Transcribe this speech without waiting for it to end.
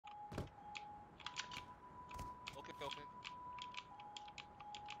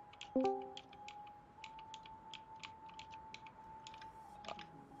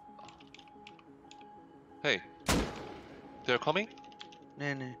Hey, they're coming?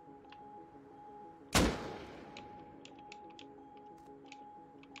 Nee, nee.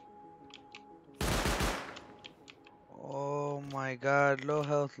 Oh my god, low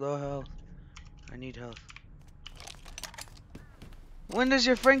health, low health. I need health. When does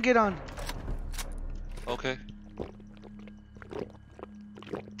your friend get on? Okay.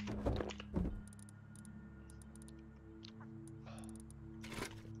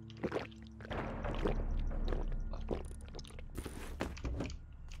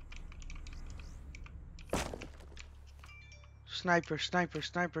 Sniper, sniper,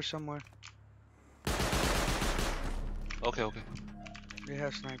 sniper somewhere. Okay, okay. They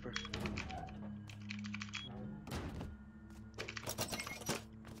have sniper.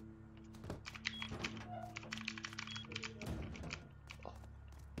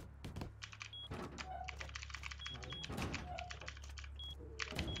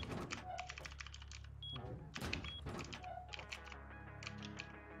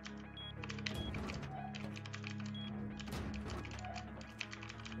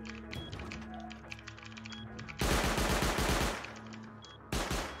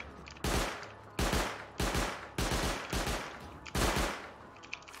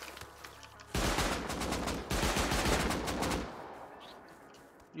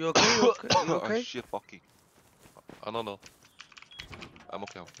 You okay? You okay? You Oh okay? shit, Bucky. No, no. I'm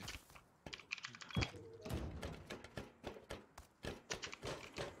okay, I'm okay.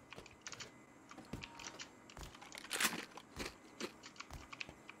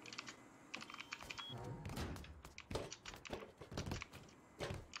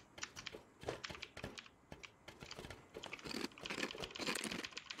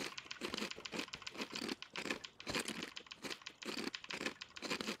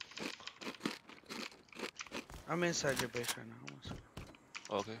 I'm inside your base right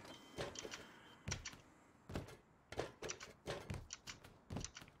now. Okay.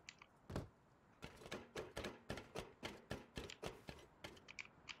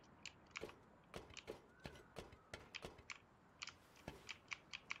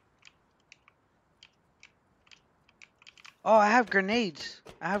 Oh, I have grenades.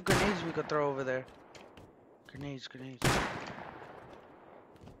 I have grenades we could throw over there. Grenades, grenades.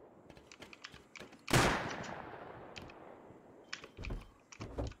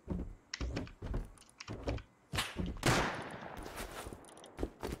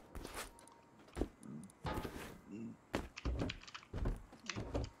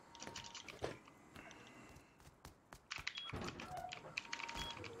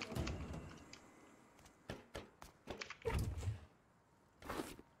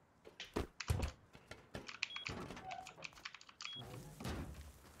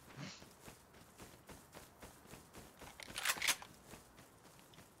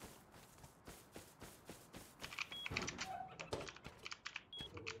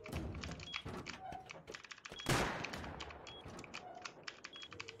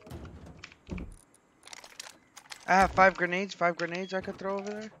 I have 5 grenades. 5 grenades I could throw over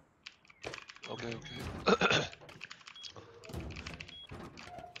there. Okay, okay.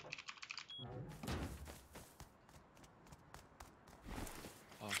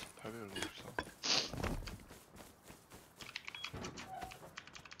 아, 8배율 없어.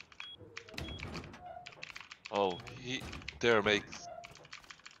 Oh, there makes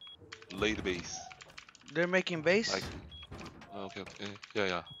late base. They're making base. Like, okay, okay. Yeah,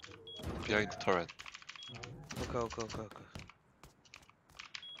 yeah. Behind the turret. Okay, okay, okay, okay.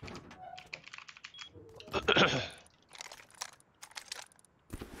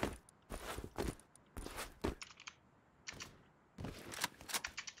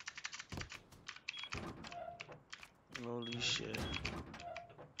 Holy shit.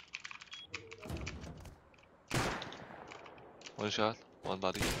 One shot, one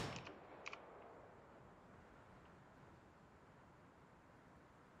body.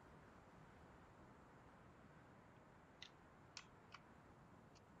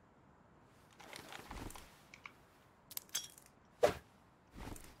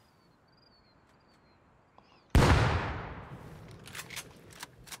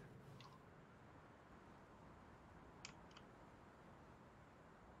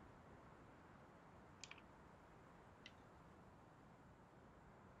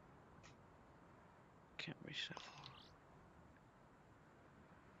 Can't reach that far.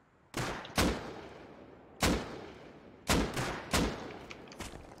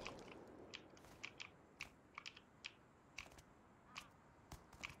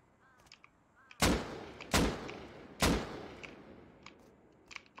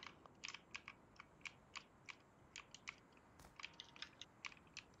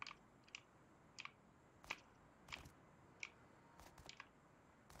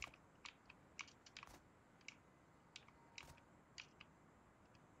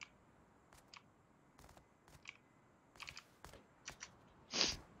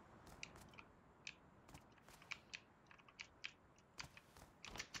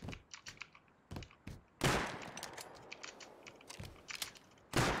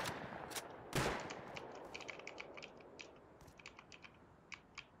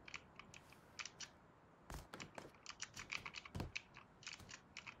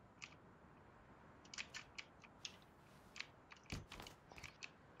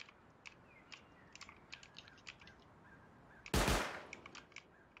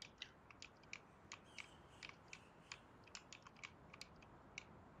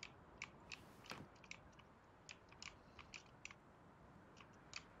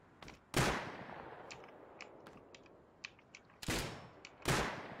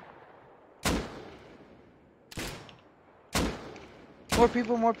 More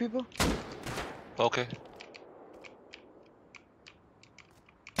people, more people. Okay.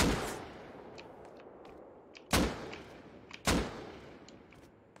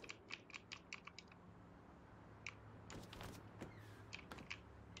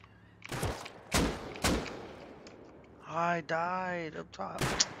 I died up top.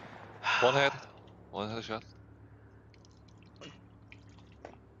 One head. One headshot.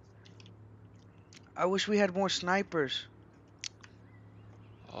 I wish we had more snipers.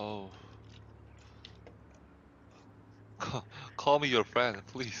 Oh. Call me your friend,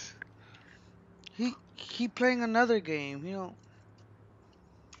 please. He keep playing another game, you know.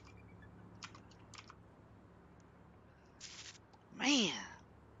 Man.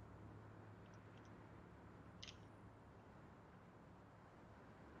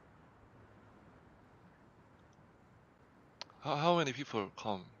 How many people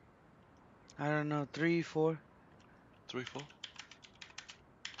come? I don't know, 3, 4. 3, 4?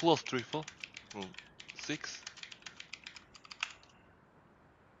 Plus 3, 4? From 6?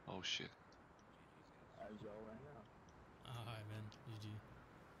 Oh shit. How's y'all right now? Alright, man. GG.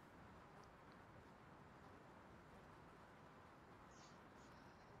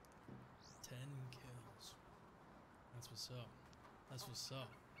 Ten kills. That's what's up. That's what's up.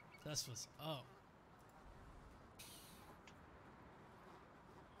 That's what's up.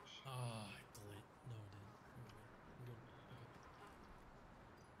 Ah, I glitch. No, it didn't. I'm good. I'm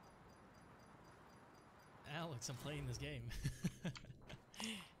good. Alex, I'm playing this game.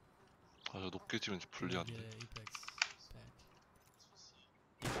 아, 이거 높게 지면 Get 불리한데. an Apex pack.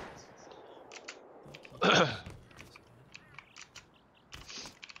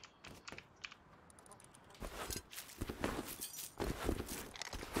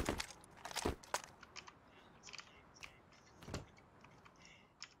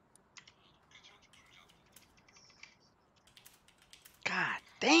 God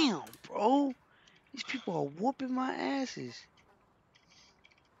damn, bro. These people are whooping my asses.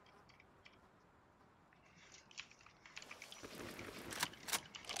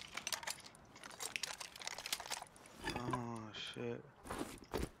 Oh, shit.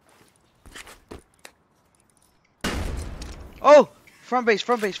 Oh! Front base,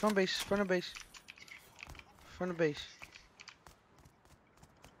 front base, front base, front of base. Front of base.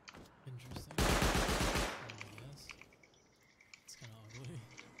 Interesting. Yes. It's kind of ugly.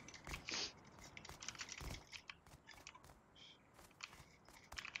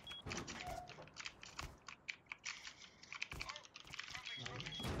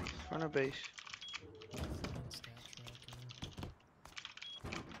 Front of base. Stat tracker.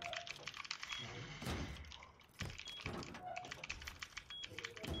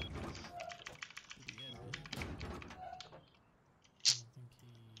 Did he get it?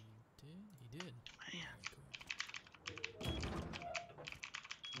 I don't think he did. He did. Man.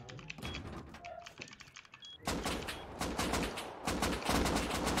 Cool.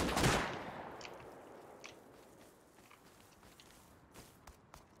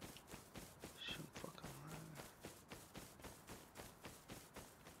 Shoot, fucking right.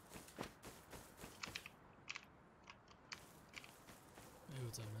 Hey,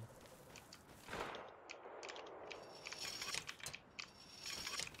 what's up, man?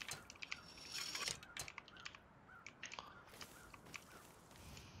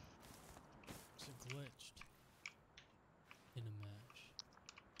 It's glitched in a match.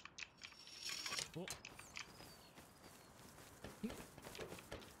 Oh,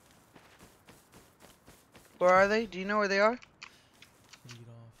 Where are they? Do you know where they are? lead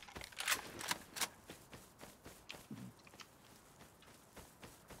off.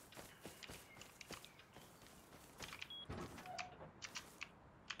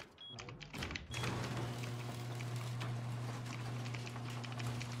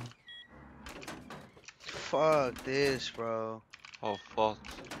 Fuck this, bro. Oh fuck.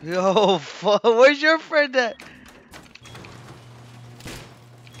 Yo, fuck. Where's your friend at?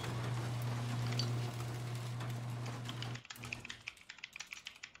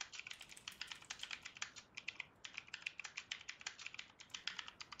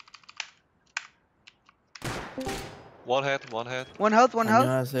 One head, one head. One health, one health.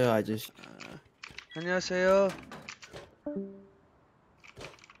 안녕하세요. I just 안녕하세요.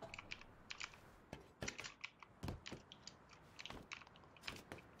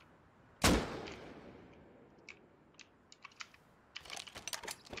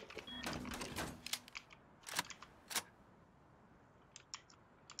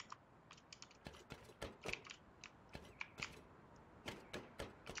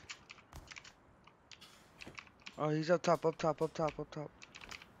 Oh, he's up top, up top, up top, up top.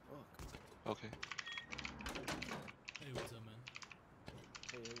 Okay. Hey, what's up, man?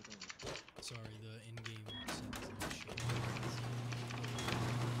 Sorry, the in-game sounds like shit.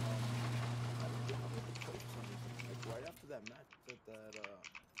 Like right after that match, said that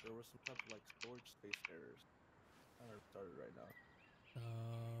there was some type of like storage space errors. I don't know if it started right now.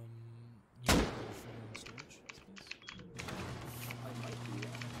 You want to go full on storage space? I might be.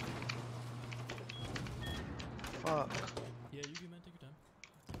 Fuck. Yeah, you can, man. Take your time.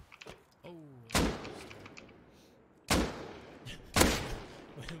 Oh.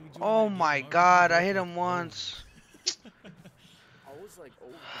 Oh my god, I hit him once. I was like,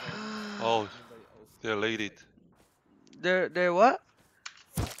 oh. Oh, they're lady. They're what?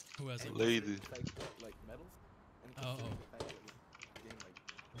 Who has it? Lady. Like medals. And Oh. considering the fact that this game, like,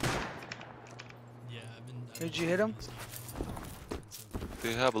 Yeah, I've been. Did you hit him?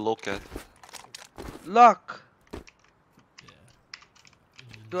 They have a locket. Luck. Yeah.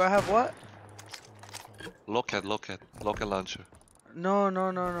 Do I have what? Locket launcher. No.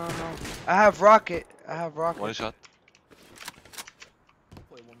 I have rocket. One shot.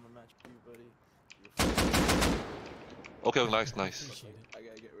 play one more match for you, buddy. Okay, nice. Appreciate it. I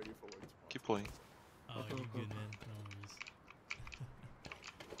gotta get ready for work tomorrow. Keep playing. Oh, you're good, man. No worries.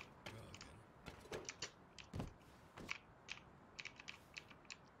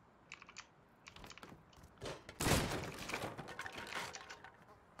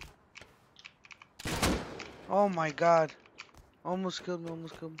 Oh my god. Almost killed me.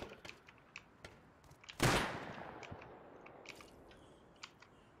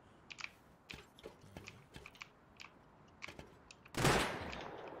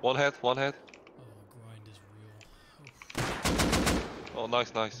 One head. Oh, grind is real. Oh,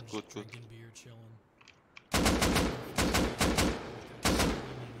 nice. I'm just Good. Drinking beer, chilling. He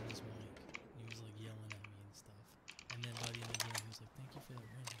was like yelling at me and stuff. And then by the end of the game, he was like, "Thank you for that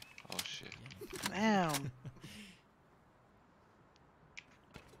win." Oh shit. Yeah. Damn.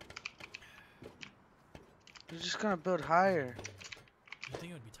 You're just gonna build higher. You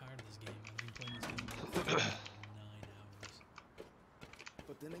think I would be tired of this game? I've been playing this game for like 9 hours.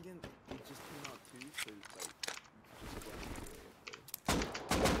 But then again, it just came out too, so it's like,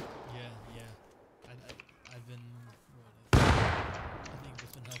 Yeah. I've been. I think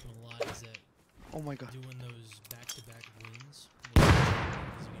what's been helping a lot is that Oh my god. doing those back-to-back wins,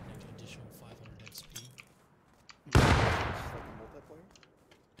 because you get an additional 500 XP. it's like a multiplayer.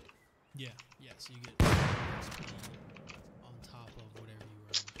 Yeah. So you get XP on top of whatever you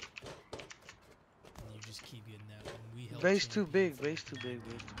earn, and you just keep getting that. And we held Base too champion big, for base too 9 big,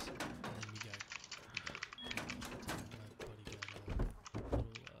 games, base too big. And then we got my buddy got a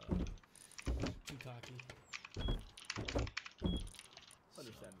little too cocky.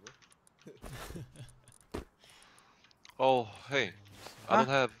 Understandable. Oh, hey. I don't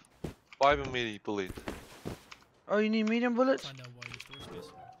have 5 milli bullet. Oh, you need medium bullets? Find out why you store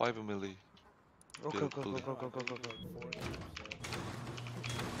space. 5 milli. Okay, Build go. bullet.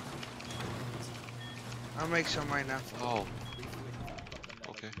 I'll make some right now. Oh,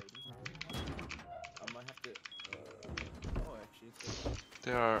 okay. I might have to. Oh, actually,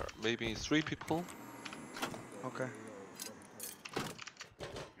 There are maybe 3 people. Okay.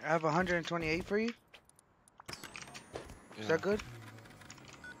 I have 128 for you. Is that good?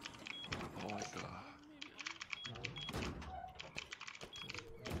 Oh my god.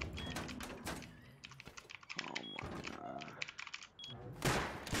 Oh my god.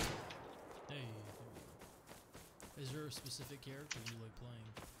 Hey, there we go. Is there a specific character you like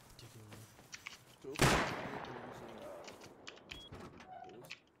playing, particularly?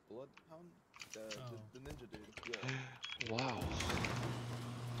 Bloodhound? The ninja dude. Yeah. Wow.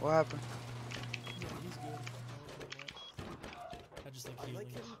 What happened? Yeah, he's good. I just like I like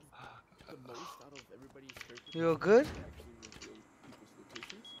healing. him the most out of everybody's characters. You all good? Actually reveal people's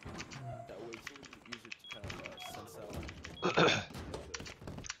locations. That way it's easier to kind of sense out the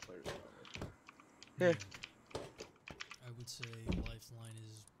players around it. Here. I would say Lifeline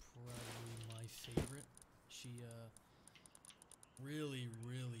is probably my favorite. She really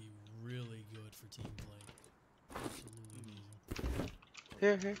good for team play. Absolutely amazing.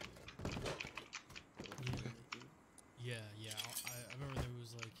 Here. Yeah. I remember there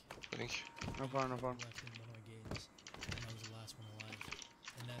was like Thank you. No problem. left in one of my games, and I was the last one alive.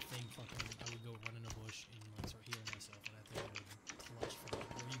 And that thing fucking, I would go run in a bush and like start healing myself, and that thing would clutch for me.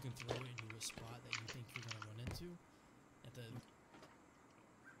 Or you can throw it into a spot that you think you're gonna run into. At the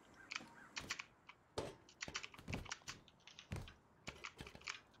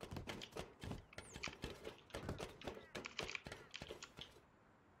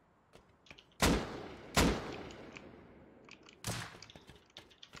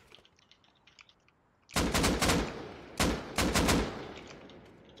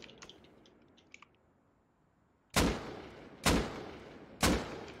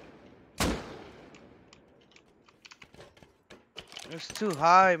It's too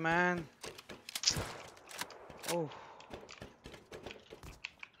high, man. Oh.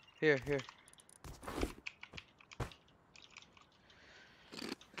 Here, here.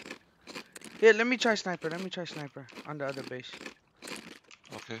 Here, let me try sniper. Let me try sniper on the other base.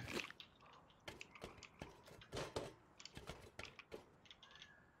 Okay.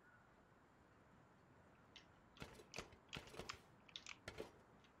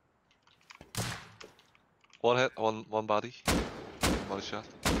 One hit, one body. Body shot.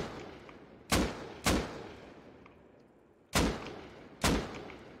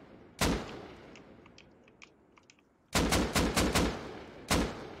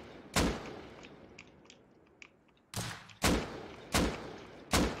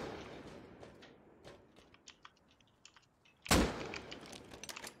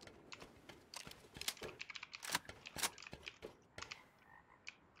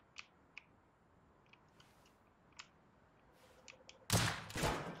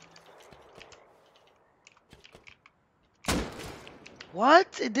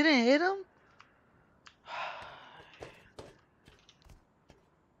 What? It didn't hit him?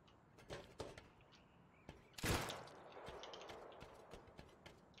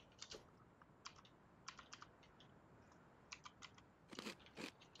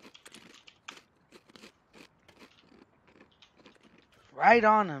 Right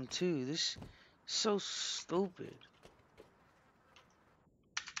on him, too. This is so stupid.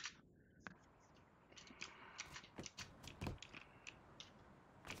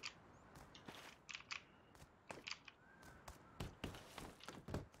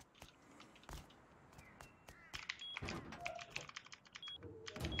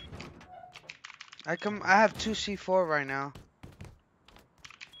 I have 2 C4 right now.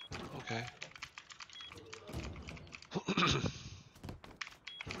 Okay.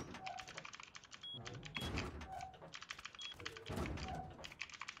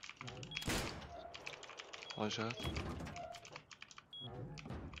 One shot.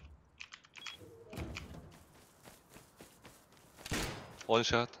 One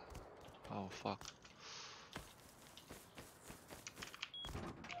shot. Oh fuck.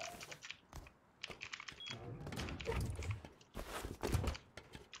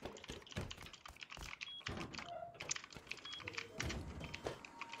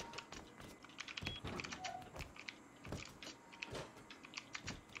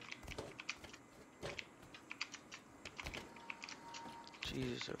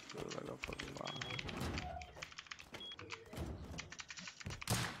 Jesus, I feel like a fucking bomb.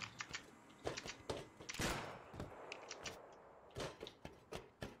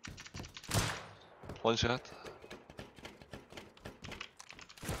 One shot.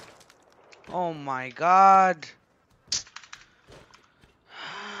 Oh my god.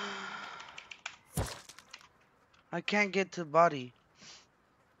 I can't get to body.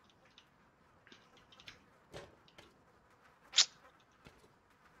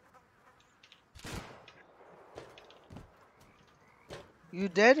 You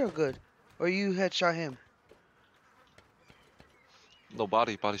dead or good? Or you headshot him? No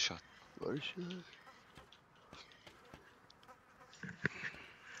body shot. Body shot.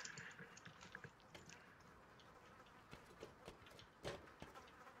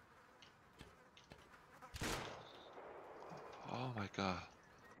 Oh my god.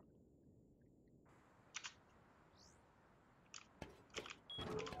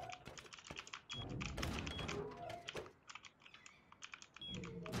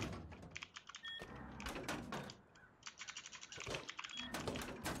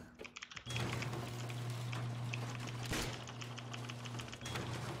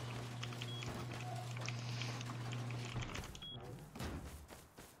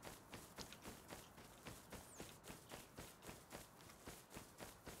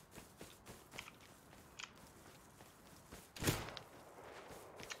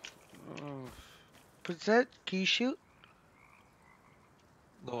 Oh. What's that? Can you shoot?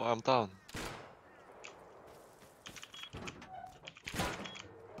 No, I'm down.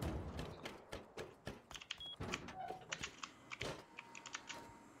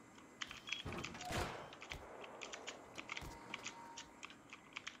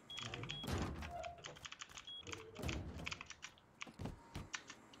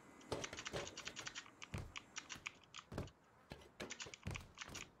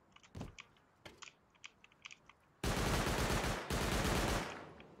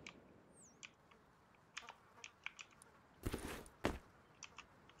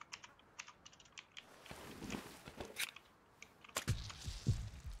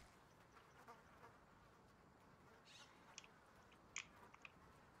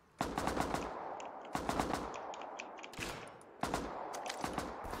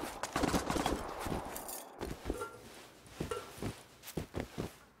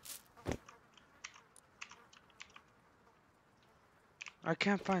 I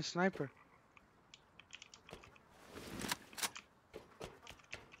can't find sniper.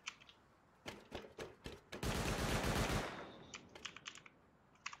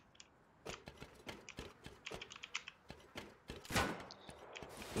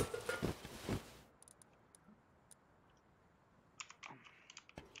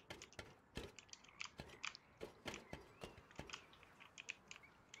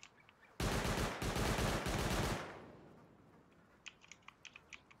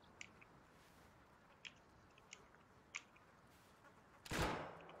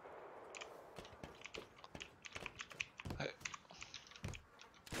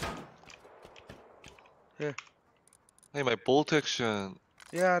 Hey, my bolt action.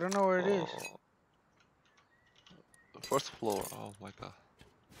 Yeah, I don't know where it is. First floor. Oh my god.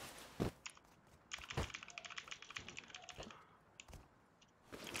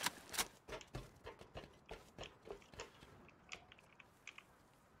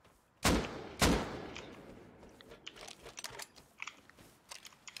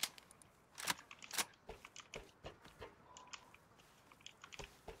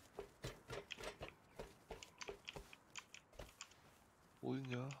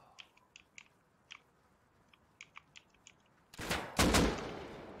 어딨냐?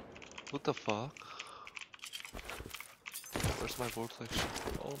 What the fuck? Where's my board section?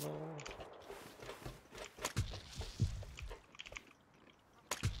 Oh no.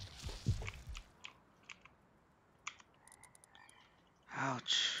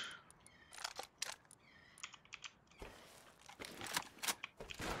 Ouch.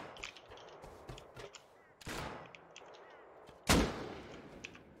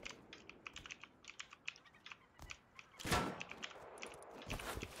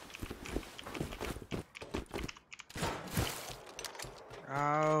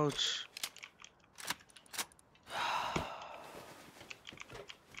 Ouch.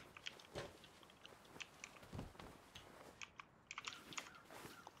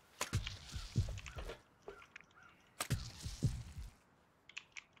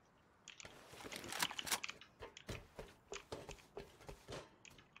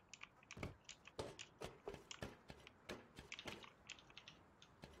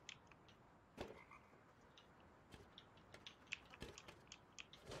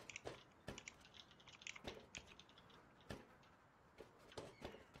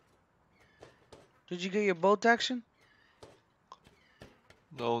 Did you get your bolt action?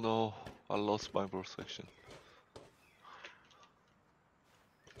 No, I lost my board section.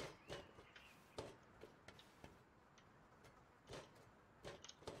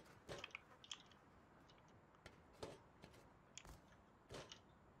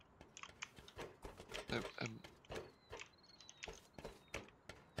 I'm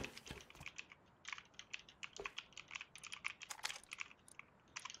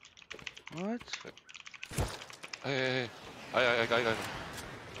What? Hey, I got it.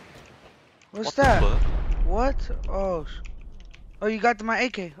 What's What the that? fuck? What? Oh. Oh, you got my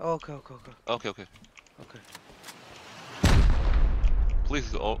AK. Oh, okay. Okay. Okay.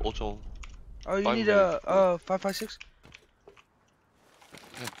 Please, Ocho. Oh, you 5 need minutes, a 5.56?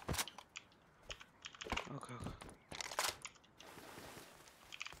 Yeah. Okay.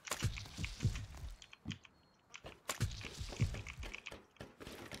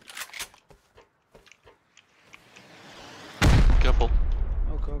 Careful.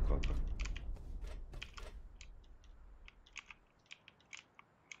 Okay.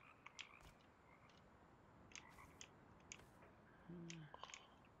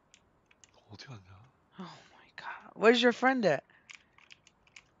 어디 갔냐? Oh my god. Where's your friend at?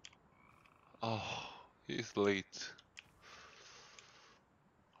 Oh, he's late.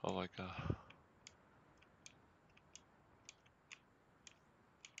 Oh my god.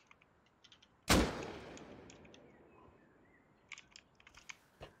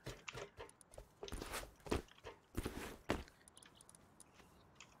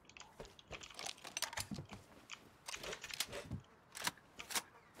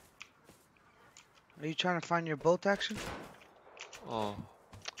 Are you trying to find your bolt action? Oh.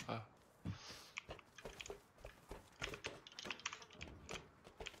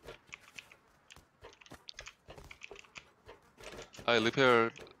 I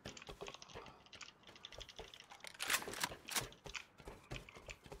repaired.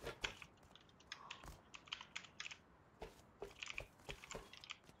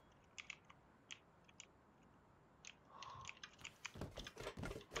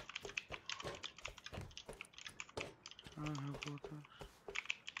 I don't have bolt action.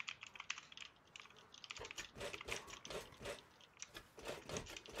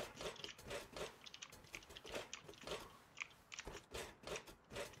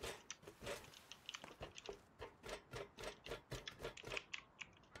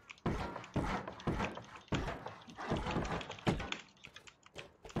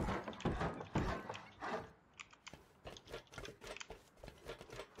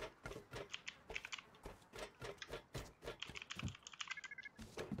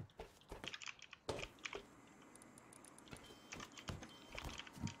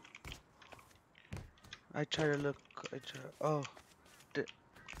 I try to look. I try. Oh, down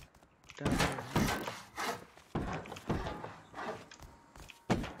there.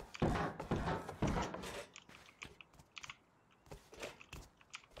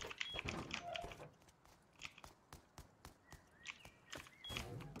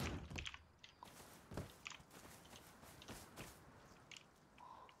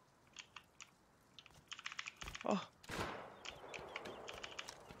 Oh,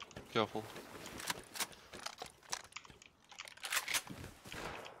 Careful.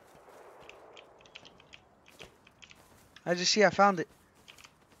 I just see. I found it.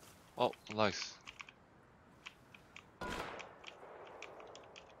 Oh, nice.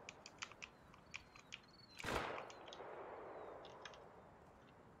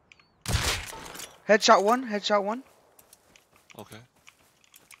 Headshot one. Headshot one. Okay.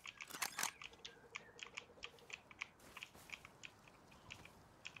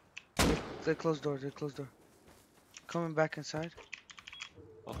 They closed door. They closed door. Coming back inside.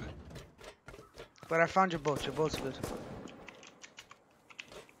 Okay. But I found your boat. Your boat's good.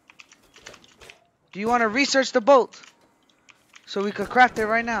 Do you want to research the boat? So we could craft it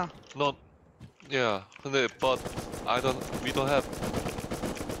right now. No. Yeah. 근데 but we don't have.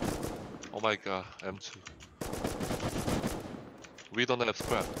 Oh my god. M2. We don't have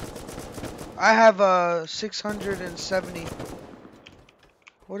scrap. I have 670.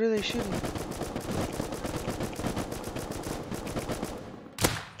 What are they shooting?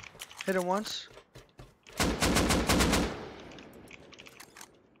 Hit him once.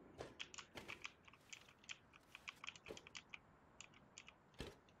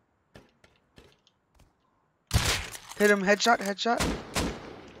 Hit him, headshot, headshot.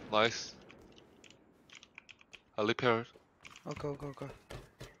 Nice. I repaired. Okay, okay, okay.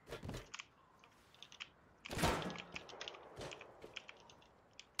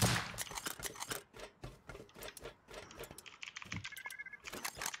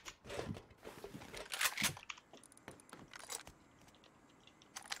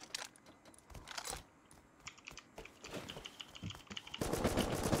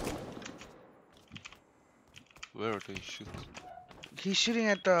 Where are they shooting? He's shooting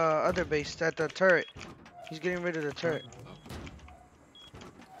at the other base, at the turret. He's getting rid of the turret.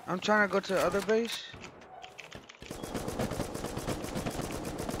 I'm trying to go to the other base.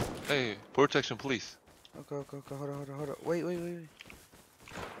 Hey, protection, please. Okay, okay, okay. Hold on, hold on, hold on. Wait, wait, wait, wait.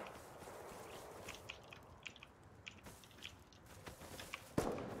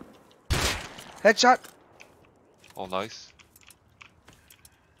 Headshot. Oh, nice.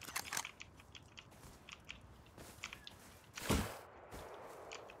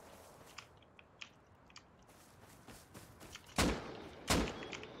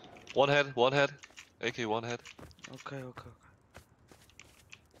 One head, one head. AK, one head. Okay, okay, okay.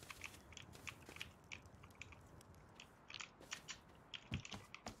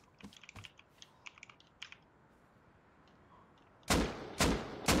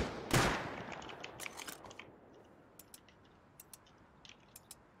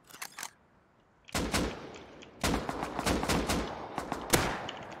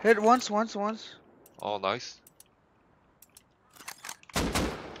 Hit once, once, once. Oh, nice.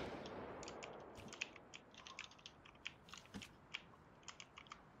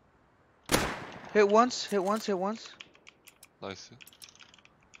 Hit once, hit once, hit once. Nice.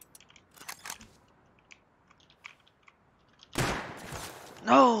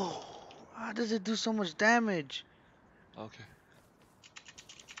 No! How does it do so much damage? Okay.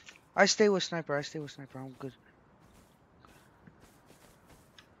 I stay with sniper, I stay with sniper, I'm good.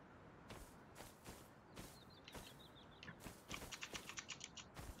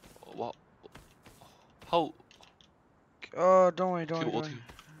 Wow. How? Oh, don't worry, don't worry, Okay, don't what? worry.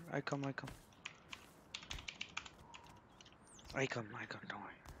 I come, I come. I come, don't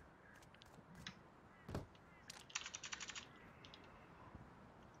worry.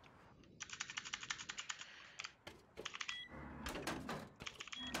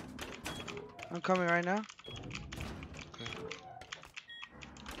 I'm coming right now. Okay.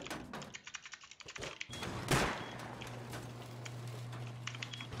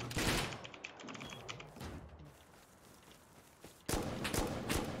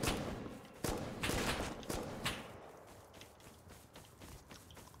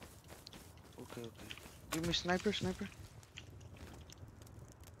 Okay, okay. Give me sniper, sniper.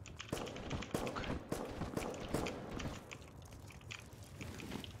 Okay.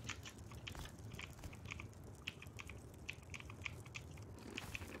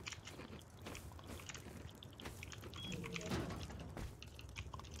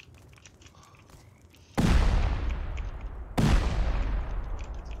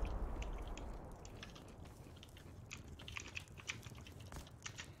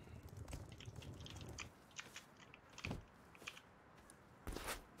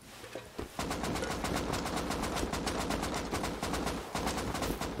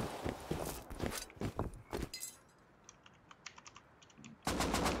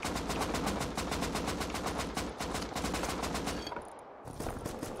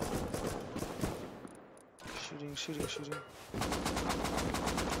 shooting.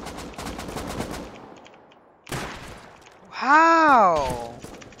 How?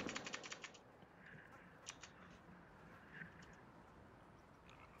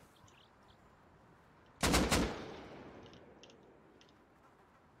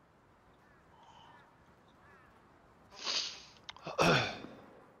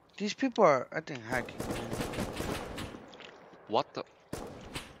 These people are, I think, hacking. What the?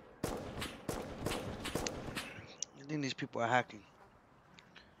 I think these people are hacking.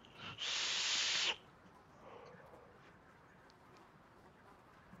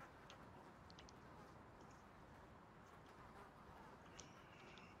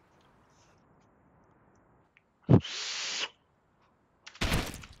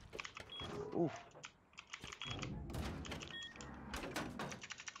 Ooh.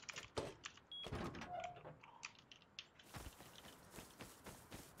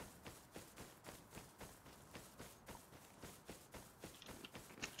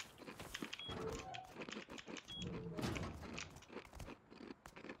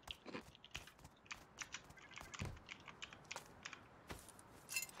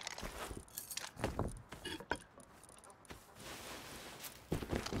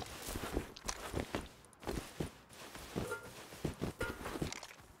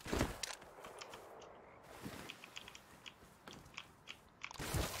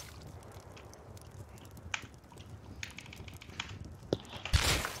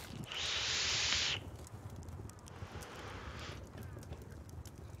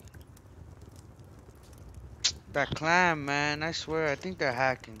 That clan, man, I swear, I think they're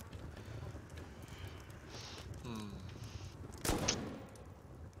hacking.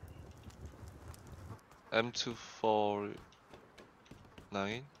 M249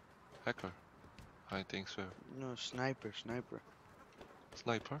 hacker. I think so. No, sniper.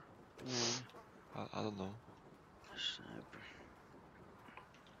 Sniper? Yeah, I don't know. sniper.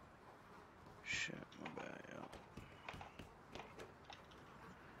 Shit, my bad, yo.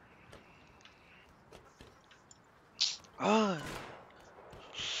 Ah.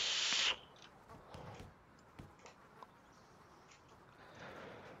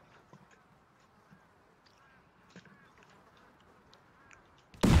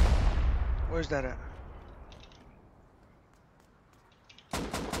 Where's that at?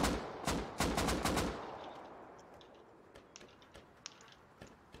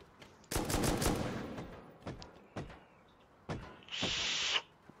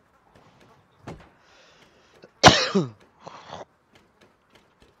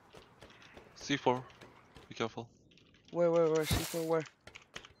 C4. Be careful. Where, C4, where?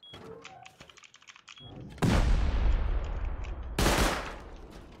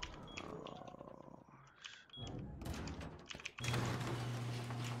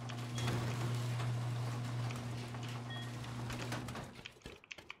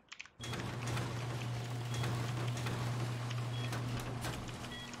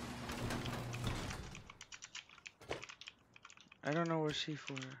 I don't know where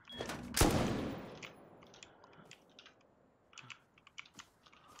C4 is.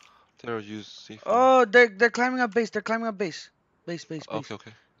 They're used C4. Oh, they're climbing up base. Base.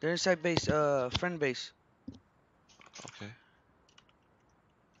 Okay. They're inside base. Friend base. Okay.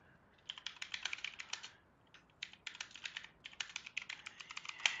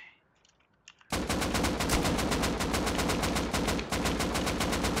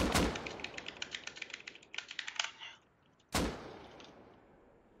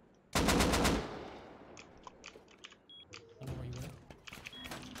 I know where you went.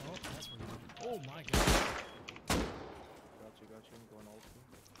 Oh, that's where you went. Oh my god. Got you. I'm going all two.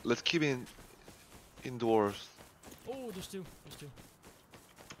 Let's keep indoors. Oh, there's two.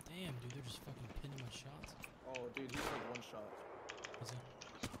 Damn, dude, they're just fucking pinning my shots. Oh, dude, he's like one shot. Is he?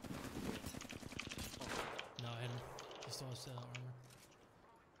 No, I hit him. He still has armor.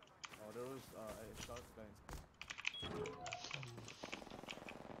 Oh, there was a shot guy.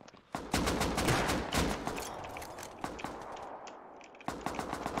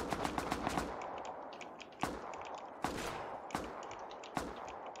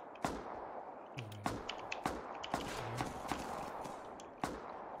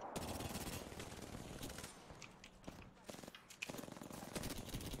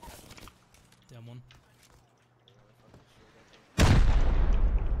 Down one.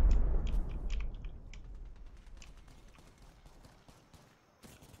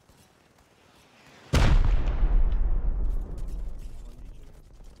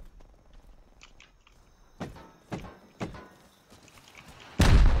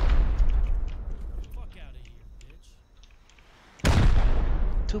 Fuck out of here, bitch.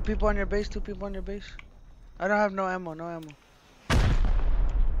 Two people on your base. I don't have no ammo, no ammo.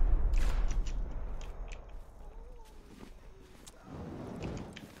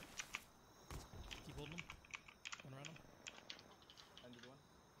 Keep holding him. One around him. Ended one.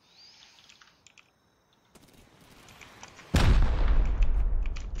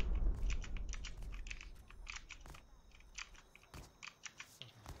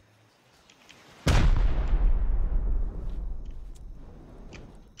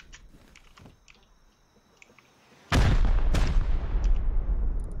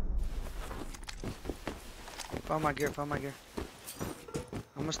 Found my gear, found my gear.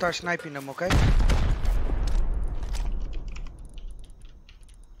 I'm gonna start sniping them, okay?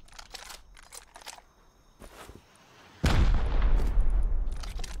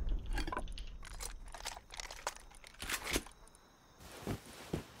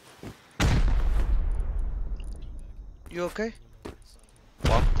 You okay?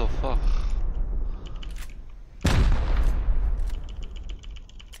 What the fuck?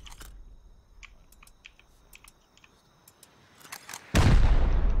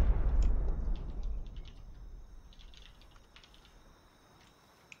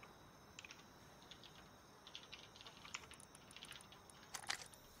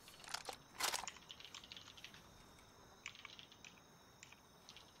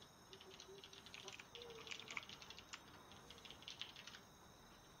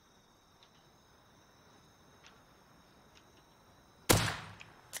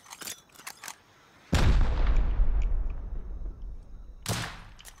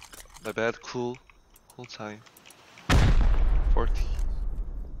 My bad, cool time. 40.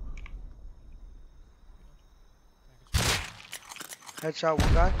 Headshot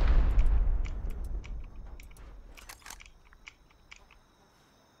one guy.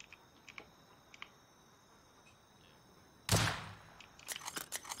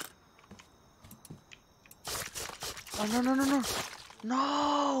 Oh no no no no.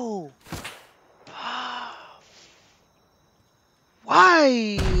 No!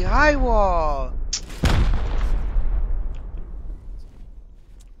 Why? High wall.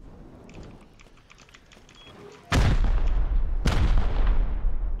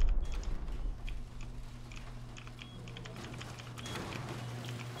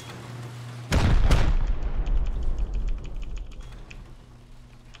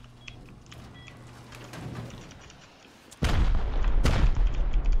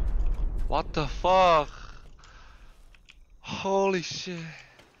 What the fuck? Holy shit.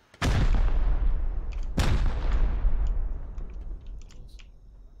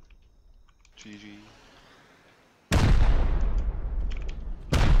 GG.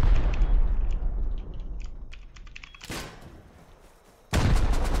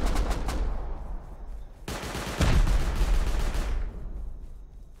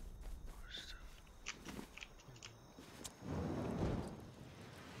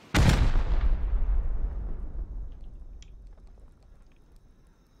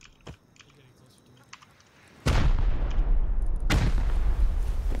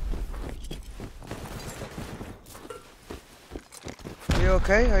 Are you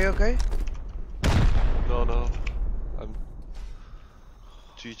okay? Are you okay? No. I'm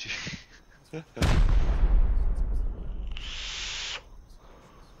GG.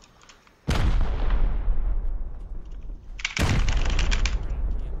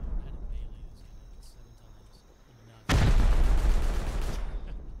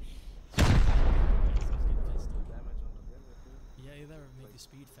 Yeah, either make the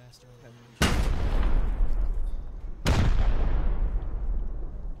speed faster.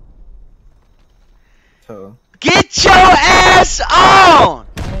 So Get your ass on!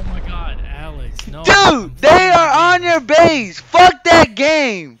 Oh my god, Alex, no. Dude, they are on your base. Fuck that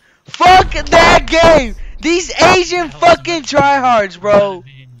game. Fuck that game. These Asian fucking tryhards, bro.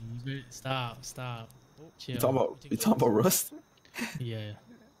 Stop. Chill. you talking about Rust? Yeah,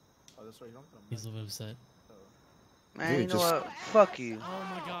 Oh, that's right. You don't put a he's a little bit upset. Man, you know just- what? Fuck you. Oh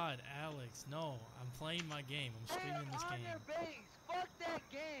my god, Alex, no. I'm playing my game. I'm streaming this game. Fuck that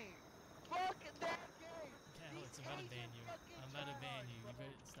game. Fuck that game. Okay, Alex, I'm about to ban you. You better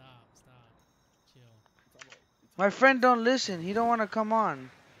stop. Chill. My friend don't listen. He don't want to come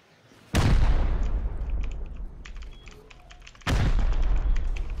on.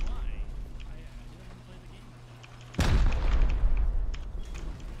 Why? I didn't want to play the game.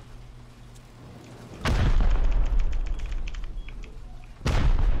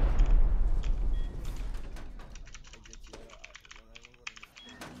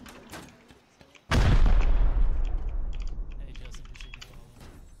 Hey, Justin, appreciate you following.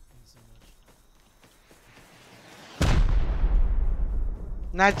 Thank you so much.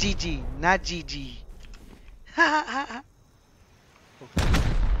 Not GG. Not GG.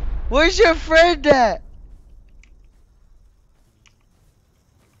 Where's your friend at?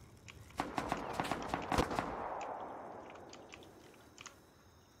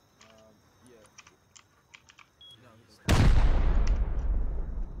 Yeah. No, he's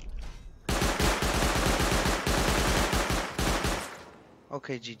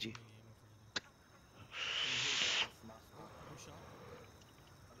Okay, GG. Who shot?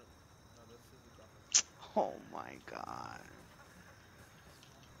 no, this is the drop. Oh my god.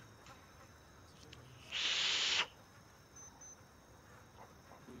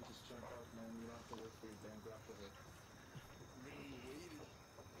 You just jump out, man. You don't have to wait for your damn grapple hook. Literally waited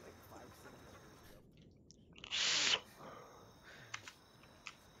like 5 seconds for his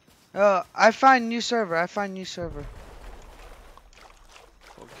drop. I find new server. I find new server.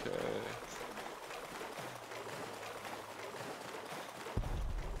 Okay.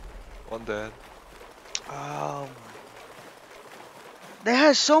 One dead. Oh my. They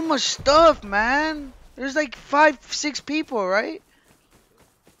had so much stuff, man. There's like 5, 6 people, right?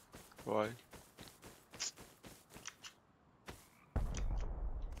 Right.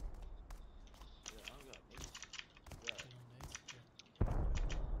 Yeah, I don't got me. Yeah, Anyone nades? Here.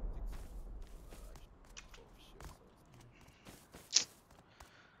 actually, 12 shit.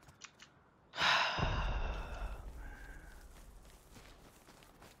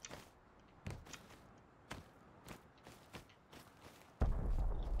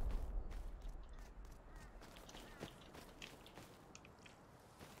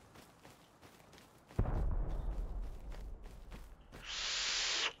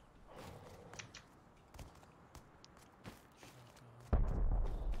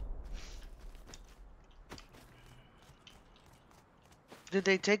 Did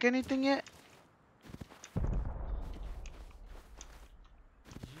they take anything yet?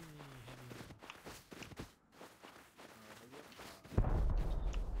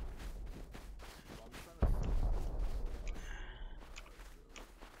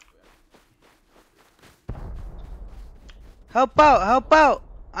 Help out! Help out!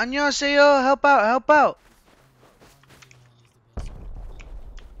 안녕하세요. Help out! Help out!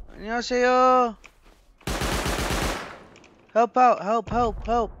 안녕하세요. Help out! Help! Help!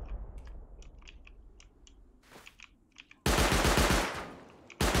 Help!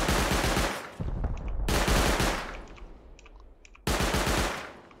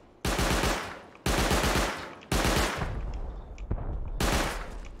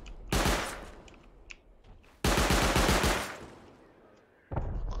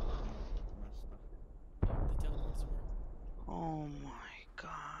 Oh my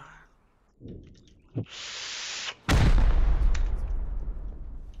god.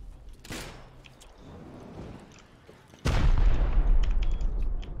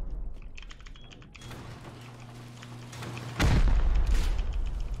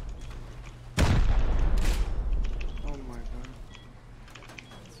 Oh my god.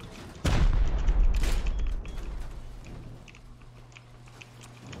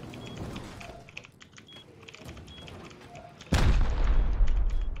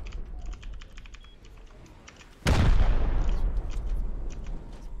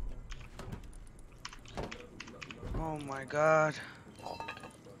 Oh my god.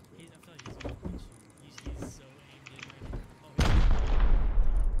 He's, I feel like he's gonna punch you. He's so aimed in right now. Oh,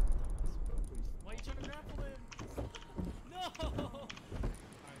 why are you trying to grapple him? No!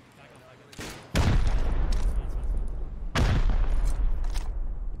 Alright, back off.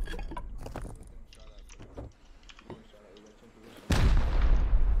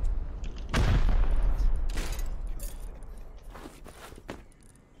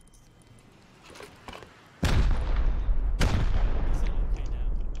 Is it okay now?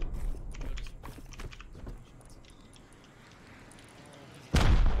 Go to some shots.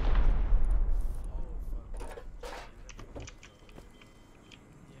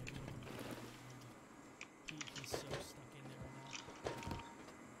 He's so stuck in there right now.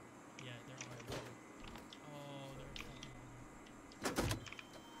 Yeah, they're already. Oh, they're fucking.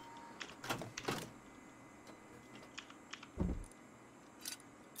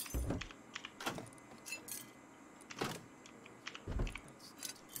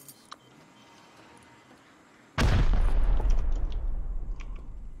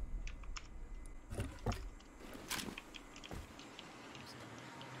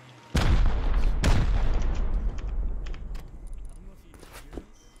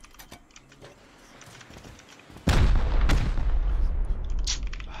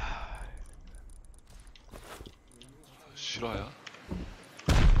 싫어요?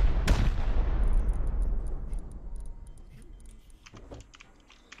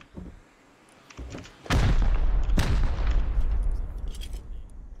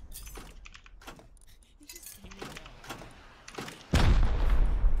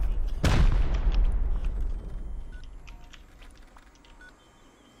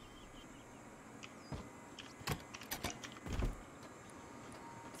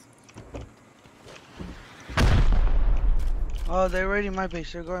 Oh, they're raiding my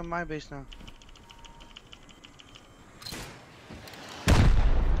base. They're going my base now.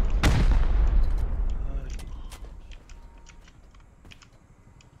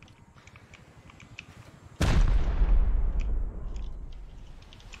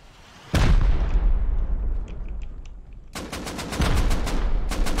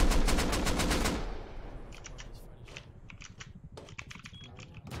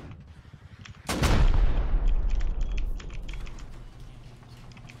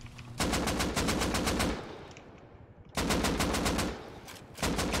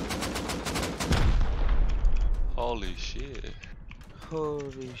 Holy shit.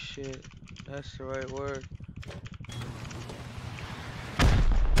 Holy shit. That's the right word.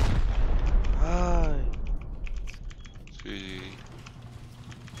 Hi. GG.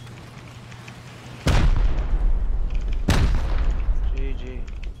 GG.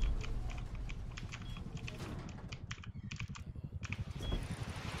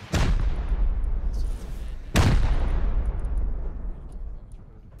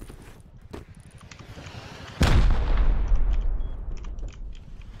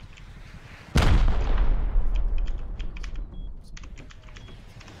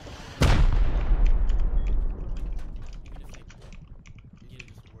 You can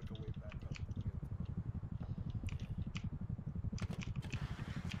just work our way back up and get to them.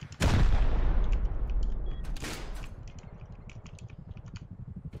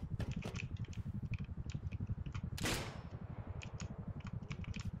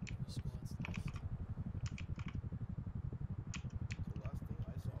 Squads left. So last thing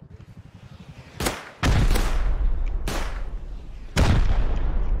I saw was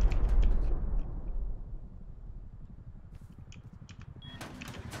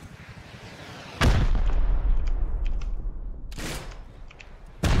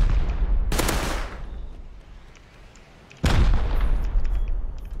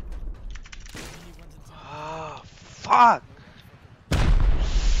He runs into Oh, fuck.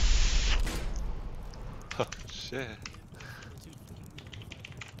 Oh shit.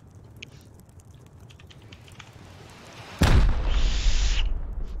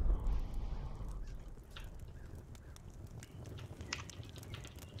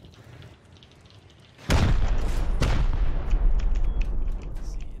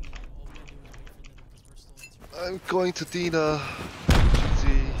 I'm going to Dina.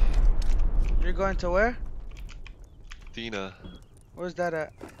 GG. You're going to where? Dina. Where's that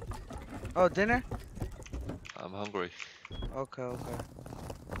at? Oh, dinner? I'm hungry. Okay, okay.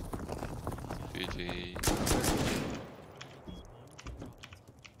 GG.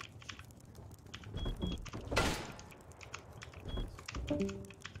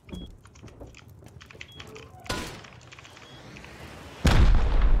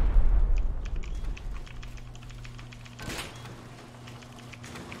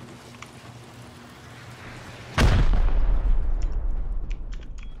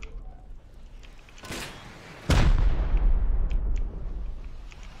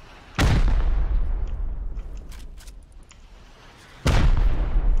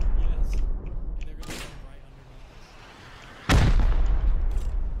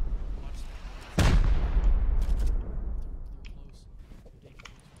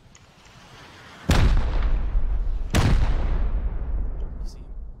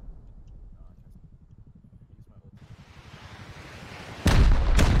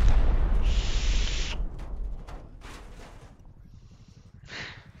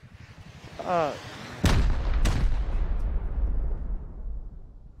 Uh,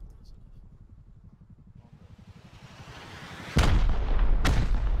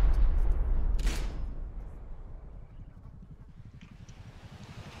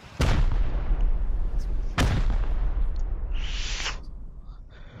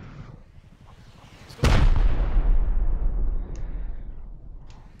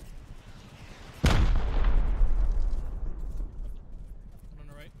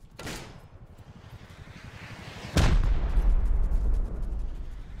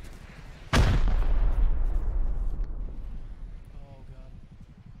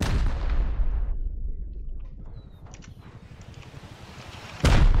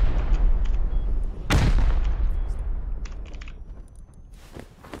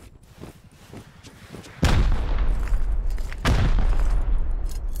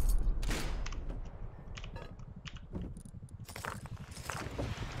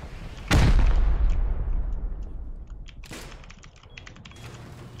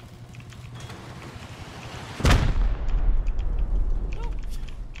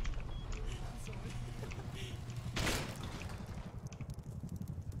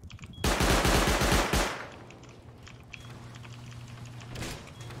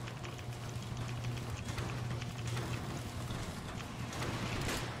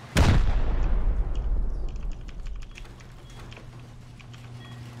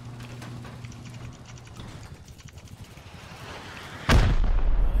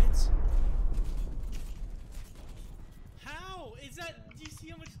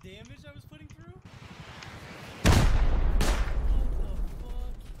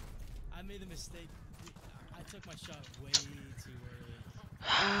 mistake. I took my shot way too early. Oh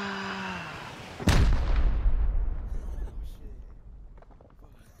shit.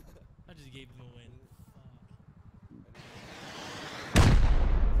 I just gave him a win.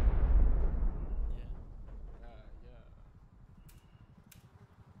 Yeah. Yeah.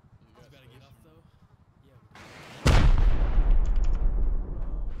 You gotta get up though. Yeah.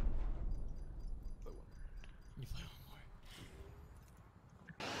 You play one more.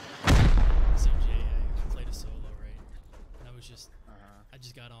 So Jay, I played a solo, right? And I was just, I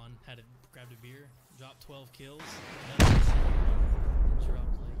just got on, grabbed a beer, dropped 12 kills, and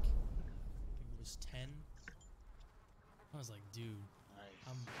dropped like, I think it was 10. I was like, dude,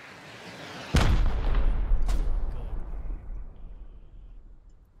 I'm good.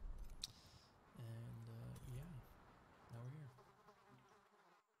 And yeah, now we're here.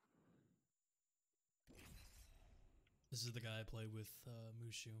 This is the guy I play with,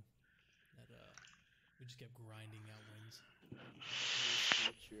 Mushu. That we just kept grinding out wins.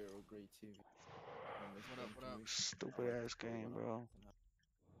 Great TV. What up? Stupid ass game, bro.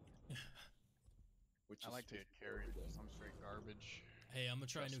 I like to get carried. Some straight garbage. Hey, I'm gonna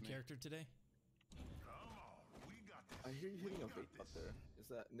try a Trust new me. character today. I hear you hitting a vape up there. Is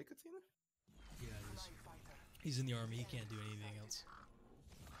that nicotine? Yeah, he's in the army. He can't do anything else.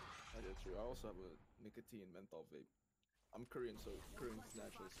 I get you. I also have a nicotine menthol vape. I'm Korean, so Korean's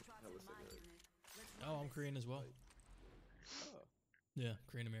naturally hella cigarette. Oh, I'm Korean as well. Oh, Yeah,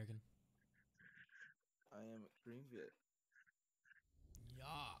 Korean American. I am Korean Viet.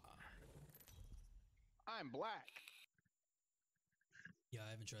 Yeah. I'm black. Yeah,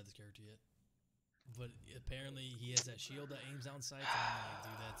 I haven't tried this character yet. But apparently he has that shield that aims down sights, and I'm like,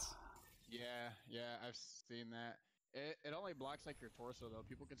 dude, that's... Yeah, I've seen that. It only blocks like your torso though.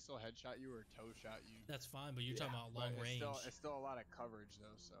 People can still headshot you or toe shot you. That's fine, but you're talking about long But range. It's still a lot of coverage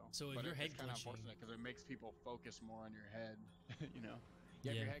though. So if but your head it's kind of glitching... unfortunate because it makes people focus more on your head. You know.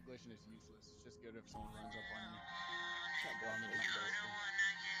 Yeah, if your head glitching is useless. It's just good if someone runs up on you.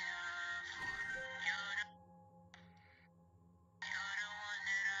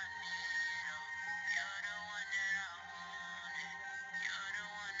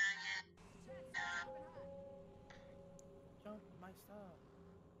 Jump my stuff.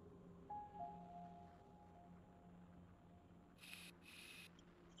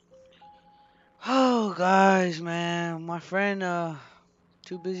 Oh, guys, man. My friend,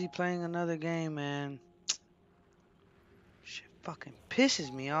 too busy playing another game, man. Shit fucking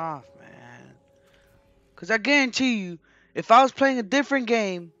pisses me off, man. Because I guarantee you, if I was playing a different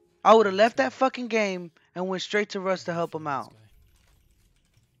game, I would have left that fucking game and went straight to Russ to help him out.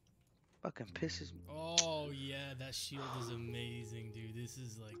 Fucking pisses me. Oh, yeah, that shield is amazing, dude. This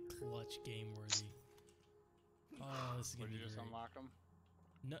is, like, clutch game worthy. Oh, this is gonna Would be you just great. unlock them?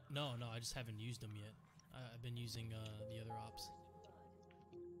 No, I just haven't used them yet. I've been using the other ops.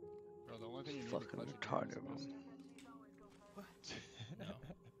 Bro, the only thing you need Fucking to clutch retarded, bro. What? No.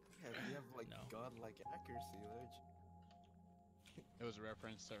 Yeah, you have like No. godlike accuracy, Ledge. It was a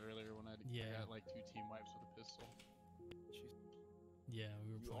reference to earlier when I got like 2 team wipes with a pistol. Yeah,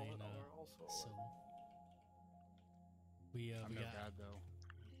 we were You playing are also. solo. We I'm no got... bad though.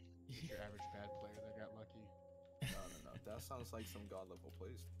 Just your average bad player that got lucky. No. That sounds like some god level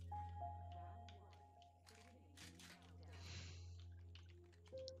plays.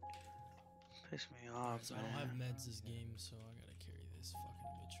 Piss me off, So I man. don't have meds this game, so I gotta carry this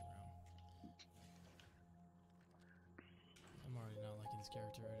fucking bitch around. I'm already not liking this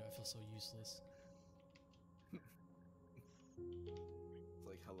character. I feel so useless. It's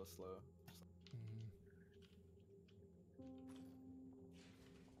like hella slow.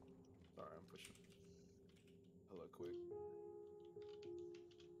 Sorry, I'm pushing. Hella quick.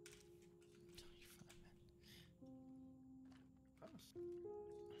 Pass.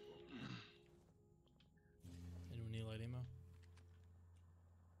 Anyone need light ammo?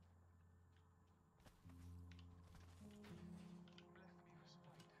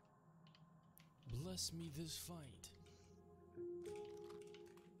 Bless me this fight.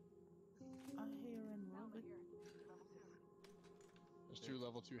 I hear and love it. There's 2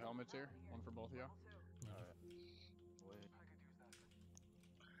 level 2 helmets here, one for both of y'all.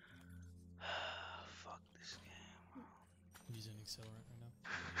 Fuck this game. I'm using an accelerant right now.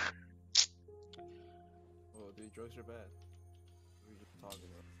 Oh, dude, drugs are bad. We were just talking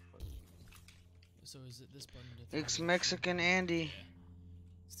about. So is it this button? It's Mexican Andy.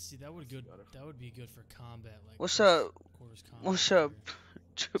 See, that would be good for combat. Like What's up? Quarters combat. What's up?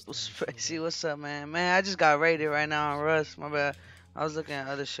 Triple Spacey, what's up, man? Man, I just got raided right now on Rust. My bad. I was looking at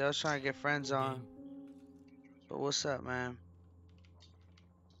other shit. I was trying to get friends on. But what's up, man?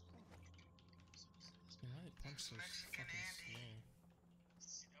 pump's so fucking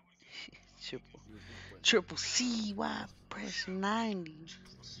slow. Triple C, Y, press 90.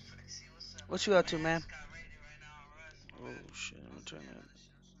 What you up to, man? Oh shit, I'm trying to.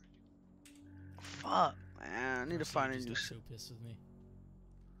 Fuck, man. I need to Garcia find a just new. got so pissed with me.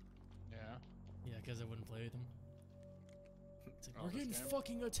 Yeah. Yeah, because I wouldn't play with him. It's like, Oh, we're this getting game?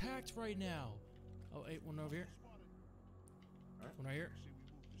 fucking attacked right now. Oh, hey, one over here. Alright. One right here.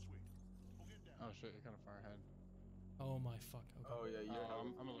 Oh shit, you're kind of far ahead. Oh my fuck. Okay. Oh yeah, you're hella.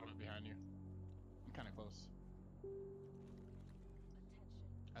 I'm a little bit behind you. I'm kind of close.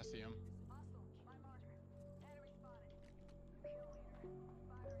 I see him.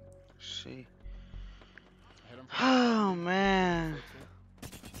 See. I hit him. Oh man,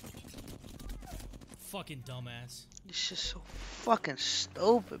 Fucking dumbass. this shit's so fucking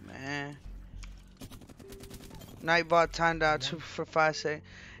stupid, man. Nightbot timed out for 5 seconds.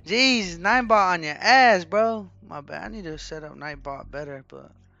 Jeez, Nightbot on your ass, bro. My bad. I need to set up Nightbot better,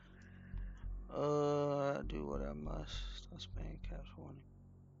 but do what I must. Stop spamming caps warning.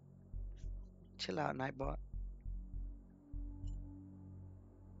 Chill out, Nightbot.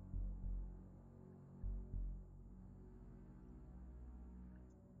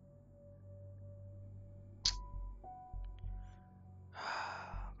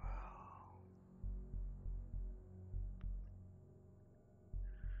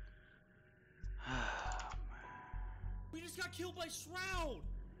 We just got killed by Shroud!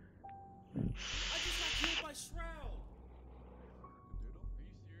 I just got killed by Shroud! Doodle, are you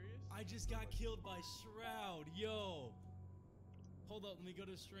serious? I just got killed by Shroud, yo! Hold up, let me go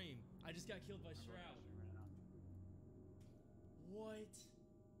to stream. I just got killed by Shroud. What?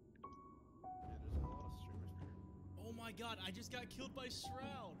 Yeah, there's a lot of streamers here. Oh my god, I just got killed by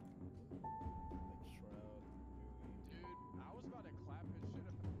Shroud! Like Shroud, Dude, I was about to clap his shit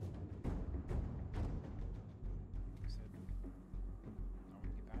if Said, I want to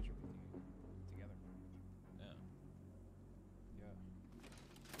get Patrick with you together. Yeah. Yeah.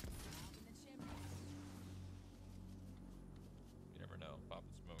 You never know. Pop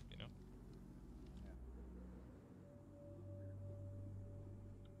and smoke, you know?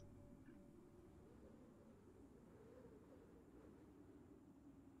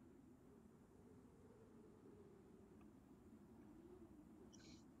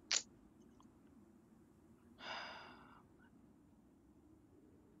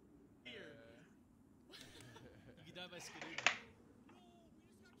 You can die by Skidoo.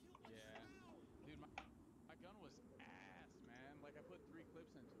 Yeah. Dude, my gun was ass, man. Like, I put 3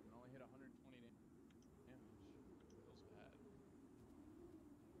 clips into it and only hit 120 damage. Feels bad.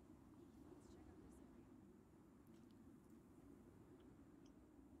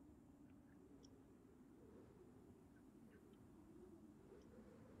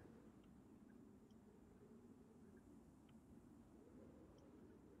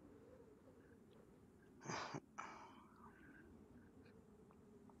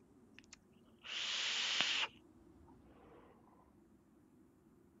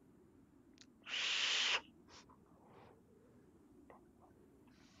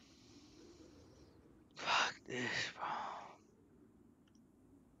 Fuck this, bro.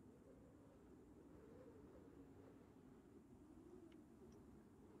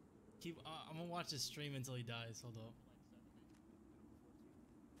 I'm gonna watch this stream until he dies. Hold up.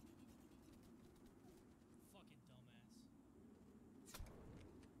 Fucking dumbass.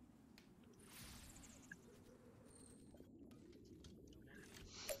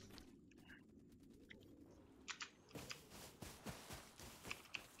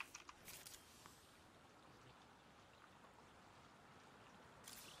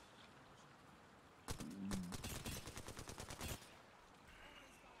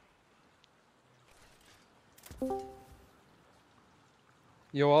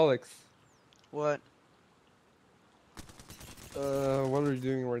 Yo, Alex. What? What are you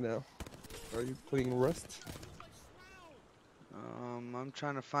doing right now? Are you playing Rust? I'm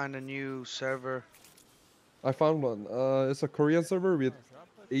trying to find a new server. I found one. It's a Korean server with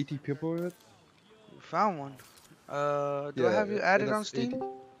 80 people in it. You found one. Do I have you added on Steam? 80.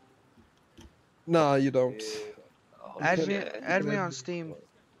 Nah, you don't. Add me on Steam.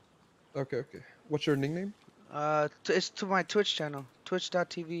 Okay, okay. What's your nickname? It's to my Twitch channel,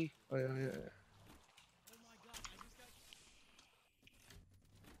 twitch.tv. Oh, yeah.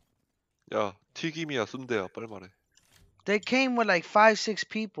 야, 튀김이야, 순대야. 빨리 말해. They came with like 5-6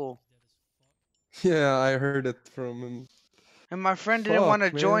 people, Yeah, I heard it from him. and my friend didn't want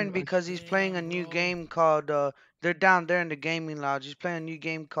to Fuck, join man. because he's playing a new game called. They're down there in the gaming lodge. He's playing a new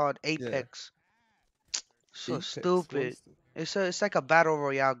game called Apex. So Apex, stupid. what's It's like a battle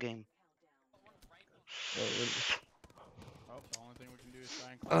royale game. Oh, really? Oh, the only thing we can do is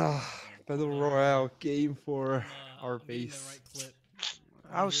try and climb this thing. Battle Royale game for our I'm getting the base. right clip.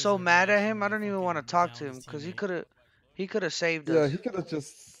 I When was he so like, mad at rushing him. I don't even want to fucking talk down to him his because teammate. he could have saved Yeah, us. he could have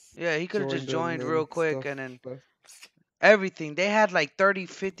just Yeah, he could have just joined joined in real and quick stuff. and then but- everything. They had like 30,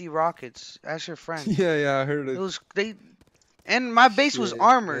 50 rockets. Ask your friend. yeah, I heard It it. was they, and my base was Shit,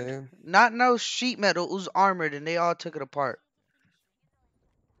 armored, man. not no sheet metal. It was armored, and they all took it apart.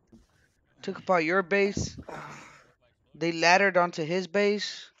 Took apart your base. They laddered onto his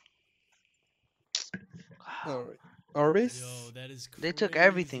base. Alright. Our base? Yo, that is crazy. They took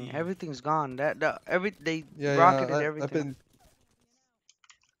everything. Everything's gone. They Yeah, rocketed I've everything. been.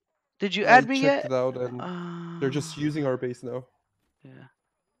 Did you I add me checked yet? it out, and they're just using our base now. Yeah.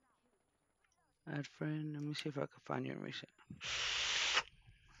 Add friend. Let me see if I can find you in recent.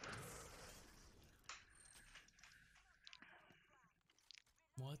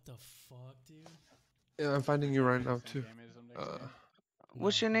 What the fuck, dude? Yeah, I'm finding you right now too. Game is next game.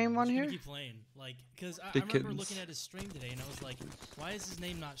 What's your name I'm on just here? gonna keep playing, like, cause I remember Dickens. looking at his stream today and I was like, why is his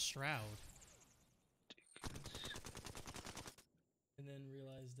name not Shroud? And then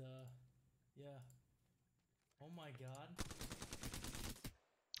realized, yeah. Oh my god.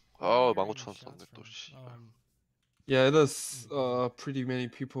 아, Where are you 15,000 getting 썼네 shots 또 from? 씨. Yeah, there's pretty many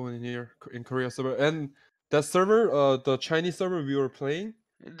people in here in Korea server, and that server, the Chinese server we were playing.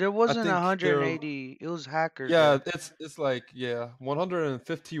 There wasn't think they're- 180. It was hackers. Yeah, there. it's like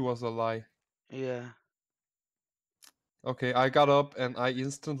 150 was a lie. Yeah. Okay, I got up and I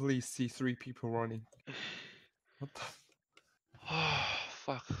instantly see 3 people running. What the?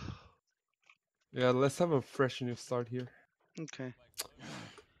 Fuck. Yeah, let's have a fresh new start here. Okay.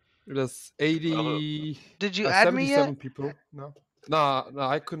 There's 80. Did you add me 77 yet? people. No, no,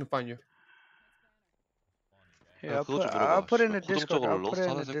 I couldn't find you. Here, 야, I'll 그거 put 좀 물어봐. it in 씨발, the Discord. 고정적으로 I'll put 러스트 it in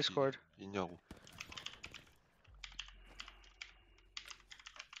하는 the 새끼 Discord. 있냐고.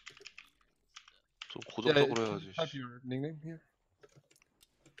 좀 고정적으로 해야지. Type 씨. your nickname here.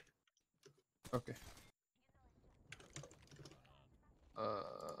 Okay.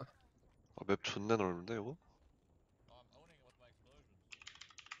 맵 존나 넓은데 이거?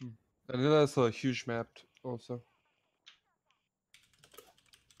 And that's a huge map also.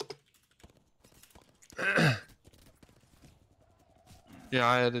 Yeah,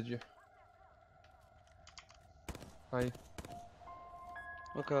 I added you. Hi.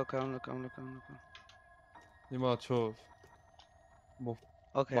 Okay, I'm looking. 이마 저 뭐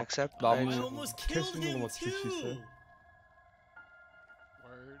Okay, 막 accept. 나무 I I accept. almost 캘 killed 수 있는 거 him 맞출 수 있어요? too!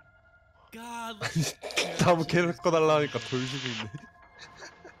 Word. God, 나무 캐를 꺼달라 하니까 돌 주고 있네.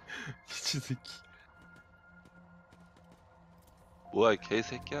 미친 새끼. 뭐야 이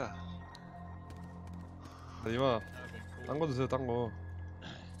개새끼야. 이마 That'd been cool. 딴 거 드세요 딴 거.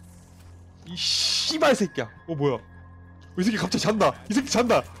 이 씨발 새끼야. 뭐야? 이 새끼 갑자기 잔다. 이 새끼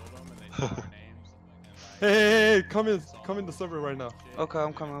잔다. Hey, come in the server right now. Okay,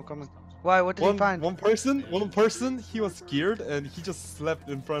 I'm coming. Why? What did he find? One person, he was scared and he just slept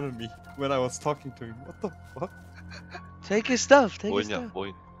in front of me when I was talking to him. What the fuck? Take his stuff. Take 뭐 his 있냐? stuff. 뭐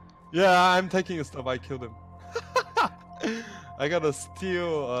있? Yeah, I'm taking his stuff. I killed him. I got a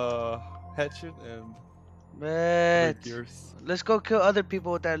steel hatchet and other Bet. gears. Let's go kill other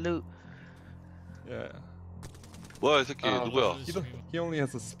people with that loot. Yeah. 뭐야 이 새끼 누구야? He only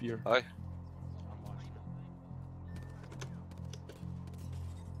has a spear. 아이.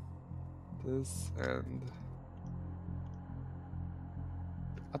 This and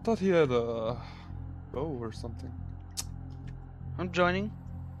I thought he had a bow or something. I'm joining.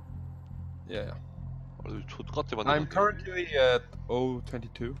 Yeah. 족같이 I'm 만드는데. currently at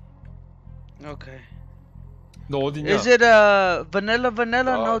 022. Okay. 너 어디냐? Is it vanilla?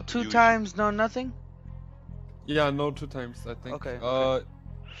 No Ah, two you- times, no nothing. Yeah, no 2 times I think. Okay,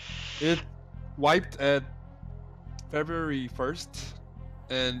 It wiped at February 1st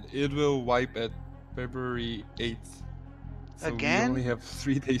and it will wipe at February 8th. So Again? we only have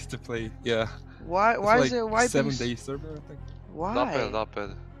 3 days to play. Yeah. Why? It's Why like is it wiping? 7 days server, I think. Why? Not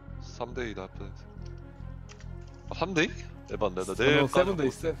bad. 3데이 not bad. 아 3데이? 에반데 나 No, 내일 7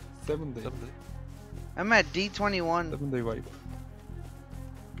 days. 7 days. 7데이? I'm at D21. 7 day wipe.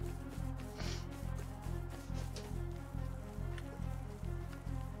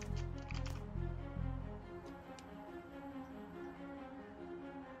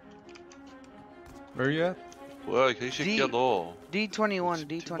 Where are you at? 뭐야 이 개새끼야 너. D21.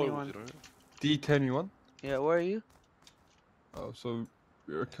 D21. D10 Yeah, where are you? Oh, so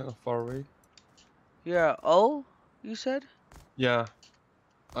you're kind of far away. You're at O, you said? Yeah.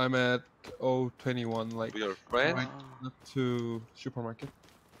 I'm at 021, like We are friends? right up to supermarket.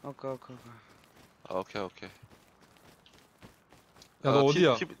 Okay. 아, 오케이. 야, 너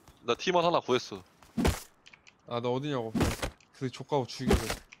어디야? 나 팀원 하나 구했어. 아, 너 어디냐고. 그 족가고 죽여줘.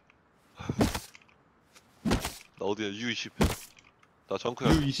 나 어디야? U20. 나 정크야.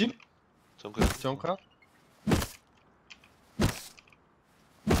 U20? 정크야. 정카?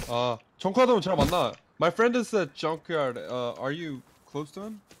 아, 정카도 잘 만나. My friend is at junkyard. Are you close to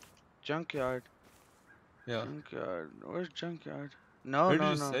him? Junkyard. Yeah. Junkyard. Where's junkyard? No, Where no,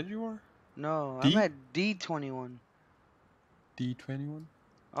 did you no. said you are? No, D? I'm at D21. D21?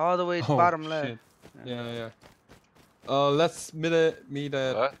 All the way Oh, bottom shit. left. Yeah. Let's meet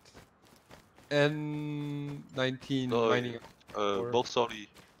at What? N19 No, mining. 목소리.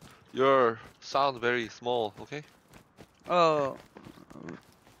 Your sound very small, okay? Oh.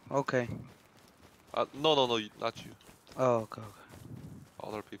 Okay. No, not you. Oh, okay.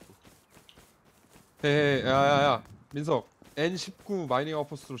 Other people. 헤헤, 야. 민석, N19 마이닝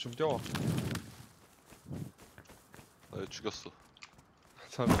아웃포스트로 좀 뛰어와. 나 죽였어.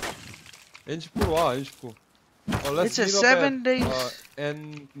 참. N19로 와, N19. It's Let's a meet up 7 days.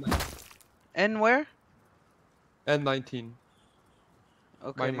 N19. And where? N19.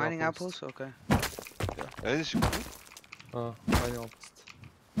 Okay, Mining mining outpost. outpost. Okay. N19? 마이닝 아웃포스트.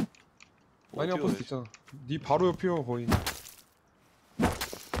 마이닝 아웃포스트 있잖아. 네 바로 옆이요, 거의.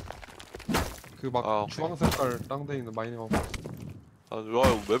 그 막 오케이. 주황 색깔 땅돼 있는 마이닝 아웃포스트. 아, 와,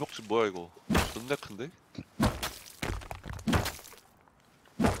 이거 외벽집 뭐야 이거? 존나 큰데?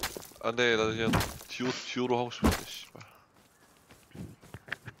 안돼, 나 그냥 듀오로 하고 싶은데, 씨발.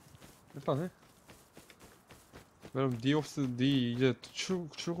 일단 해. 왜냐면 네 이제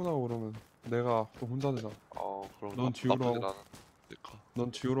출근하고 그러면 내가 또 혼자 되잖아. 그럼 넌 듀오로 하고. 나는. 그러니까.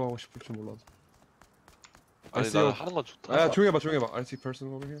 넌 듀오로 하고 싶을 줄 몰라도. 아니, I see 나는 you. 하는 건 좋다. 아, 조용히 해봐. I see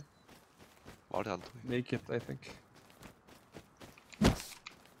person over here. 말이 안 통해. Make it, I think.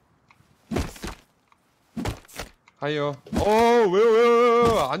 하이요.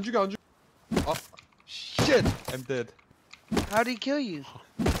 왜요? 안 죽여. 아, shit. I'm dead. How'd he kill you?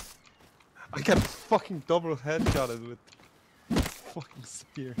 I got fucking double headshotted with fucking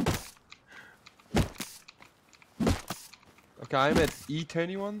spear. Okay, I'm at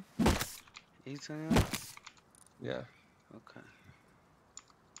E21. E21? Yeah. Okay.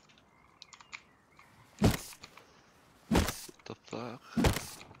 What the fuck?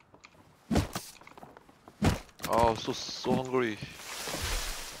 Oh, so hungry.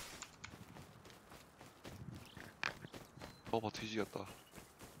 봐, 뒤지겠다.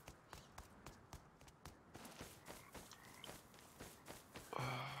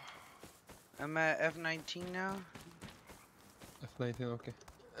 I'm at F19 now. F19, okay.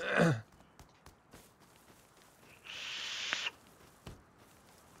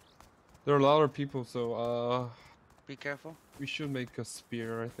 There are a lot of people, so Be careful. we should make a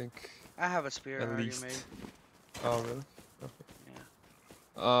spear, I think. I have a spear At already least. made. Oh, really? Okay.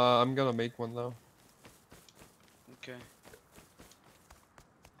 Yeah. I'm gonna make one now. Okay.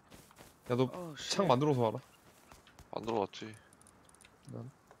 야, 너 Oh shit. 창 만들어서 와라. 만들어 왔지. 난.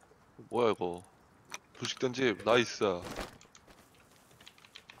 뭐야 이거? 부식된 집 나이스.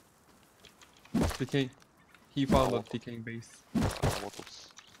 Decaying. He found a Oh. decaying base. 아무것도 없어.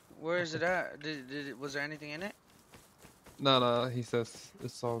 Where is it at? Was there anything in it? No, he says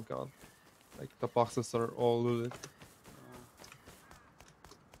it's all gone. Like the boxes are all looted.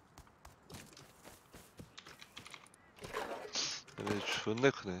 얘네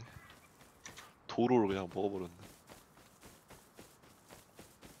존내 크네. 도로를 그냥 먹어버렸네.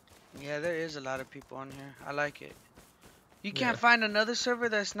 Yeah, there is a lot of people on here. I like it. You can't Yeah. find another server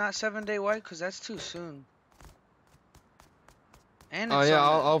that's not 7-day white because that's too soon. And it's Yeah,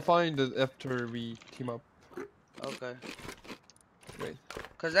 on I'll find it after we team up. okay. Wait.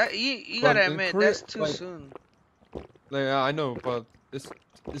 Cause that you But gotta in admit Korea, that's too like- soon. Like, yeah, I know, but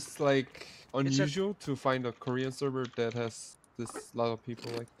it's like unusual to find a Korean server that has this lot of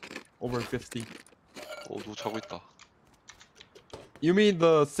people, like over 50. 누구 자고 있다. You mean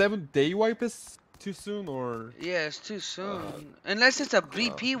the 7-day wipe is too soon, or? Yeah, it's too soon. Unless it's a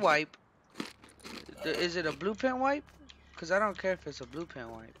BP wipe. Is it a blue pen wipe? Cause I don't care if it's a blue pen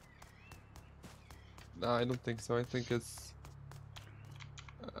wipe. Nah, I don't think so. I think it's.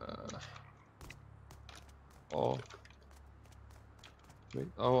 Oh. Wait,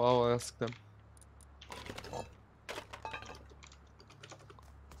 I'll ask them.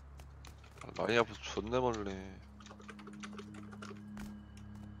 많이 아파 존내 멀네.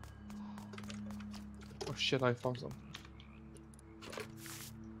 Oh shit! I found some.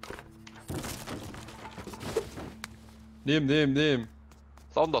 님.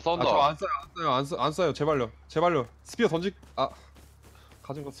 싸운다. 안 써요. 제발요. 스피어 던지.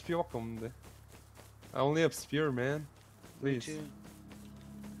 가진 거 스피어밖에 없는데. I only have spear, man. Please. too.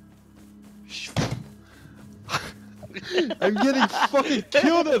 I'm getting fucking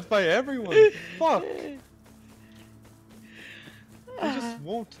killed by everyone. Fuck. They just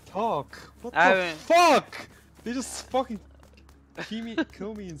won't talk. What the fuck? They just fucking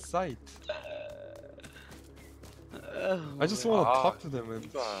kill me in sight. I just want to talk to them and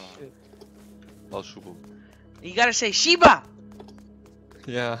shit. 나 죽음. You gotta say Shiba.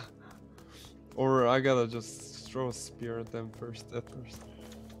 Yeah. Or I gotta just throw a spear at them first.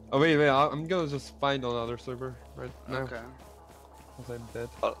 Oh wait, I'm gonna just find another server right now. Okay. Cause I'm dead.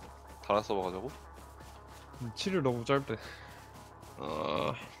 다른 서버 가자고? 7일 너무 짧대.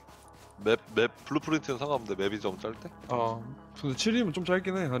 맵 블루프린트는 상관없는데 맵이 좀 짧대? 근데 7일이면 좀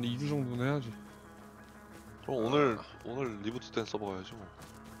짧긴 해. 한 2주 정도는 해야지. 그럼 오늘 리부트 된 서버 가야지 뭐.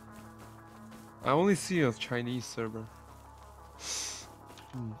 I only see a Chinese server.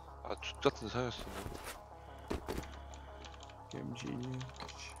 아 X같은 사였어. MG.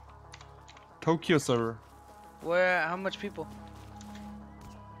 Tokyo server. Where? How much people?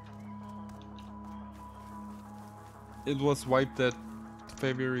 It was wiped at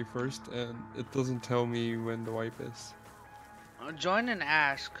February 1st, and it doesn't tell me when the wipe is. Join and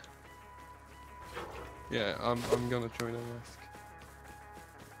ask. Yeah, I'm gonna join and ask.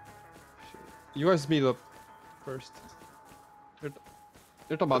 You guys meet up first.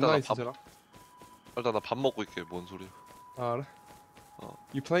 일단 만나 있으라. 일단 나 밥 먹고 있게. 뭔 소리야? 알아.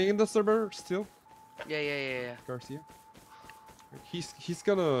 You playing in the server still? Yeah. Garcia. He's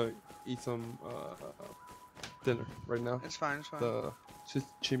gonna eat some dinner right now. It's fine. The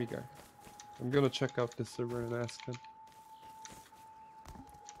Chimmy guy. I'm gonna check out this server and ask him.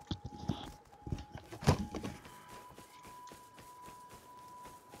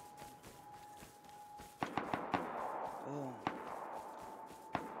 Oh.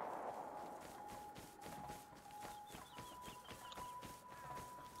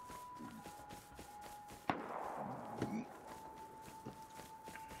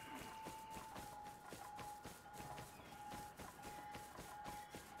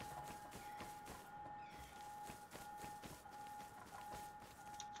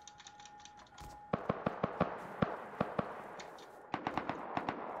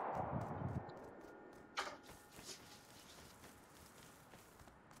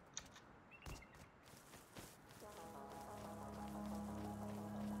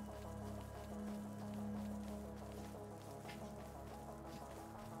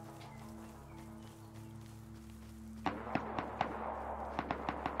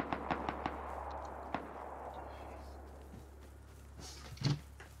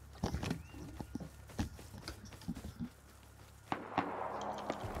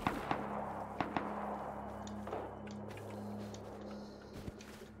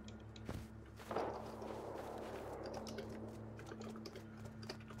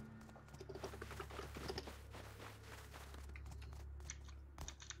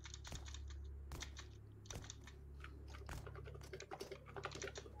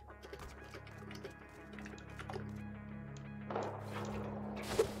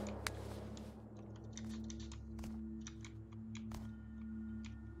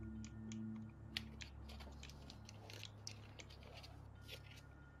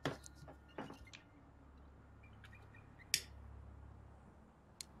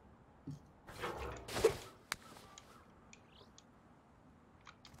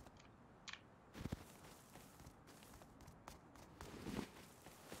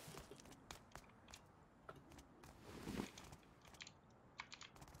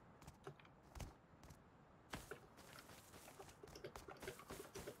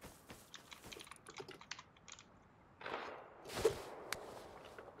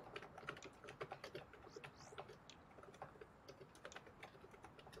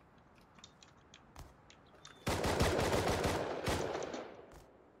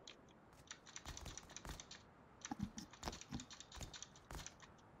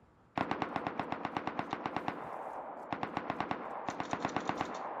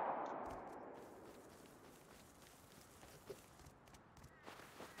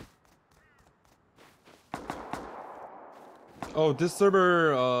 Oh, this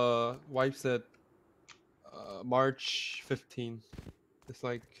server wipes at March 15. It's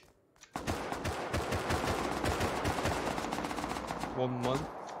like 1 month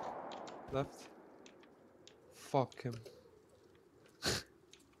left. Fuck him.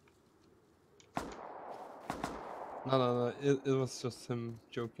 No. It was just him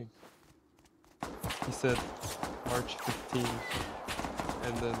joking. He said March 15,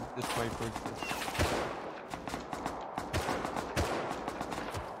 and then it's my birthday.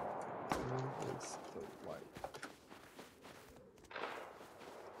 It's the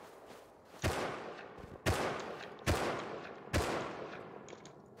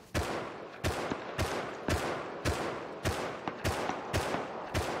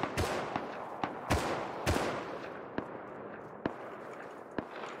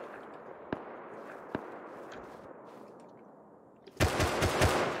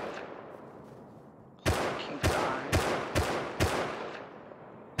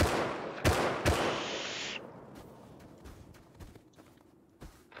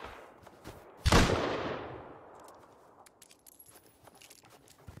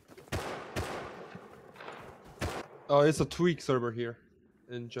Oh, it's a tweak server here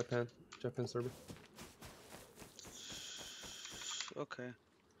in Japan. Japan server. Okay.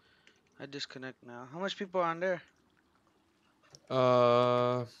 I disconnect now. How much people are on there?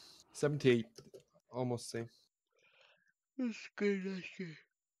 78, almost same. That's good. That's good.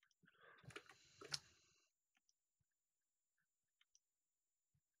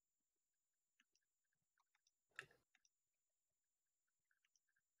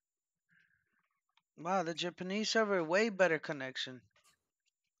 Wow, the Japanese server way better connection.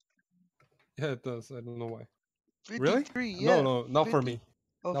 Yeah, it does. I don't know why. 53, Really? yeah. No, not for 50. me.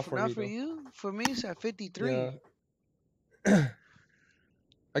 Oh, Not for not me for though. you? For me, it's at 53. Yeah.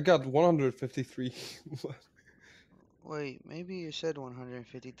 I got 153. Wait, maybe you said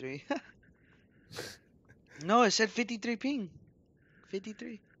 153. No, it said 53 ping.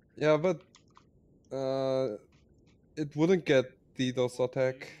 53. Yeah, but it wouldn't get DDoS 4K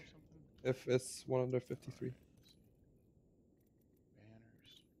attack or something? if it's 153.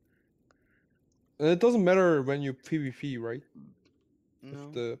 Banners. And it doesn't matter when you PvP, right? If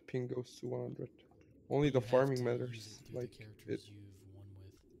No. the ping goes to 100. Only You the have farming to matters. use it through Like the it. characters you've won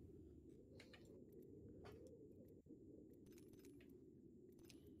with.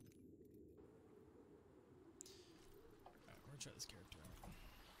 Alright, we're gonna try this character out.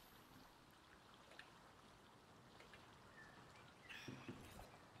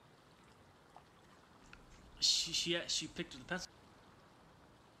 She picked the pencil.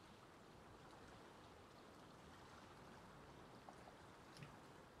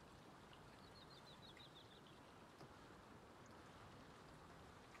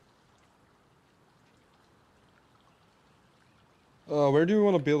 Where do you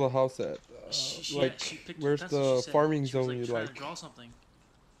want to build a house at? She Like, picked where's pencil. the She said, farming she was, zone you trying like? to draw something.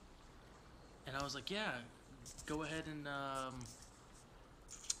 And I was like, yeah, go ahead and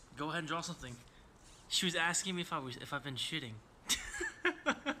draw something. She was asking me if I've been shitting.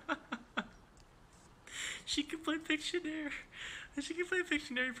 She can play Pictionary. She can play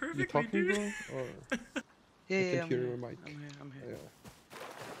Pictionary perfectly, You talking, dude. bro? Or Yeah, I yeah, can I'm hear here. your mic. I'm here. Yeah.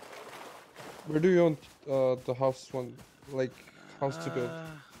 Where do you want the house one? Like, house to build?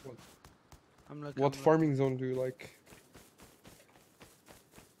 What, I'm looking. what farming zone do you like?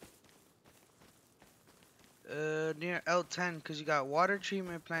 Near L10, because you got water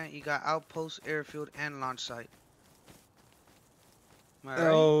treatment plant, you got outpost, airfield, and launch site. Am I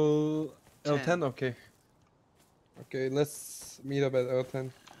right? L10, okay. Okay, let's meet up at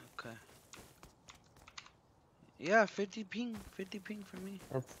L10. Okay. Yeah, 50 ping. 50 ping for me.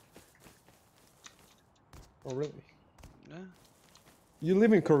 Oh, really? Yeah. You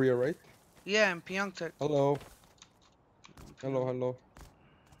live in Korea, right? Yeah, in Pyeongtaek. Hello. Hello, hello.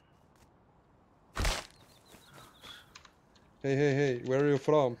 Hey, hey, hey, where are you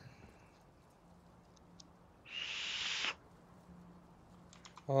from?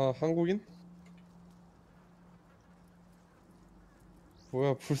 한국인?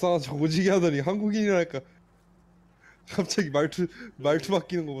 뭐야, 불쌍한 척 오지게 하더니 한국인이랄까. 갑자기 말투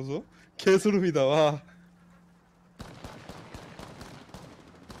바뀌는 거 보소? 개소름이다, 와.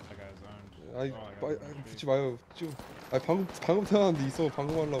 That guy's owned. 아이, Oh, I got him. 붙지 마요. 좀. 아, 방금 태어났는데 이서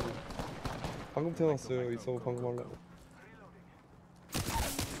방금 하려고. 방금 태어났어요. 이서 방금 하려고.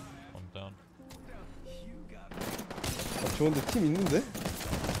 I'm down. 아, 좋은데 팀 있는데?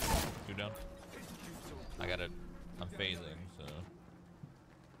 Two down. I got it. I'm phasing, so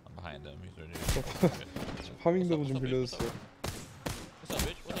I'm behind him. He's already. 파밍도구 좀 빌려줬어요. What's up,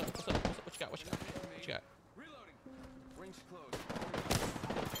 bitch? What's up? What's up? What you got? What you got? What you got? Reloading. Rings closed.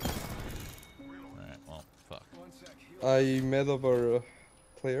 Alright, well, fuck. One sec. I met up a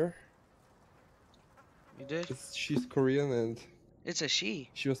player. You did? She's Korean and It's a she.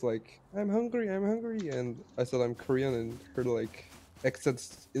 she was like, I'm hungry, and I said I'm Korean, and her like accent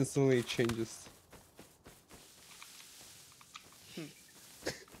instantly changes.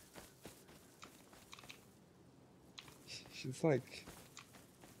 She's like,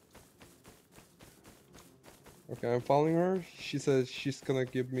 okay, I'm following her. She says she's gonna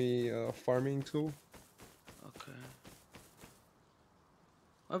give me a farming tool. Okay.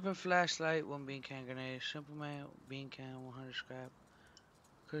 Weapon flashlight, 1 bean can grenade, simple man, bean can, 100 scrap,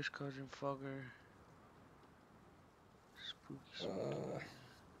 Kush cauldron fogger, spooky smoke.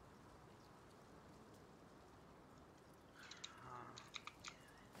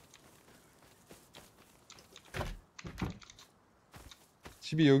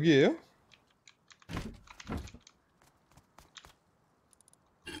 집이 여기에요?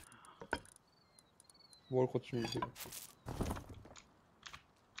 뭘 고칩니까?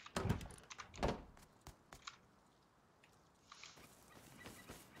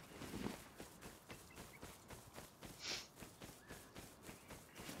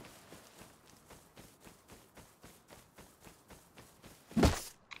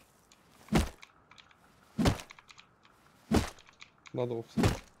 나도 없어.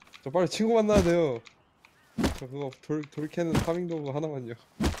 저 빨리 친구 만나야 돼요. 저 그거 돌캐는 파밍 도구 하나만요.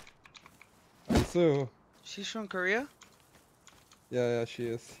 아, 있어요. She's from Korea? Yeah, she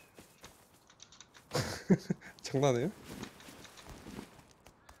is. 장난해요?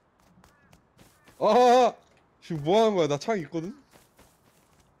 아! 지금 뭐 하는 거야? 나 창 있거든?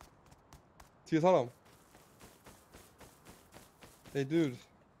 뒤에 사람. Hey dude.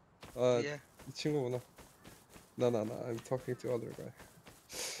 Yeah. 이 친구구나. 나. I'm talking to other guy.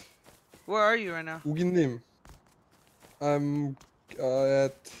 Where are you right now? 우기님. I'm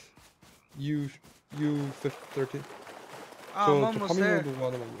at U13. Oh, I'm 저 almost 파밍 there. 도구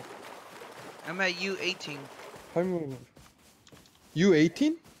하나만요. I'm at U18. 파밍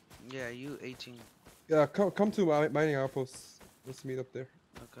U18? Yeah, U18. Yeah, come to my mining outpost. Let's meet up there.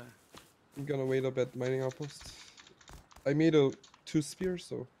 Okay. I'm gonna wait up at mining outpost. I made 2 spears,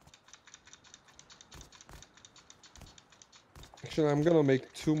 so actually I'm gonna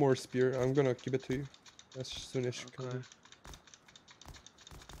make 2 more spear. I'm gonna give it to you as soon as you Okay. come.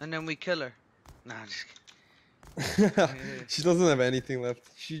 And then we kill her. Nah, I'm just kidding. She doesn't have anything left.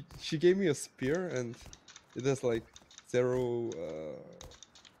 She gave me a spear and it has like zero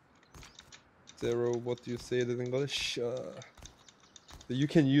what do you say it in English? You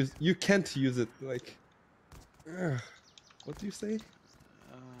can't use it like what do you say?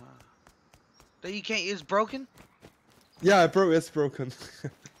 That you can't use broken? Yeah, it's broken.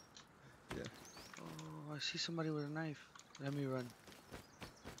 Yeah. Oh, I see somebody with a knife. Let me run.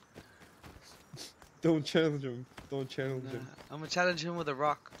 Don't challenge him. Don't challenge him. I'm gonna challenge him with a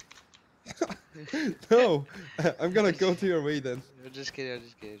rock. No, I'm gonna go to your way then. I'm just kidding. I'm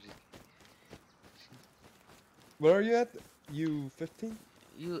just kidding. Where are you at? U15?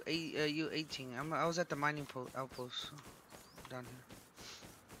 U18. I was at the mining outpost down here.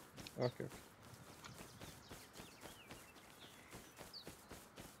 Okay.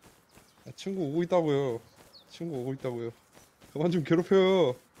 아, 친구 오고 있다고요. 친구 오고 있다고요. 그만 좀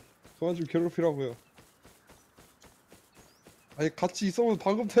괴롭혀요. 그만 좀 괴롭히라고요. 아니 같이 있어도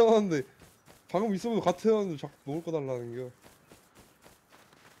방금 태어났는데 방금 있어도 같이 태어났는데 자꾸 먹을 거 달라는 겨.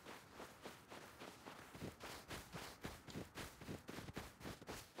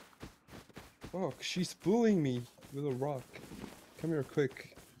 Fuck, she's bullying me with a rock. Come here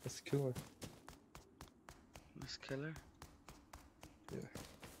quick. Let's kill her. Let's kill her. Yeah.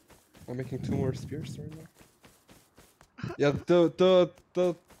 I'm making 2 more spears right now. Yeah,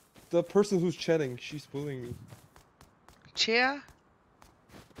 the person who's chatting, she's bullying me. Chia?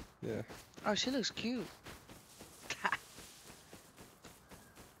 Yeah. Oh, she looks cute.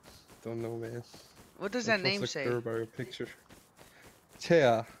 Don't know, man. What does Don't that name trust a say? girl by her picture.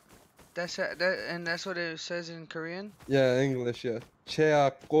 Chea. And that's what it says in Korean? Yeah, English, yeah. Chea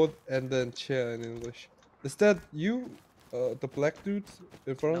꽃 and then Chea in English. Is that you? The black dude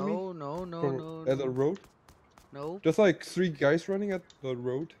in front of me? No. At the road? No. Just like 3 guys running at the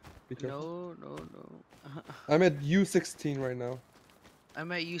road. Be careful. No. I'm at U16 right now.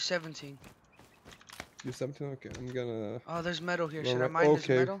 I'm at U17. U17? Okay, I'm gonna... Oh, there's metal here. go Should I right- mine this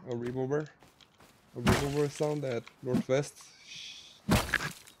okay, metal? a remover. A remover sound at northwest.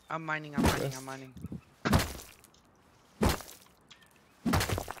 I'm mining. West. I'm mining.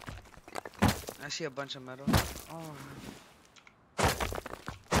 I see a bunch of metal. Oh.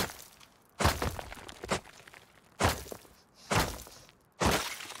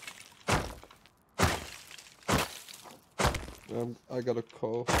 I got a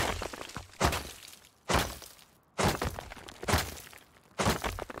call.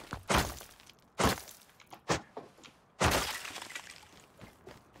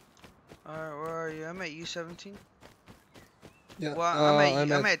 Alright, where are you? I'm at U17. Yeah. Well,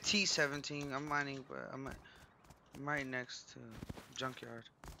 I'm at T17. I'm mining, but I'm right next to junkyard.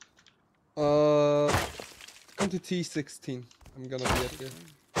 Come to T16. I'm gonna be at there.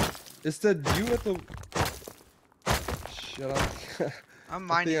 Is that you at the... Shut up. I'm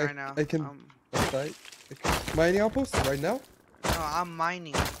mining right now. I can... outside. Mining outpost right now? No, I'm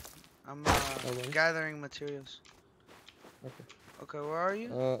mining. I'm Alright. gathering materials. Okay. Okay, where are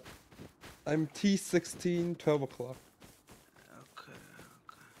you? I'm T16, 12 o'clock. Okay.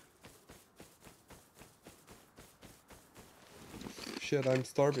 Shit, I'm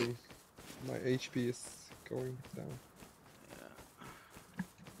starving. My HP is going down.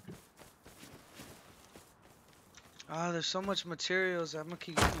 Ah, there's so much materials. I'm gonna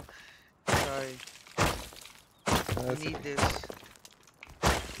keep going. Sorry. I need okay. this.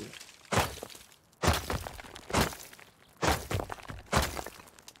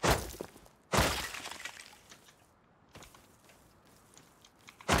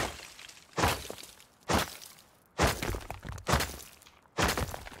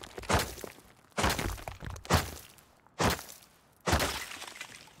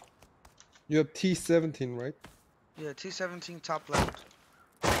 You have T17, right? Yeah, T17 top left.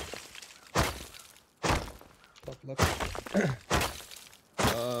 Top left.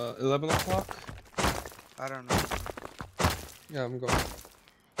 11 o'clock? I don't know. Yeah, I'm going.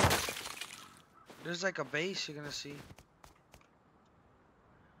 There's like a base you're gonna see.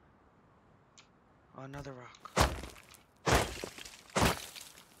 Oh, another rock.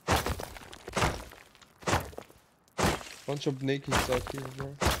 Bunch of nakeds out here,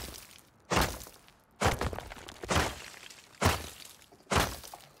 bro.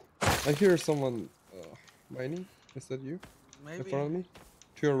 I hear someone mining. Is that you? Maybe. In front of me?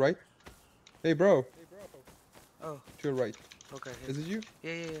 To your right? Hey, bro. Oh. To your right. Okay. Is it you?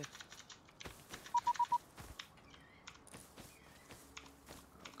 Yeah, yeah, yeah.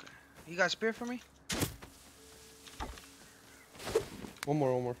 Okay. You got a spear for me? One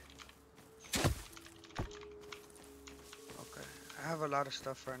more. Okay. I have a lot of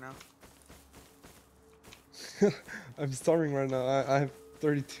stuff right now. I'm starving right now. I have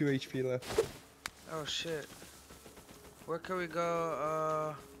 32 HP left. Oh shit. Where can we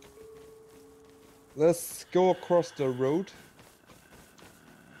go? Let's go across the road.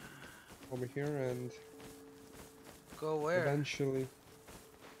 Over here and Go where? eventually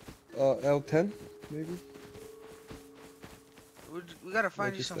L10 maybe. We gotta find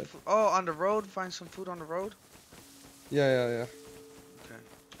Like you you some said. food. Oh, on the road? Find some food on the road? Yeah. Okay.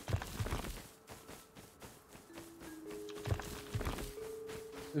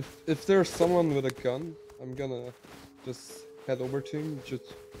 If there's someone with a gun, I'm gonna just head over to him.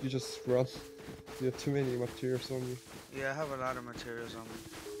 You just run. You have too many materials on you. Yeah, I have a lot of materials on me.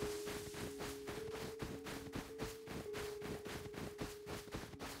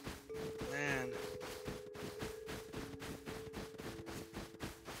 Man.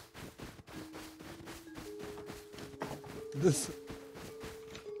 This.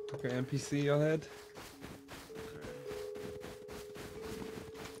 Okay, NPC ahead.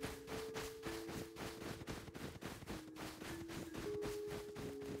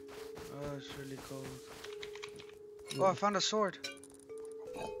 Oh, it's really cold. Oh, I found a sword.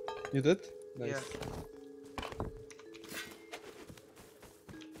 You did? Nice. Yeah.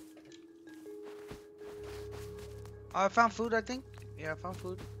 Oh, I found food, I think. Yeah, I found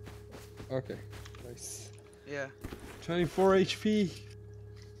food. Okay, nice. Yeah. 24 HP.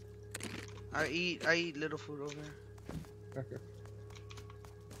 I eat little food over here. Okay.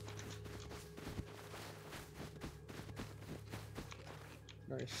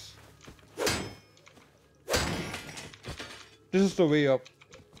 Nice. This is the way up.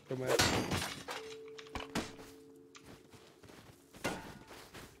 The map.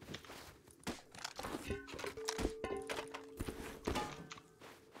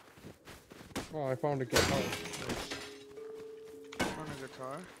 Oh, I found a guitar. Nice. Found a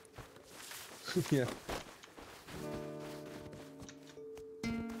guitar. Yeah.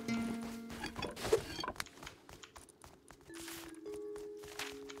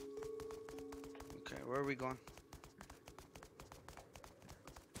 Okay, where are we going?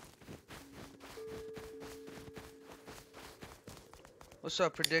 What's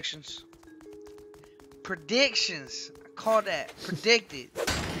up, predictions? Predictions! I call that. Predicted.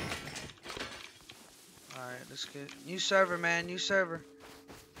 Alright, let's get... New server, man. New server.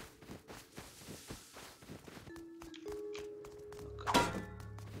 Okay.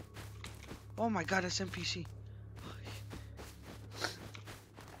 Oh my god, that's NPC.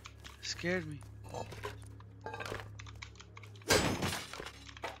 Scared me.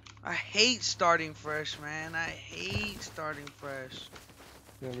 I hate starting fresh, man. I hate starting fresh.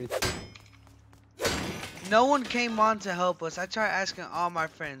 Yeah, me too. No one came on to help us. I tried asking all my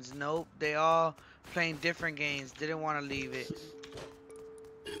friends. Nope, they all playing different games. Didn't want to leave it.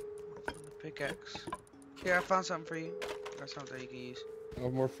 Pickaxe. Here, I found something for you. Got something you can use.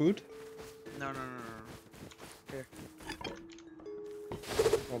 Have more food? No. Here.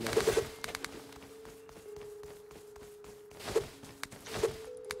 Oh no.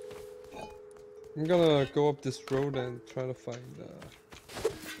 I'm gonna go up this road and try to find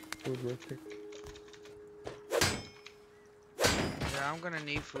food real quick. Yeah, I'm gonna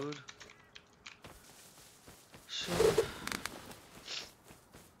need food. So...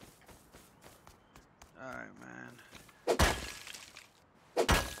 Alright, man.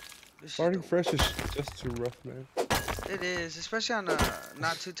 Starting fresh is just too rough, man. It is, especially on a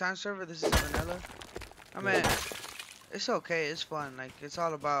not 2-time server. This is vanilla. I mean, it's okay. It's fun. Like, it's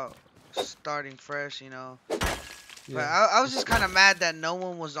all about starting fresh, you know. Yeah. But I was just kind of mad that no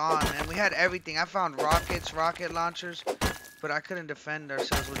one was on, and we had everything. I found rockets, rocket launchers, but I couldn't defend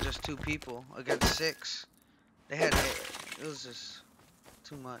ourselves with just 2 people against 6. They had it was just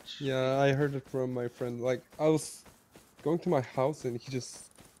too much. Yeah, I heard it from my friend. Like, I was going to my house and he just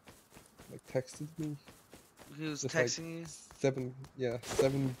like texted me. He was Just texting you?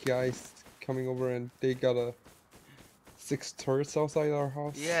 seven guys coming over and they got 6 turrets outside our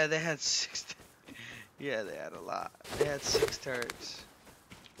house. Yeah, they had 6. Yeah, they had a lot. They had 6 turrets.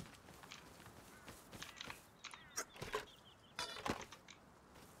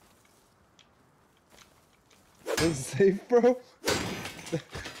 This is safe, bro.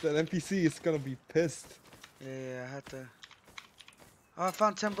 That NPC is gonna be pissed. Yeah, I had to. Oh, I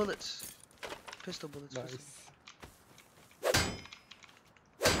found 10 bullets. Pistol bullets. Nice.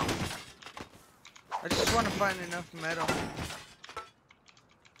 I just want to find enough metal.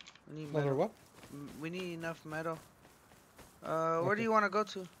 We need Another metal. what? We need enough metal. Where do you want to go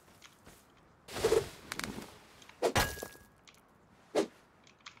to?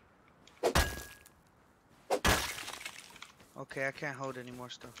 Okay, I can't hold any more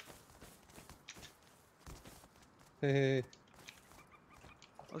stuff. Hey.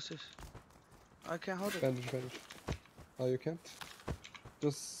 What's this? I can't hold it. Bandage. Oh, you can't?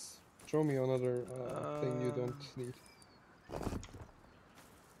 Just show me another thing you don't need.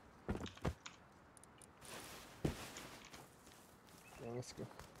 Yeah, let's go.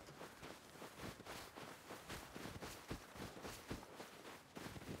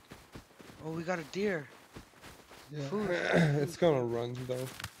 Oh, we got a deer. Yeah. Food. It's gonna run though.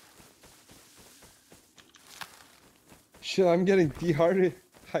 Shit, I'm getting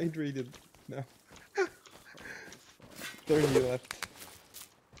dehydrated now. 30 left.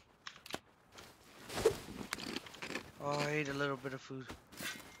 Oh, I ate a little bit of food.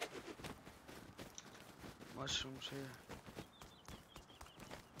 Mushrooms here.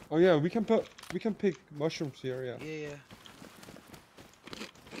 Oh yeah, we can pick mushrooms here, yeah. Yeah.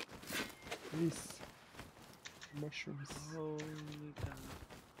 Please. Mushrooms. Holy cow.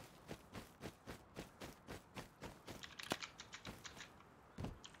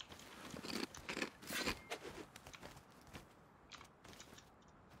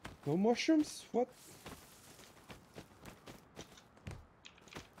 No mushrooms? What?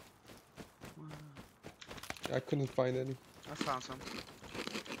 I couldn't find any. I found some.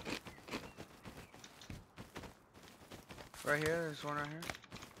 Right here, there's one right here.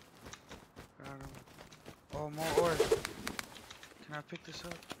 Oh, more ore. Can I pick this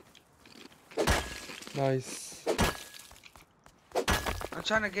up? Nice. I'm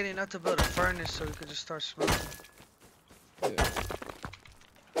trying to get enough to build a furnace so we could just start smoking. Yeah.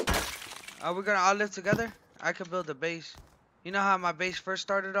 Are we gonna all live together? I could build a base. You know how my base first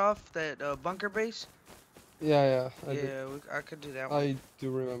started off? That bunker base? Yeah, I I could do that one. I do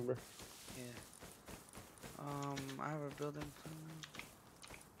remember. Yeah. I have a building.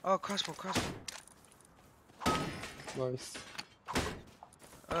 Oh, crossbow. Nice.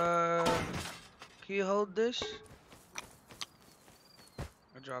 Can you hold this?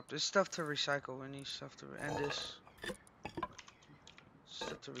 I dropped this stuff to recycle. We need stuff to and this.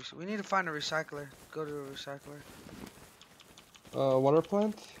 Stuff to we need to find a recycler. Go to a recycler. Water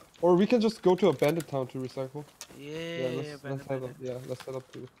plant? Or we can just go to a bandit town to recycle. Bandit. Let's head up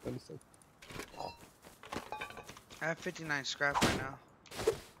to bandit town. I have 59 scrap right now.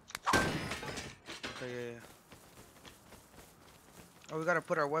 Okay, yeah. Oh, we gotta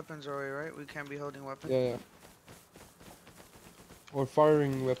put our weapons away, right? We can't be holding weapons. Yeah. Or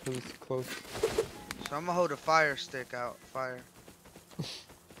firing weapons close. So I'm gonna hold a fire stick out. Fire.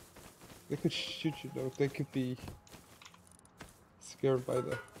 They could shoot you though. They could be scared by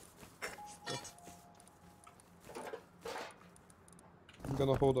the stuff. I'm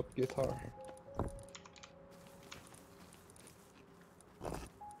gonna hold up guitar.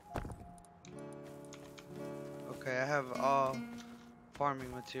 Okay, I have all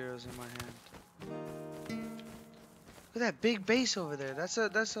farming materials in my hand. Look at that big base over there. That's a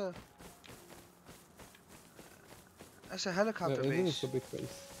helicopter Yeah, it base. is a big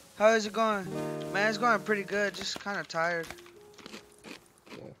base. How is it going? Man, it's going pretty good. Just kind of tired.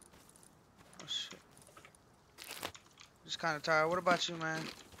 Yeah. Oh shit. Just kind of tired. What about you, man?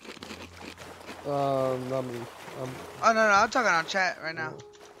 Not me. Oh no, I'm talking on chat right now.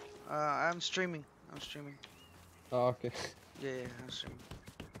 I'm streaming. Oh, okay. Yeah, I'm streaming.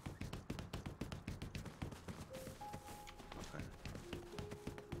 Okay.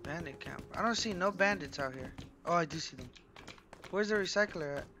 Bandit camp. I don't see no bandits out here. Oh, I do see them. Where's the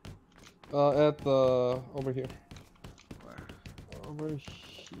recycler at? At over here. Where? Over here.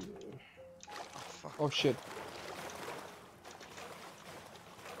 Oh fuck. Oh shit.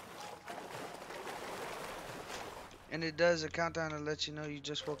 And it does a countdown to let you know you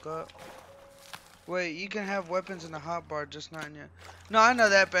just woke up. Wait, you can have weapons in the hotbar, just not in your... No, I know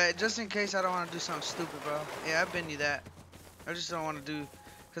that, but just in case I don't want to do something stupid, bro. Yeah, I've been you that. I just don't want to do,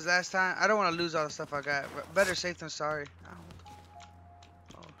 cause last time I don't want to lose all the stuff I got. But better safe than sorry.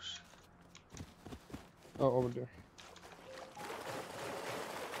 Oh shit. Oh, over there.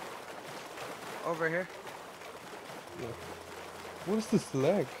 Over here. Yeah. What is this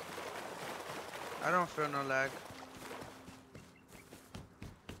lag? I don't feel no lag.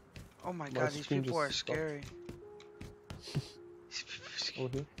 Oh my god, these screen people just are stopped. scary. These people are scary.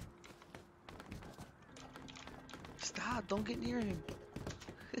 Over here. Stop! Don't get near him.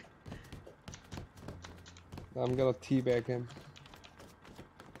 I'm gonna teabag him.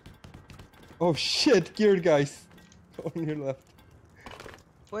 Oh shit, geared guys. On your left.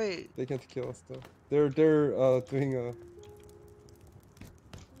 Wait. They can't kill us though. They're doing a.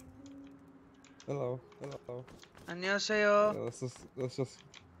 Hello. 안녕하세요. Yeah, let's just.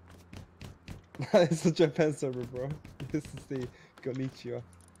 It's a Japan server, bro. This is the konnichiwa.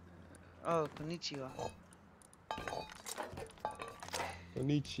 Oh, konnichiwa.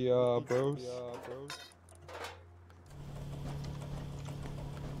 Konnichiwa, bros.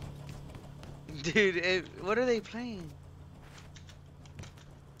 Dude, what are they playing?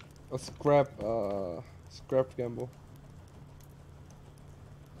 A scrap gamble.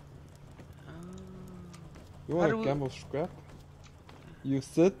 You How want do a we- gamble scrap? You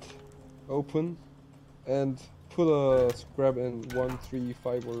sit, open, and put a scrap in 1, 3,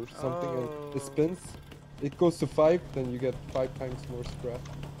 5 or something, and Oh. it spins. It goes to 5, then you get 5 times more scrap.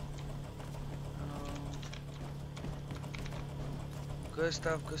 Good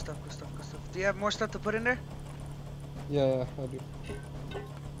stuff, good stuff, good stuff, good stuff. Do you have more stuff to put in there? Yeah, I do.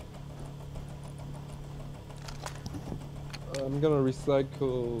 I'm gonna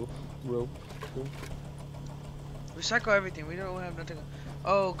recycle rope too. Recycle everything. We don't have nothing.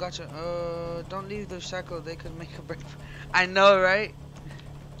 Oh, gotcha. Don't leave the recycle. They could make a break. I know, right?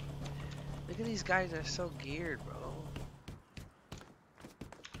 Look at these guys. They're so geared, bro.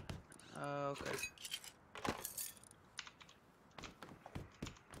 Okay.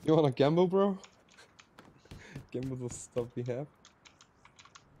 You wanna gamble, bro? Gamble the stuff we have.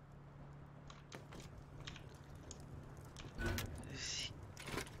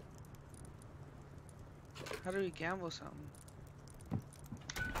 How do we gamble something?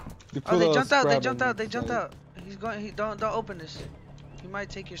 You Oh, they put a jumped out. They scrap jumped in, out. They jumped like- out. He's going. Don't open this. He might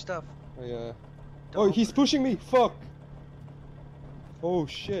take your stuff. Oh, yeah. Don't Oh, he's open it. pushing me. Fuck. Oh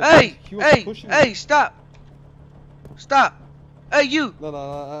shit. Hey! He was Hey! pushing Hey! me. Stop! Stop! Hey, you! No,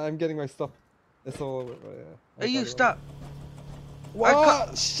 I'm getting my stuff. It's all over. Oh, yeah. I Hey, you! got it Stop! all. I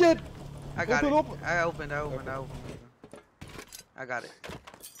What? Shit! I got Open, it. open. I opened. Okay. I got it.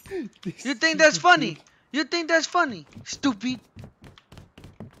 This You think that's stupid funny? dude. You think that's funny? Stupid.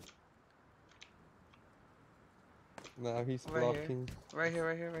 Nah, he's Right here. blocking. Right here.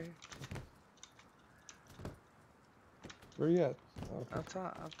 Right here. Right here. Where you at? Oh, okay. Up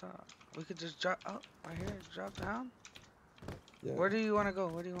top. Up top. We could just drop. Oh, right here. Drop down. Yeah. Where do you want to go?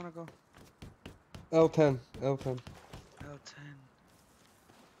 Where do you want to go? L10. L10.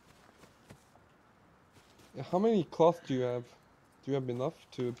 Yeah, how many cloth do you have? Do you have enough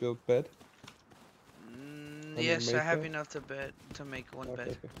to build bed? Yes, I make have that? enough to make one Okay,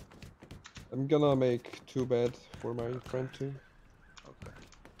 bed. okay. I'm gonna make 2 bed for my friend too. Okay.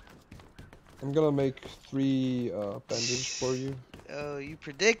 I'm gonna make 3 bandage for you. Oh, you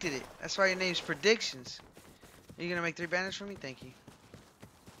predicted it. That's why your name's Predictions. Are you gonna make 3 bandages for me? Thank you.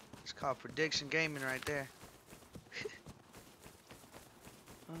 It's called prediction gaming right there.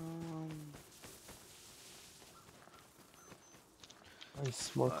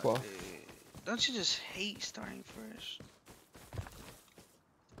 Nice, more Fuck, cloth. dude. Don't you just hate starting fresh?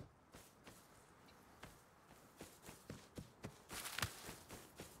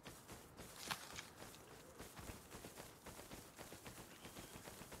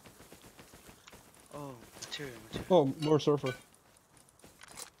 Oh, material. Oh, more surfer.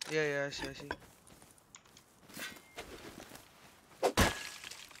 Yeah, I see.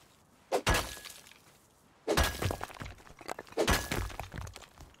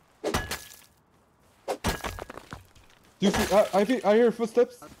 Do you see? I hear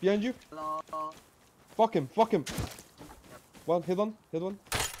footsteps behind you. Hello. Fuck him. One, hit one.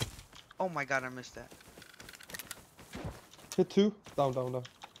 Oh my god, I missed that. Hit 2. Down.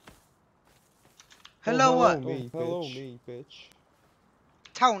 Hello, what? Hello me, bitch.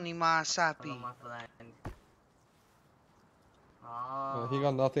 Tony Masapi. Hello, my friend. He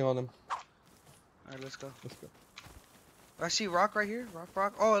got nothing on him. Alright, let's go. Let's go. I see rock right here.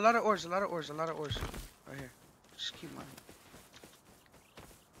 Rock. Oh, a lot of ores. Right here. Just keep mine.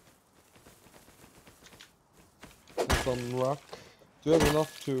 Some rock. Do you have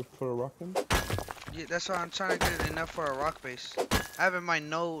enough to put a rock in? Yeah, that's why I'm trying to get it enough for a rock base. I have in mind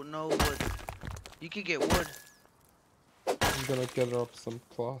no wood. You could get wood. I'm gonna gather up some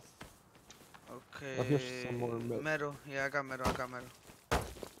cloth. Okay. Oh, here's some more metal. Metal. Yeah, I got metal.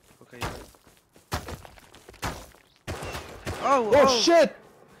 Okay, yeah. Oh, Oh shit!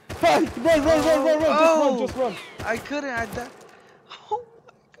 Fuck! Run! Just run! I couldn't. I died. Oh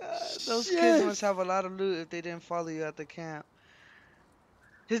my god. Those kids must have a lot of loot if they didn't follow you at the camp.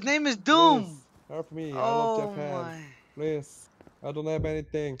 His name is Doom! Please, help me. I love Oh Japan. my. Please. I don't have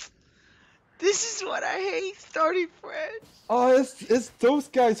anything. This is what I hate starting fresh. Oh, it's those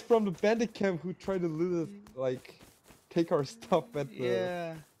guys from the bandit camp who try to loot us, like, take our stuff at the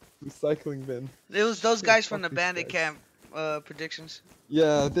Yeah. recycling bin. It was those Shit, guys from the fuck these bandit guys. camp predictions.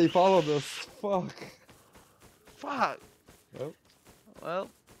 Yeah, they followed us. Fuck. Fuck. Well, Well,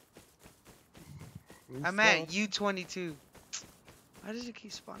 we I'm spawned. at U22. Why does it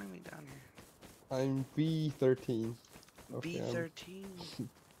keep spawning me down here? I'm B13. Okay, B13.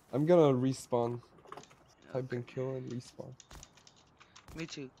 I'm gonna respawn. Type in kill and respawn. Me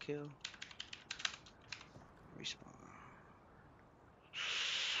too. Kill. Respawn.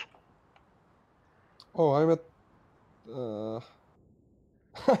 Oh, I'm at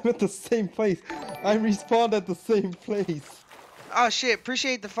I'm at the same place. I respawned at the same place. Oh shit!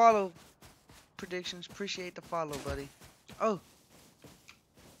 Appreciate the follow. Predictions. Appreciate the follow, buddy. Oh.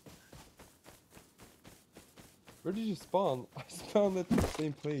 Where did you spawn? I spawned at the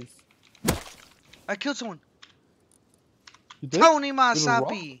same place. I killed someone. You did? Tony With a rock?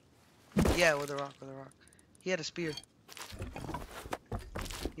 Masapi. Yeah, with a rock. He had a spear.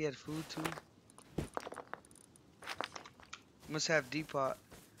 He had food too. Must have depot.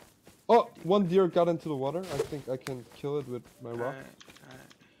 Oh, one deer got into the water. I think I can kill it with my rock. Alright.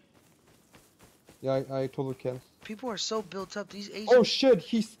 Yeah, I totally can. People are so built up. These Asian. Oh shit,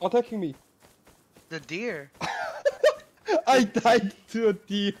 he's attacking me. The deer. I died to a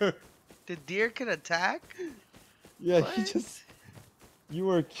deer. The deer can attack? Yeah, What? he just... You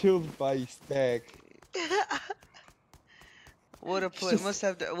were killed by stag. What a play. Just- Must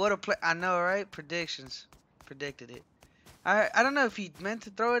have. What a play. I know, right? Predictions. Predicted it. I don't know if he meant to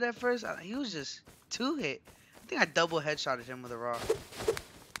throw it at first. He was just 2-hit. I think I double headshotted him with a rock.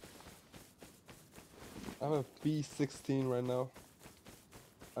 I'm at B16 right now.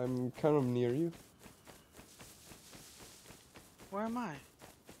 I'm kind of near you. Where am I?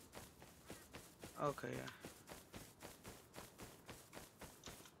 Okay, yeah.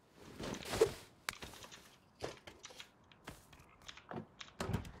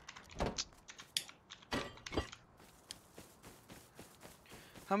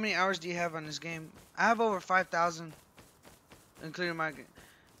 How many hours do you have on this game? I have over 5,000, including my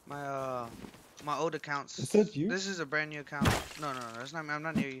old accounts. Is that you? This is a brand new account. No, that's not me. I'm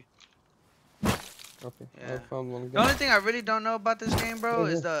not near you. Okay, Yeah. I found one The again. only thing I really don't know about this game, bro,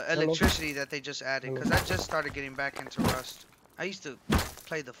 is the Hello. electricity that they just added. Hello. Cause I just started getting back into Rust. I used to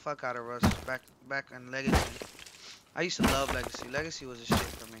play the fuck out of Rust back in Legacy. I used to love Legacy. Legacy was a shit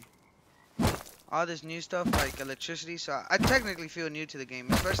for me. All this new stuff like electricity, so I technically feel new to the game.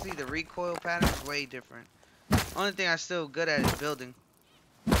 Especially the recoil pattern is way different. Only thing I'm still good at is building.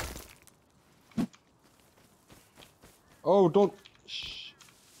 Oh, don't... Shh.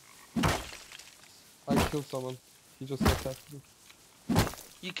 I killed someone. He just attacked me.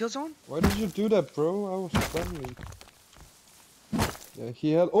 You killed someone? Why did you do that, bro? I was friendly. Yeah,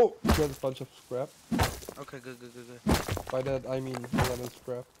 he had... Oh! He had a bunch of scrap. Okay, good. By that, I mean 11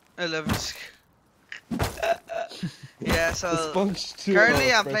 scrap. 11. Yeah, so The sponge too.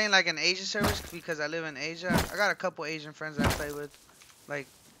 currently Oh, I'm fresh. playing like an Asian servers because I live in Asia. I got a couple Asian friends that I play with, like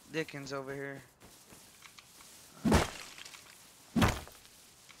Dickens over here.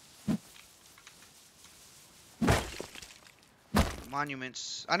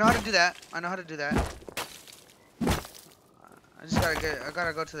 Monuments. I know how to do that. I just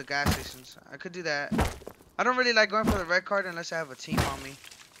gotta go to the gas stations. I could do that. I don't really like going for the red card unless I have a team on me.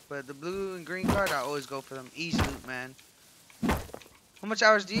 But the blue and green card, I always go for them. Easy loot, man. How much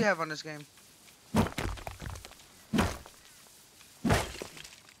hours do you have on this game?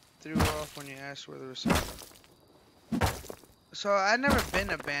 Threw off when you asked where the recycle. So I never been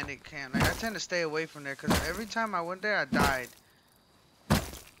to bandit camp. Like I tend to stay away from there because every time I went there, I died.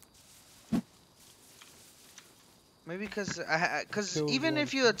 Maybe because Killed even one.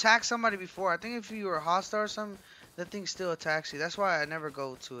 if you attack somebody before, I think if you were a hostile or something, that thing still attacks you. That's why I never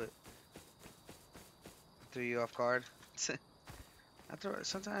go to it. Threw you off guard.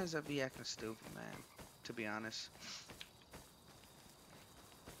 Sometimes I be acting stupid, man. To be honest.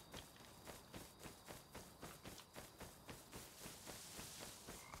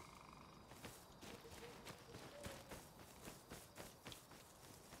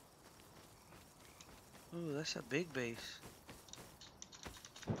 Ooh, that's a big base.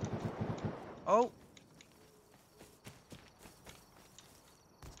 Oh!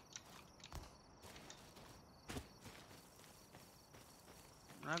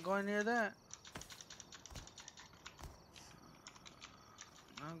 Not going near that.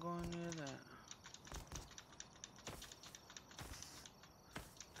 Not going near that.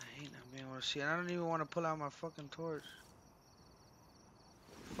 I hate not being able to see. And I don't even want to pull out my fucking torch.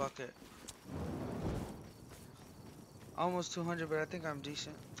 Fuck it. Almost 200, but I think I'm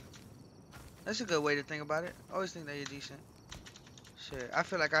decent. That's a good way to think about it. Always think that you're decent. Shit, I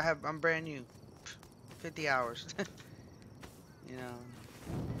feel like I'm brand new. 50 hours. You know.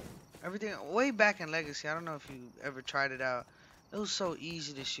 Everything way back in Legacy, I don't know if you ever tried it out. It was so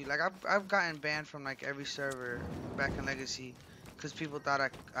easy to shoot. Like I've gotten banned from like every server back in Legacy because people thought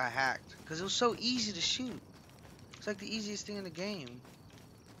I hacked. Because it was so easy to shoot. It's like the easiest thing in the game.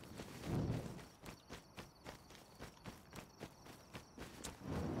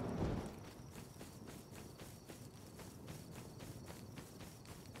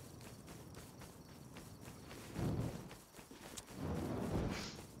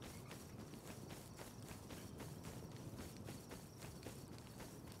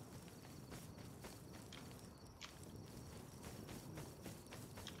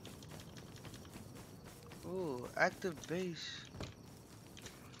 Ooh, active base.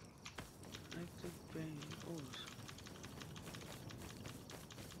 Active base. Ooh.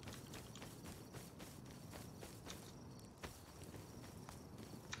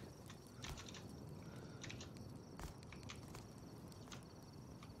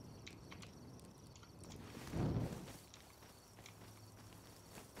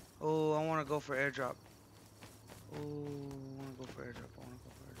 Oh, I want to go for airdrop. Oh, I want to go for airdrop. I want to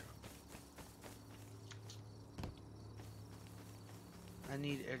go for airdrop. I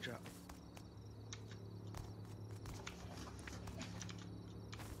need airdrop.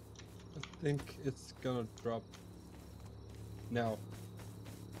 I think it's gonna drop now.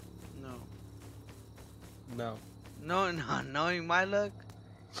 No. Now. No, not knowing my luck.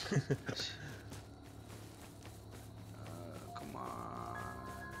 Come on,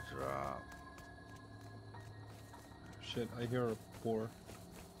 drop. Shit, I hear a 4.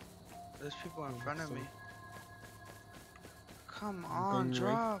 There's people in front of So- me. Come I'm on, going right.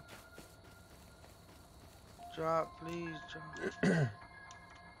 drop. Drop, please, drop.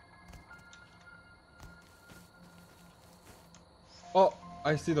 Oh,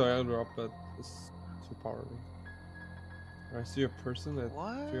 I see the airdrop, but it's too powerful. I see a person at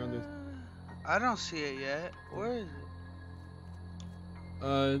What? 300. I don't see it yet. Where is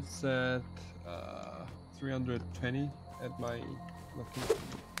it? It's at 320 at my location.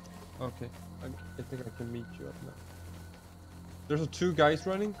 Okay, I think I can meet you up now. There's 2 guys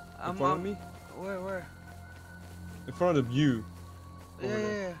running in front of me. Where? In front of you. Yeah, Over yeah,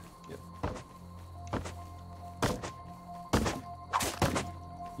 there. yeah.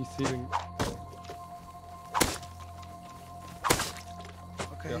 He's hitting.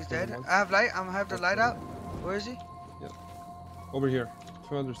 Okay, Yeah, he's for the dead. monster. I have light. I'm gonna have the light out. Where is he? Over here.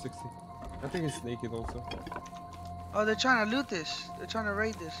 260. I think he's naked also. Oh, they're trying to loot this. They're trying to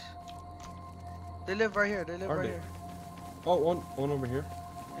raid this. They live right here. They live Are right they? here. Oh, one over here.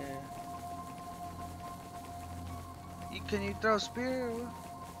 Yeah. Can you throw a spear or what?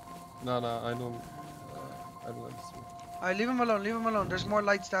 No, I don't have a spear. Alright, leave him alone. Leave him alone. There's more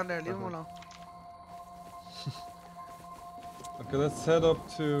lights down there. Leave him Okay. alone. Okay, let's head up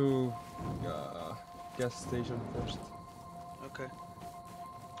to gas station first. Okay.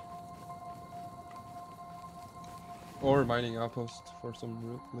 Or mining outpost for some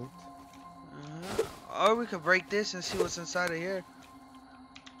loot. Or we could break this and see what's inside of here.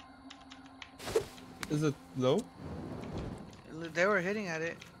 Is it low? They were hitting at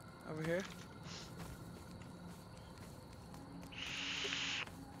it over here.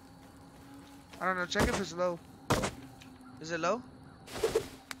 I don't know. Check if it's low. Is it low?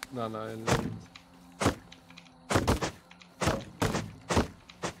 No, it isn't.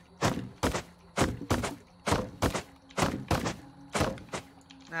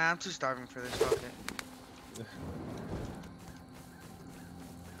 Nah, I'm too starving for this. Fuck it.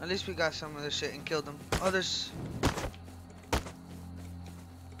 At least we got some of this shit and killed them. Oh, there's...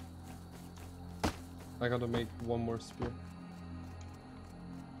 I gotta make one more spear.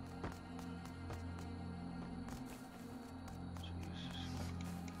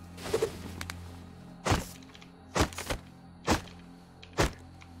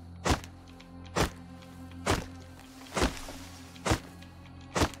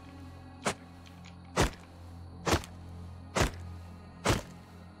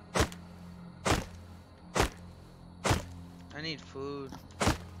 I need food.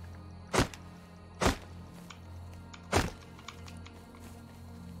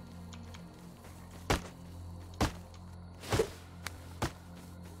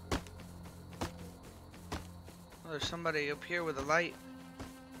 Oh, there's somebody up here with a light.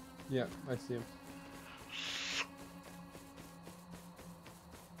 Yeah, I see him.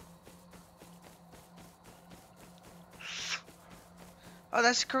 Oh,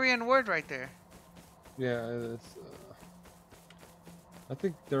 that's a Korean word right there. Yeah, it is. I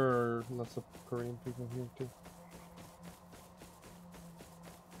think there are lots of Korean people here too.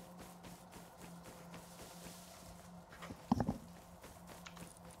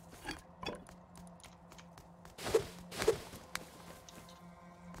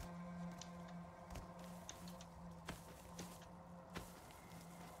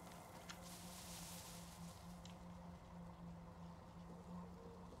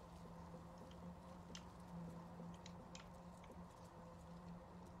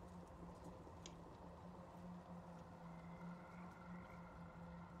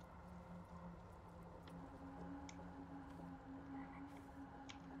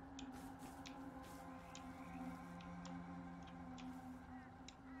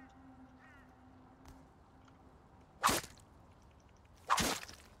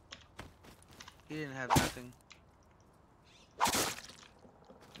 He didn't have nothing.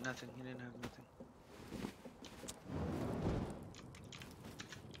 Nothing. He didn't have nothing.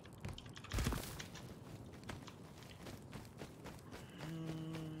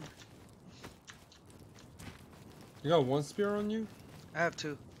 You got one spear on you? I have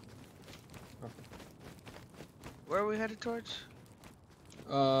two. Okay. Where are we headed towards?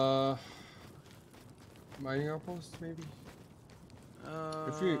 Mining outpost maybe?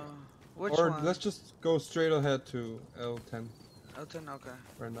 If you- which or one? let's just go straight ahead to L10 Elton, okay.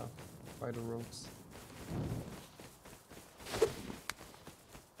 right now, by the roads.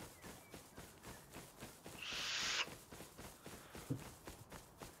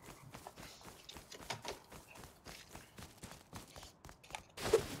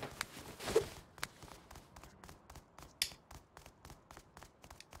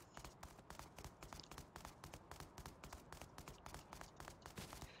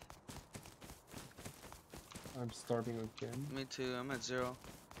 I'm starting again. Me too. I'm at 0.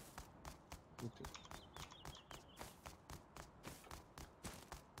 Me too.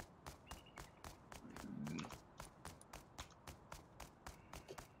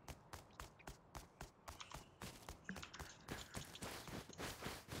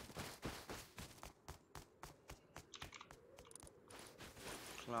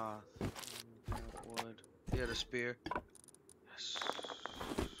 Cloth. Wood. He had a spear. Yes.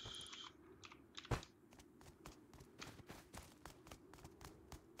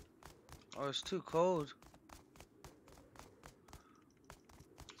 Oh, it's too cold.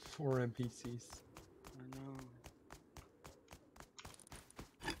 4 NPCs. I know.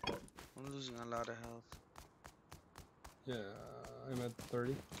 I'm losing a lot of health. Yeah, I'm at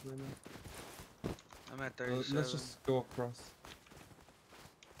 30 right now. I'm at 37. Let's just go across.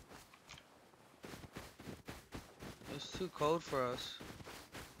 It's too cold for us.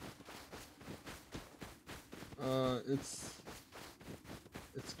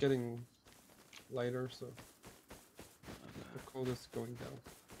 It's getting lighter, so the cold is going down.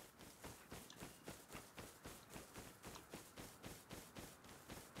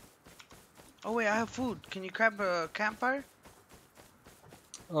 Oh wait, I have food. Can you grab a campfire?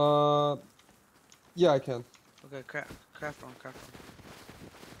 Yeah, I can. Okay, craft one.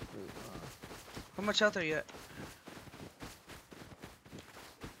 How much health are you at?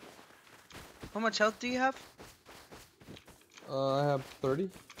 How much health do you have? I have 30.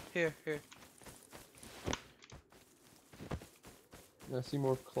 Here. Yeah, I see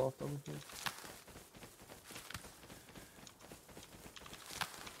more cloth over here.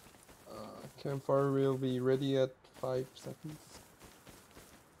 Campfire will be ready at 5 seconds.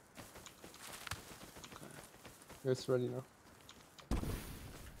 Okay. It's ready now.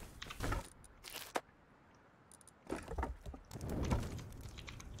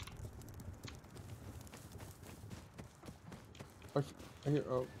 I hear.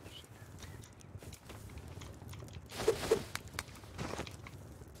 Oh.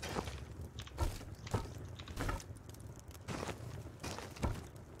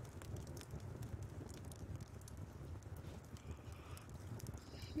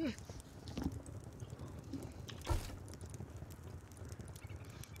 Shit.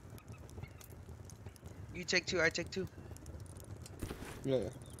 You take 2, I take 2. Yeah. Okay,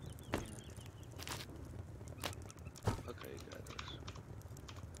 you got this.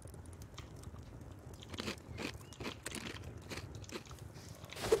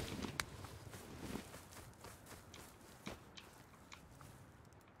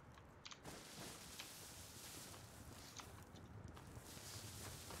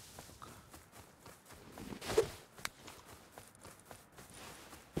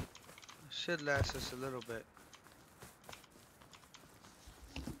 Should last us a little bit.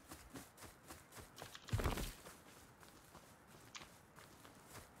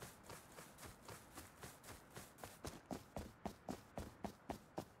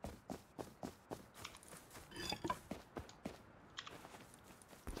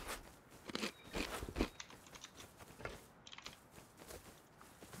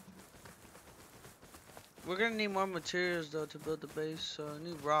 We're gonna need more materials though to build the base, so I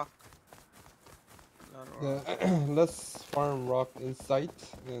need rock. A lot of rock. Yeah, let's farm rock in sight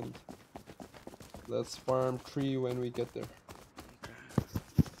and let's farm tree when we get there.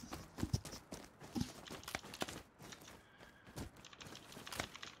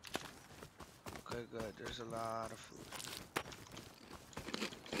 Okay, good. There's a lot of food.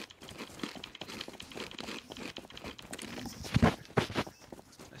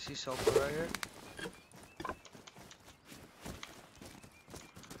 I see sulfur right here.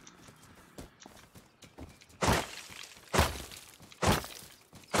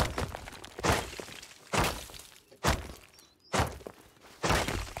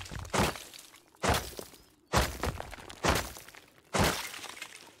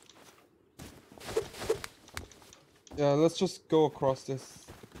 Yeah, let's just go across this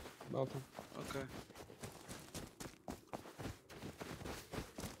mountain. Okay.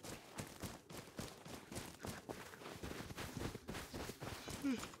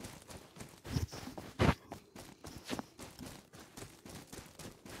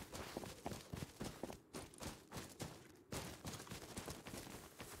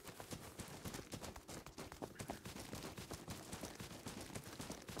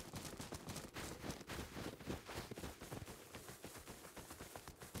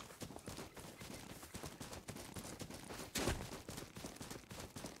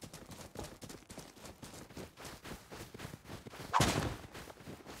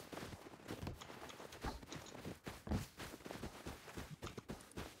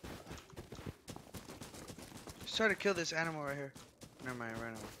 Let's try to kill this animal right here. Never mind, I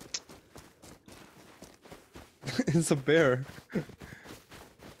ran away. It's a bear.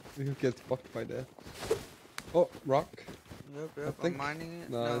 We could get fucked by that. Oh, rock. Yep, think. I'm mining it.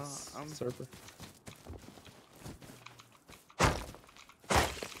 No, No, it's I'm surfer.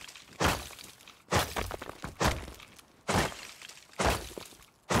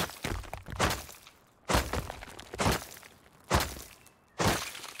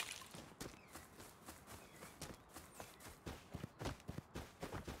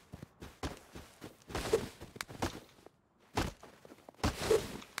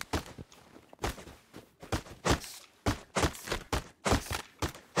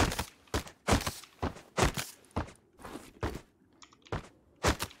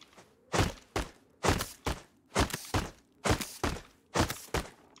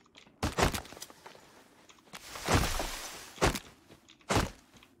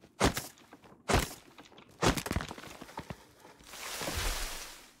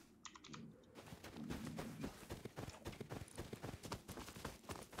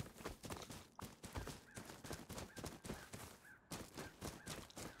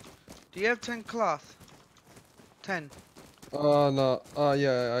 Do you have 10 cloth? 10. No.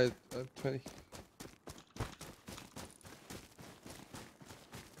 Yeah, I have 20.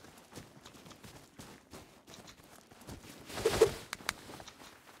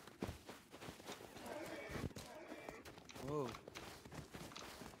 Whoa.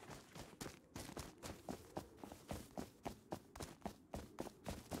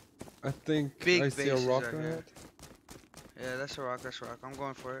 I think Big I see a bases rock right here. ahead. Yeah, that's a rock, that's a rock. I'm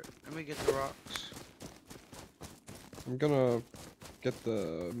going for it. Let me get the rocks. I'm gonna get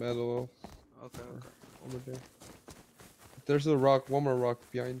the metal Okay. over there. There's a rock, one more rock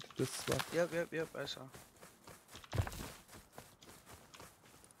behind this rock. Yep, I saw.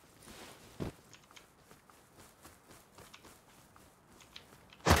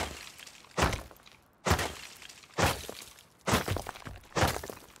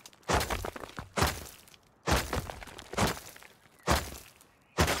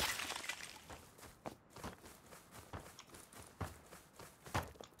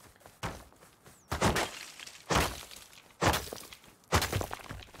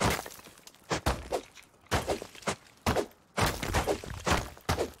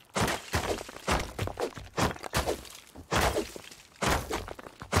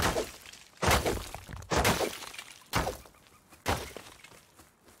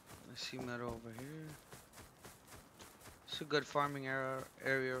 I see metal over here. It's a good farming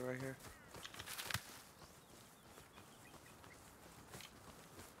area right here.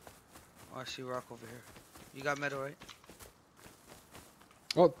 Oh, I see rock over here. You got metal, right?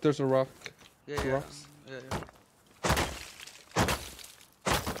 Oh, there's a rock. Yeah, yeah. Rocks. Yeah, yeah.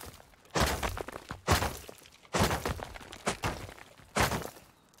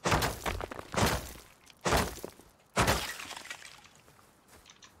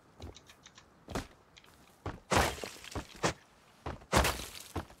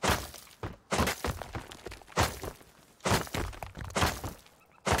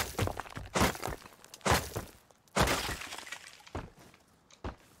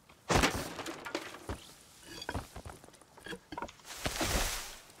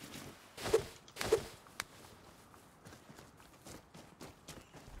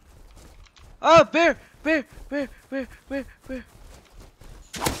 Oh, bear! Bear! Bear! Bear! Bear! Bear!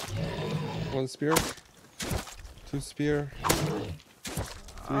 1 spear. 2 spear. 3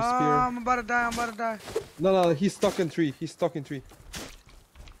 spear. I'm about to die. I'm about to die. No, he's stuck in 3. He's stuck in 3.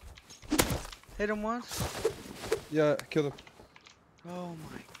 Hit him once. Yeah, kill him. Oh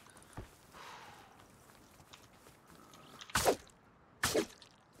my.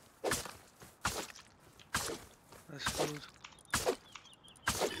 That's food.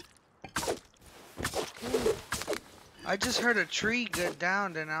 I just heard a tree get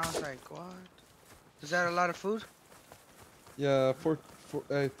down, and I was like, what? Is that a lot of food? Yeah,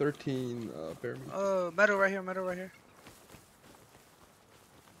 13 bear meat. Metal right here, metal right here.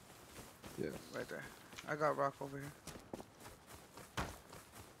 Yeah. Right there. I got rock over here.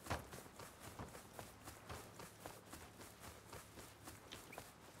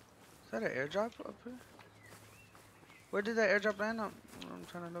 Is that an airdrop up here? Where did that airdrop land? I'm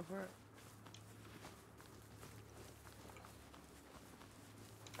trying to look for it.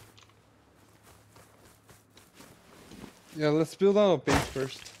 Yeah, let's build out a base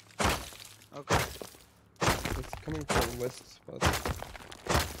first. Okay. It's coming from west, but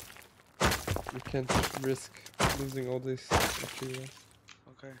we can't risk losing all these materials.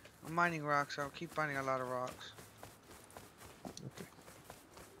 Okay. I'm mining rocks. I'll keep finding a lot of rocks. Okay.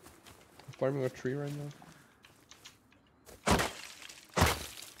 I'm farming a tree right now.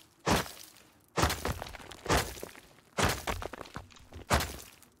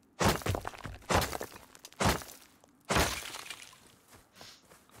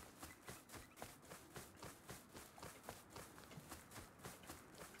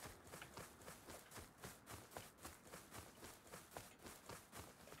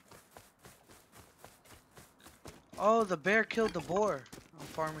 Oh, the bear killed the boar. I'm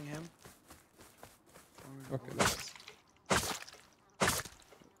farming him. Okay, nice.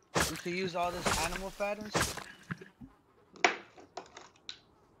 We could use all this animal fat and stuff.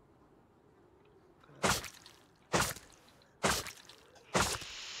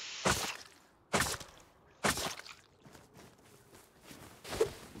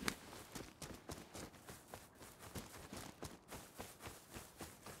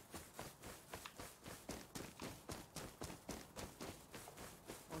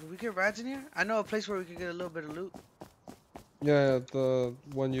 Did we get rats in here? I know a place where we could get a little bit of loot. Yeah, the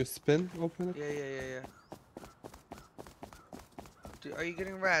one you spin, open it. Yeah. Dude, are you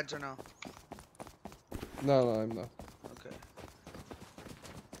getting rats or no? No, I'm not. Okay.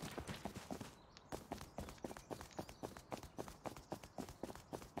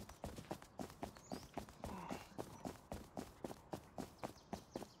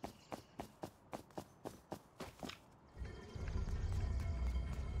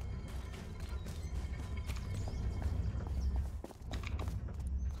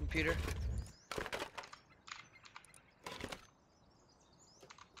 Computer.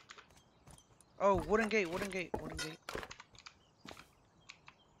 Oh, wooden gate.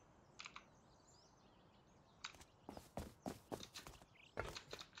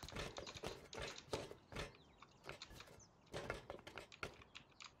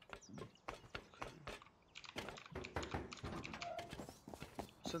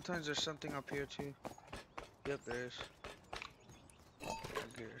 Sometimes there's something up here too. Yep, there is.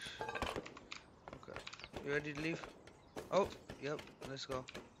 Gears. Okay. You ready to leave? Oh, yep. Let's go.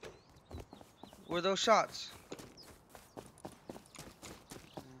 Were those shots?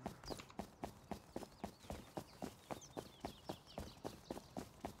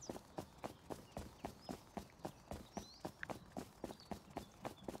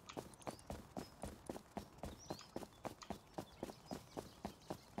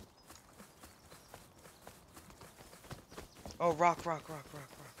 Oh, rock.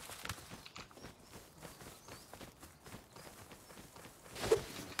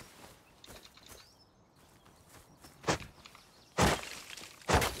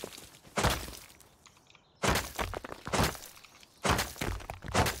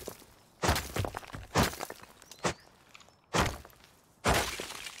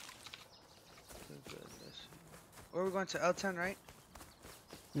 Where are we going to? L10, right?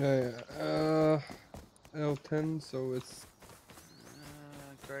 Yeah, L10, so it's...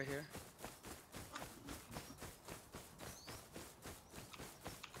 Right here.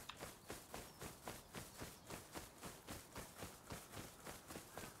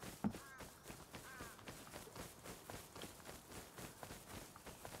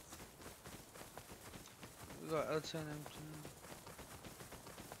 We got L10, M10.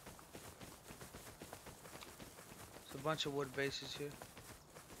 It's a bunch of wood bases here.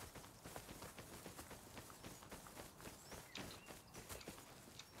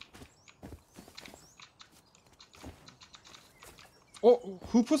 Oh,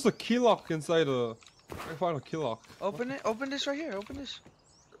 who puts a key lock inside a... I found a key lock. Open it. Open this right here. Open this.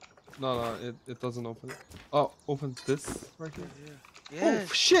 No, it doesn't open it. Oh, open this right here. Yeah.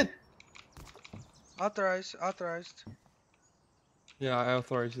 Oh, shit! Authorized. Authorized. Yeah, I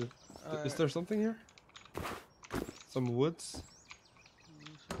authorize it. Is there something here? Some woods?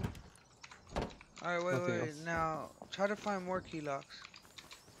 Alright, Nothing wait. else. Now, try to find more key locks.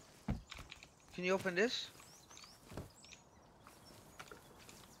 Can you open this?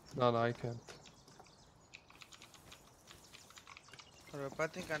 No, I can't. Hold up, I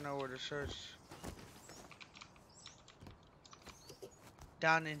think I know where to search.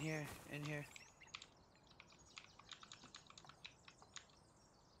 Down in here, in here.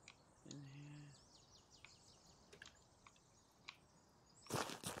 In here.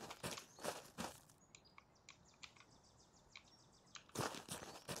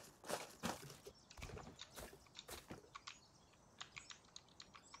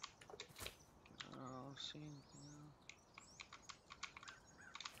 Oh, see.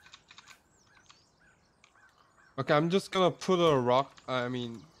 Okay, I'm just gonna put a rock. I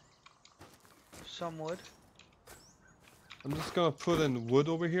mean, Some wood. I'm just gonna put in wood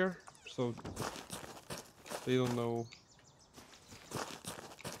over here, so they don't know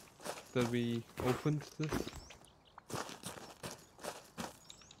that we opened this.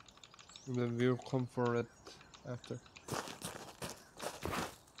 And then we'll come for it after.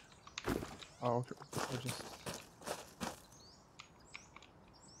 Oh, okay.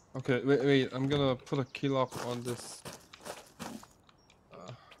 Okay, wait, I'm gonna put a key lock on this.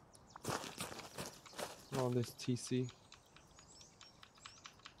 On this TC.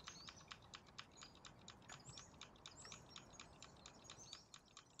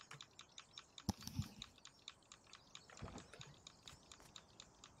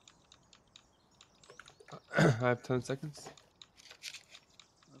 I have 10 seconds.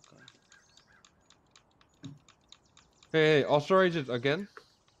 Okay. Hey, authorize it again.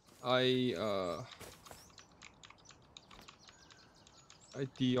 I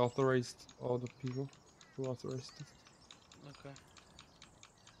deauthorized all the people who authorized it. Okay.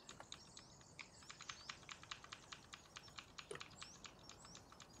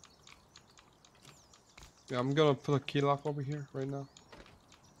 Yeah, I'm gonna put a key lock over here right now.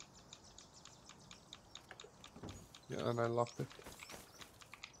 Yeah, and I locked it.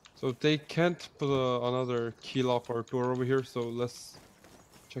 So they can't put another key lock or door over here, so let's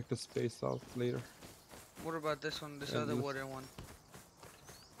check the space out later. What about this one? This And other let's- wooden one?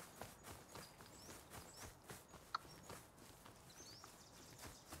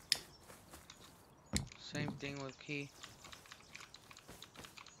 Same thing with key.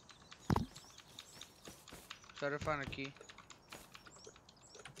 Try to find a key.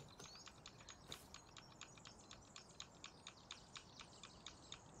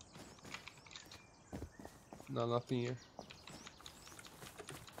 No, nothing here.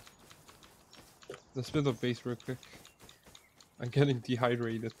 Let's build a base real quick. I'm getting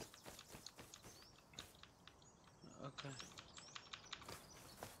dehydrated. Okay.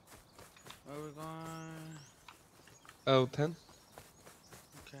 Where are we going? L10.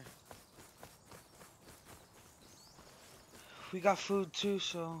 Okay. We got food too,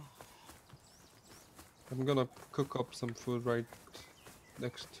 so. I'm gonna cook up some food right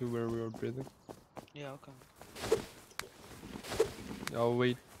next to where we were building. Yeah, okay. I'll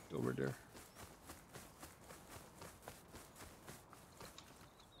wait over there.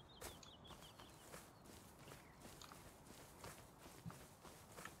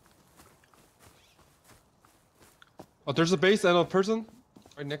 Oh, there's a base and a person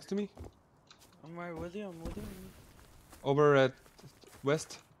right next to me. I'm right with you, I'm with you. Over at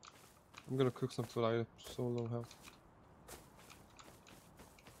west. I'm gonna cook some food. I have so low health.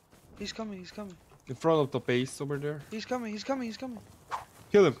 He's coming, he's coming. In front of the base over there. He's coming, he's coming, he's coming.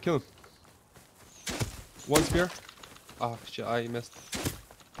 Kill him, kill him. One spear. Ah, shit, I missed.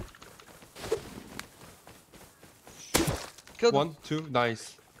 Killed him. 1, 2,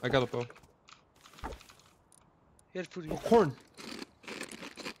 nice. I got a bow. He had food. Oh, corn.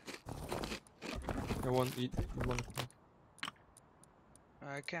 I want to eat one corn.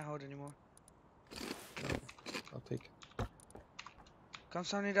 I can't hold anymore. I'll take it.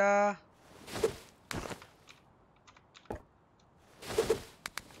 감사합니다.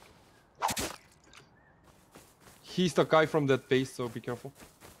 He's the guy from that base, so be careful.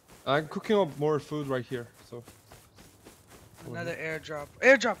 I'm cooking up more food right here, so. Another airdrop.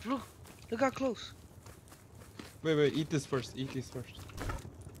 Airdrop! Look! Look how close. Wait, eat this first. Eat this first.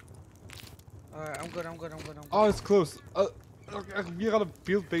 Alright, I'm good. Oh, it's close. Okay, we gotta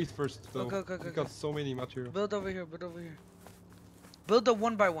build base first, though. Okay. We got so many material. Build over here. Build a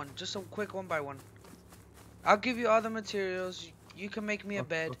 1x1. Just a quick 1x1. I'll give you all the materials. You can make me a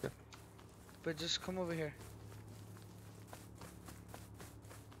bed. Okay. But just come over here.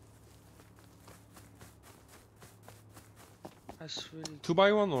 That's really...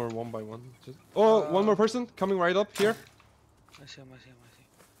 2x1 or 1x1? Just... Oh, one more person coming right up here. I see him.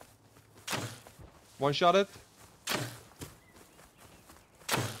 One shot it.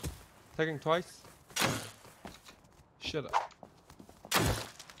 Tagging twice. Shut up.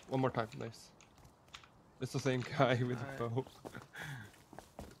 One more time, nice. It's the same guy with the bow.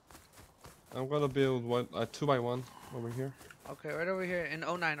 I'm gonna build one 2x1 over here. Okay, right over here in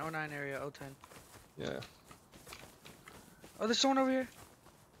 09 area, 010. Yeah. Oh, there's someone over here.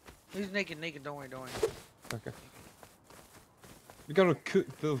 He's naked. Don't worry. Okay. We gotta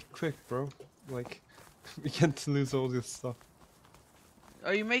build quick, bro. Like, we can't lose all this stuff.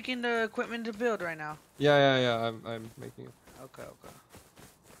 Are you making the equipment to build right now? Yeah. I'm making it. Okay.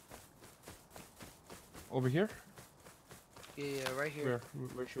 Over here? Yeah, right here.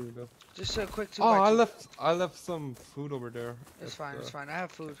 Where should we go? Just a quick 2x2. Oh, I left some food over there. It's fine. I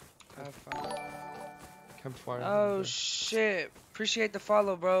have food. I have fun. Campfire. Oh shit! Appreciate the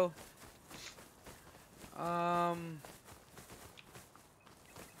follow, bro. Right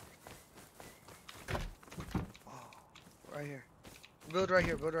here. Build right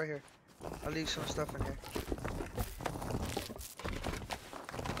here. I'll leave some stuff in here.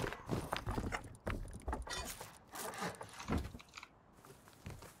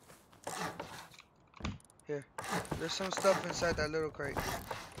 Here. There's some stuff inside that little crate.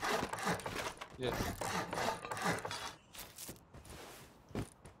 Yeah.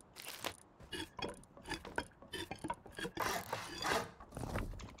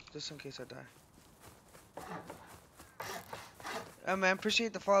 Just in case I die. Oh man,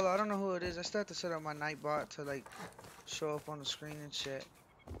 appreciate the follow. I don't know who it is. I still have to set up my night bot to like show up on the screen and shit.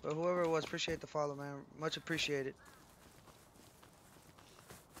 But whoever it was, appreciate the follow, man. Much appreciated.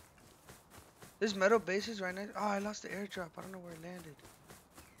 There's metal bases right next. Oh, I lost the airdrop. I don't know where it landed.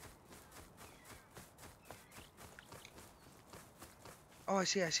 Oh, I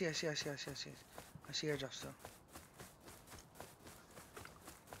see. I see airdrop still.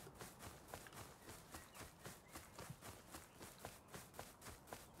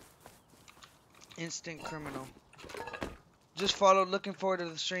 Instant criminal. Just followed, looking forward to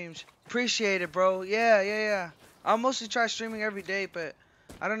the streams. Appreciate it, bro. Yeah. I'll mostly try streaming every day, but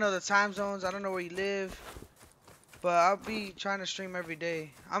I don't know the time zones. I don't know where you live. But I'll be trying to stream every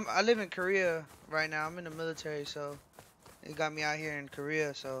day. I live in Korea right now. I'm in the military, so they got me out here in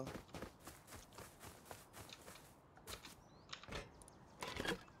Korea, so.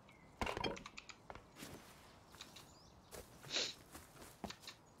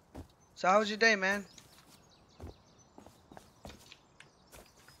 So how was your day, man?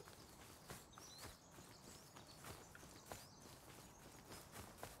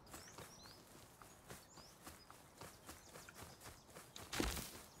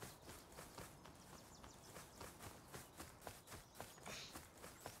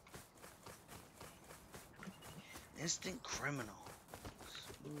 Instant criminal.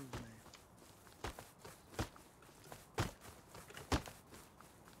 Smooth, man.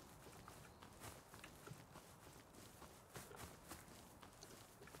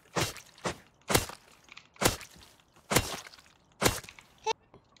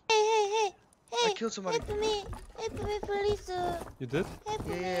 I killed somebody. Help me, please. You did?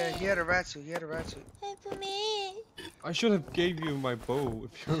 Yeah, he had a rat suit. Help me. I should have gave you my bow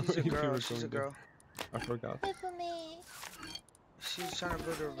if you She's a if you girl. were She's a going girl. there. I forgot. Help me. She's trying to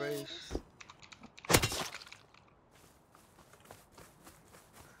build her base.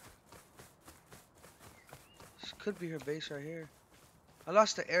 This could be her base right here. I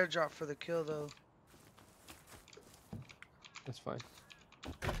lost the airdrop for the kill though. That's fine.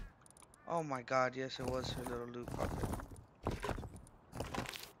 Oh my god, yes it was her little loot pocket.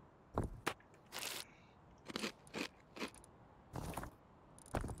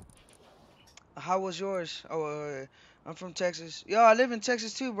 How was yours? Oh, I'm from Texas. Yo, I live in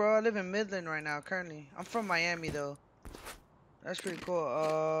Texas too, bro. I live in Midland right now, currently. I'm from Miami though. That's pretty cool.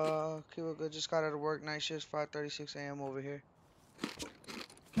 Okay, we're good. Just got out of work. Night shift, 5:36 a.m. over here.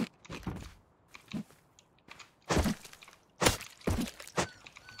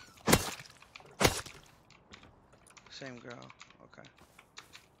 Same girl. Okay.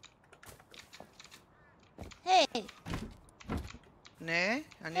 Hey, 네,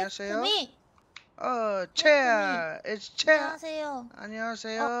 help 안녕하세요. me. 채야. It's 채야. 안녕하세요.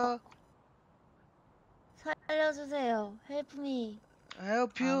 안녕하세요. 살려주세요. Help me.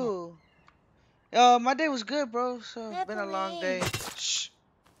 Help 안 해. you. My day was good, bro. So Help been a long me. day. Shh.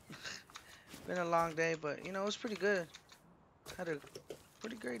 Been a long day, but you know it was pretty good. Had a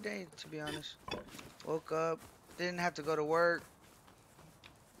pretty great day, to be honest. Woke up, didn't have to go to work.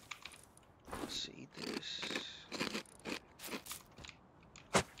 Let's see this.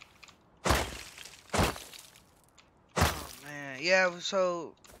 Oh man, yeah.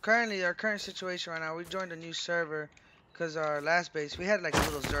 So currently, our current situation right now, we joined a new server because our last base we had like a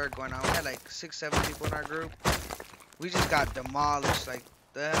little zerg going on. We had like 6-7 people in our group. We just got demolished. Like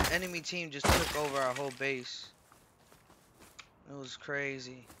the enemy team just took over our whole base. It was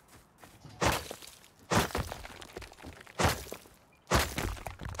crazy.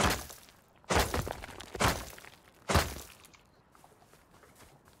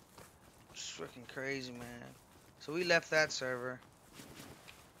 It's freaking crazy, man. So we left that server.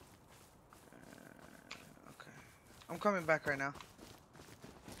 Okay. I'm coming back right now.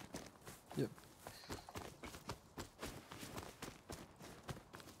 Yep.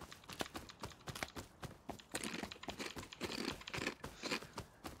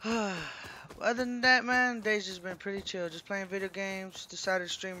 Other than that, man, day's just been pretty chill. Just playing video games. Decided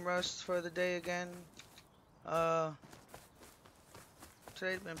to stream Rust for the day again.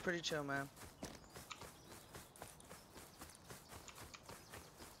 Today's been pretty chill, man.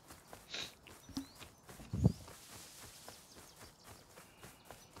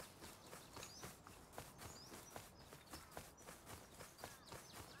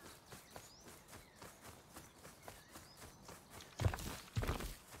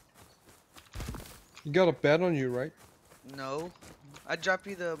 You got a bed on you, right? No. I drop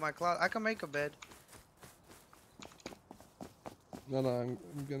you my closet. I can make a bed. No, I'm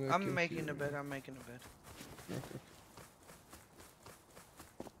gonna. I'm making a bed. I'm making a bed.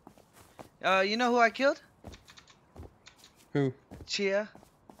 Okay. You know who I killed? Who? Chia.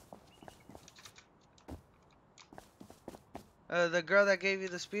 The girl that gave you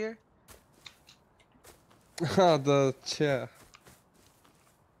the spear. The chair.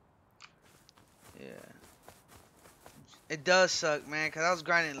 Yeah. It does suck, man, cause I was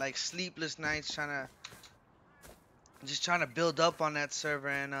grinding like sleepless nights trying to build up on that server,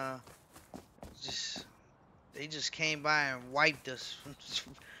 and they just came by and wiped us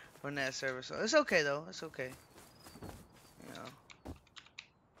from that server. So it's okay though. It's okay. You know.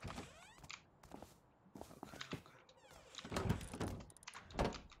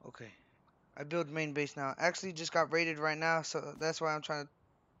 Okay. I build main base now. Actually, just got raided right now, so that's why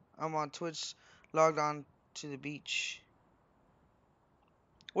I'm on Twitch, logged on to the beach.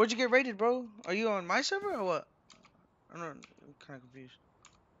 Where'd you get raided, bro? Are you on my server or what? I'm kind of confused.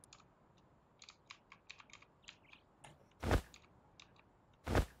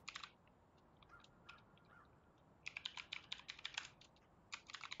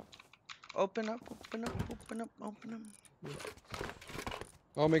 Open up, open up, open up, open up.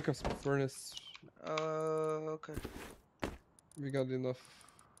 I'll make a furnace. Okay. We got enough.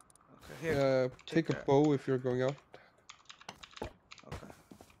 Okay, here. Take a that. bow if you're going out. Okay.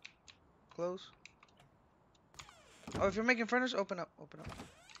 Close. Oh, if you're making furnace, open up, open up.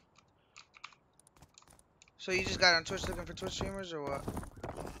 So you just got on Twitch looking for Twitch streamers or what?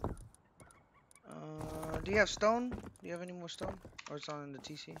 Do you have stone? Do you have any more stone? Or it's on in the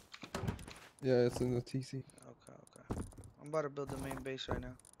TC? Yeah, it's in the TC. Okay. I'm about to build the main base right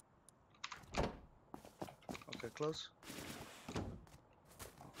now. Okay, close.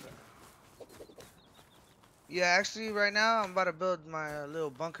 Okay. Yeah, actually, right now I'm about to build my little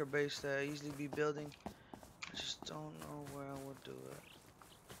bunker base that I usually be building. I just don't know where I would do it.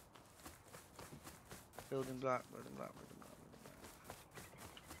 Building block, building block, building block, building block.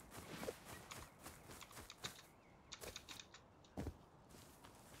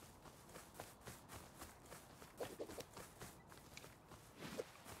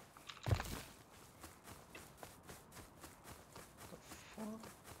 The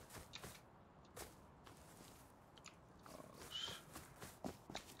fuck?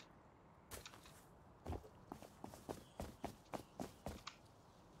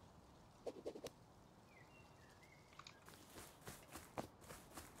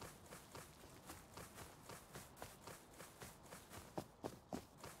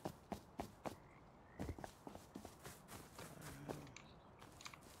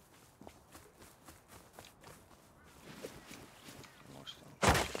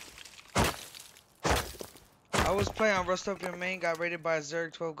 I was playing on Rustopian main, got raided by a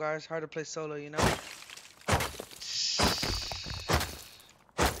Zerg, 12 guys. Hard to play solo, you know?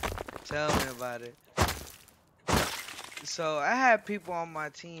 Tell me about it. So I had people on my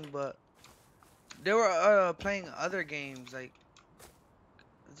team, but they were playing other games. Like,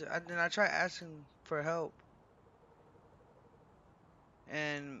 then I tried asking for help,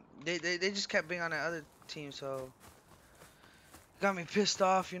 and they just kept being on the other team. So got me pissed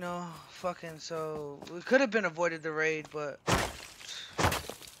off, you know. Fucking. So we could have been avoided the raid, but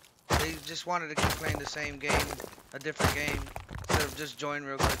they just wanted to keep playing the same game, a different game, instead of just join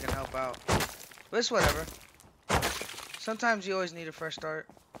real quick and help out. But it's whatever. Sometimes you always need a fresh start.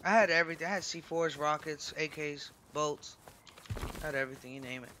 I had everything. I had C4s, rockets, AKs, bolts. I had everything, you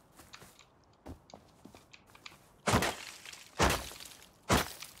name it.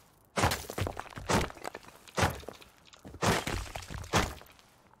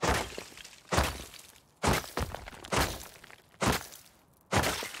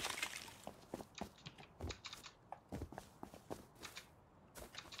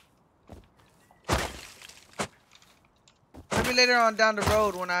 Maybe later on down the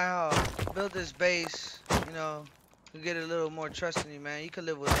road when I build this base, you know, you get a little more trust in you, man. You can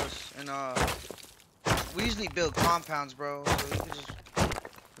live with us, and we usually build compounds, bro. So you can just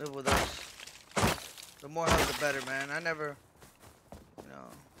live with us. The more help, the better, man. I never, you know,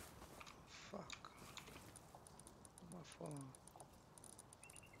 fuck. My phone.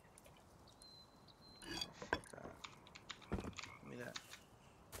 Oh, fuck that. Give me that.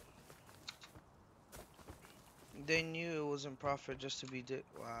 They knew it wasn't profit just to be dick.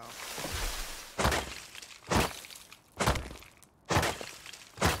 Wow.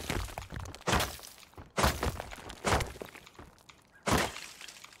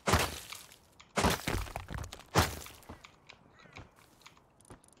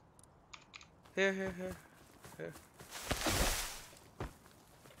 Here.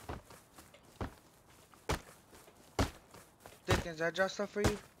 Dickens, I draw stuff for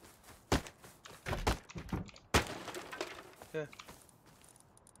you? Here.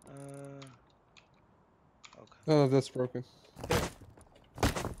 Okay. Oh, that's broken.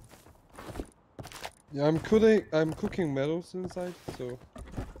 Yeah, I'm cooking metals inside, so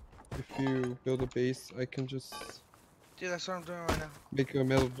if you build a base, I can just Dude, that's what I'm doing right now. make a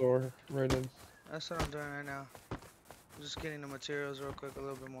metal door right in. That's what I'm doing right now. I'm just getting the materials real quick, a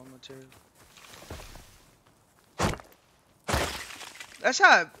little bit more material. That's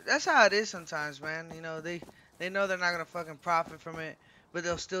how it is sometimes, man. You know, they know they're not gonna fucking profit from it, but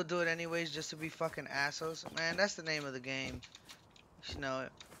they'll still do it anyways just to be fucking assholes. Man, that's the name of the game. You should know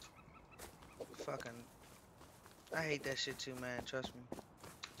it. Fucking, I hate that shit too, man. Trust me.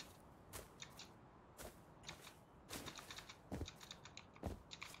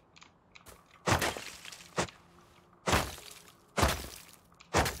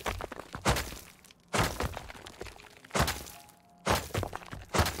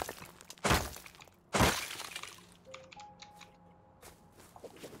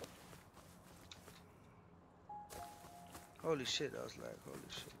 Holy shit, that was lag. Holy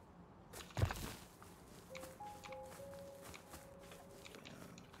shit.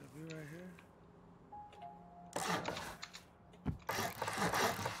 Could be right here.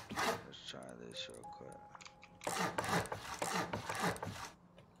 Let's try this real quick.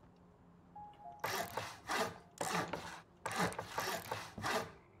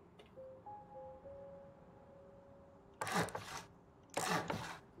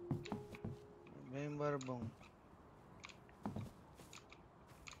 Bang, bada boom.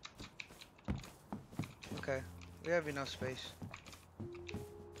 Okay, we have enough space.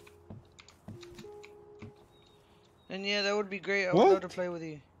 And yeah, that would be great. I would love to play with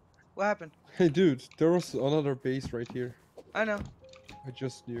you. What happened? Hey dude, there was another base right here. I know. I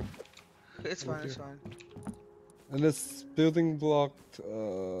just knew. It's Right fine, it's here. fine. And it's building blocked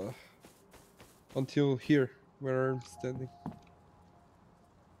until here, where I'm standing.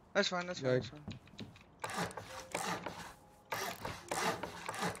 That's fine, that's fine, Yeah, that's fine.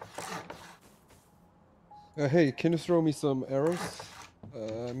 Hey, can you throw me some arrows?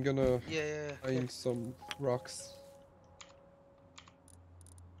 I'm gonna Yeah. find some rocks.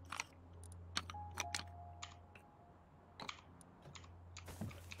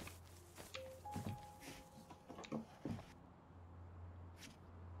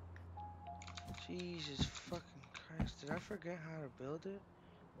 Jesus fucking Christ. Did I forget how to build it?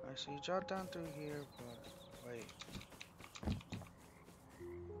 Alright, so you drop down through here, but wait.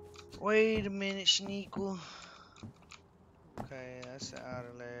 Wait a minute, Sneakle. Okay, that's the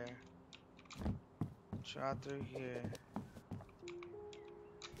outer layer. Drop through here.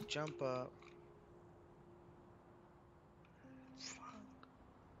 Jump up.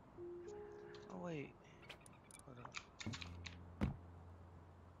 wait. Hold up.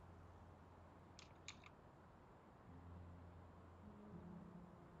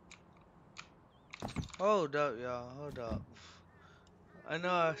 Hold up, y'all. Hold up. I know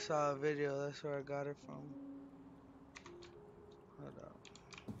I saw a video. That's where I got it from. Hold up.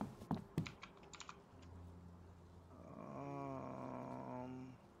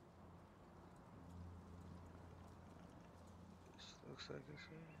 This looks like it's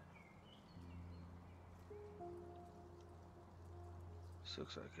it. This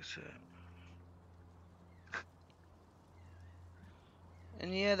looks like it's it. And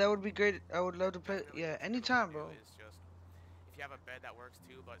yeah, that would be great. I would love to play. Yeah, anytime, bro. It's just if you have a bed that works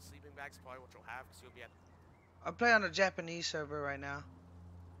too, but sleeping bag's probably what you'll have because you'll be at. I play on a Japanese server right now.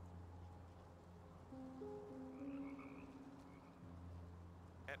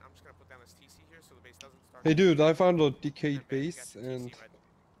 And I'm just gonna put down this TC here so the base doesn't start. Hey dude, I found a decayed base and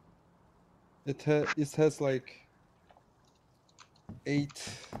it has like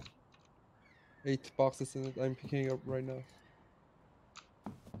eight boxes in it. I'm picking up right now.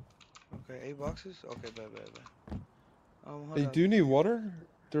 Okay, 8 boxes? Okay, bad. Hold Hey, up. do you need water?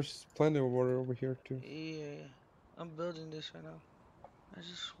 There's plenty of water over here too. Yeah, I'm building this right now.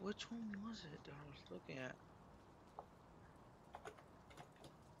 Which one was it that I was looking at?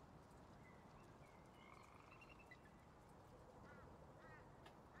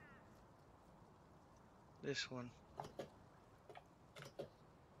 This one.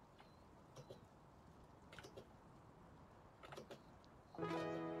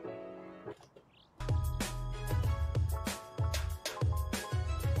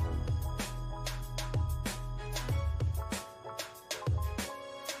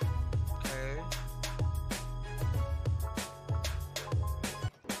 Okay.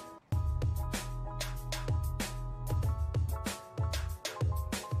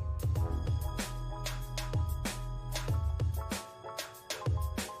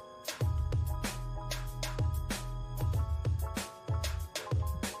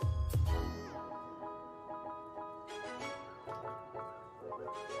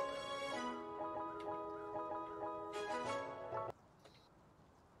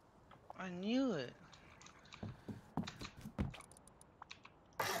 I knew it.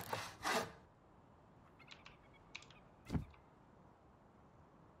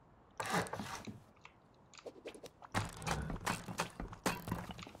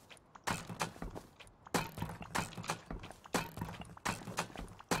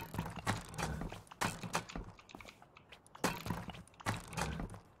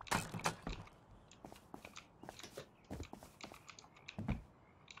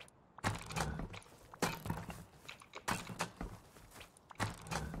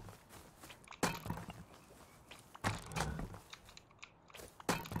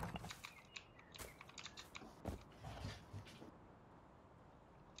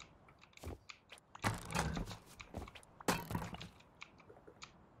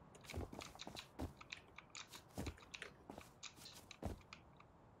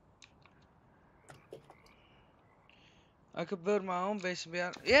 I could build my own base and be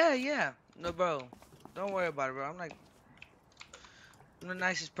out. Yeah. No, bro. Don't worry about it, bro. I'm the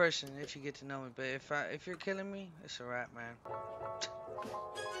nicest person if you get to know me. But if you're killing me, it's a wrap, man.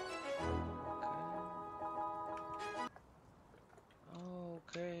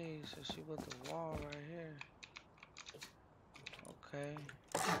 Okay, so she built the wall right here. Okay.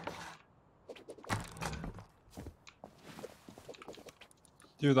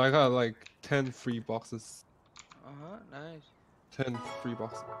 Dude, I got like 10 free boxes. Nice. 10 free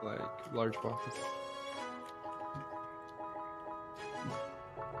boxes, like large boxes.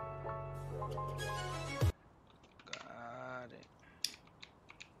 Got it.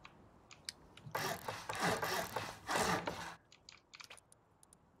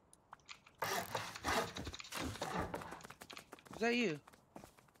 Is that you?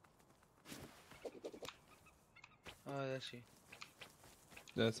 Oh, that's you.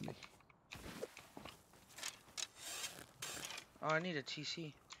 That's me. Oh, I need a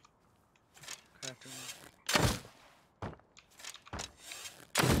TC. Crafting. Oh,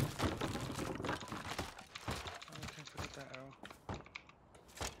 I can't forget that arrow.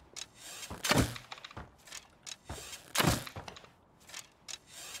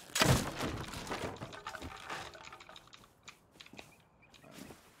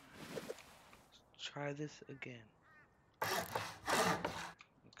 Let's try this again.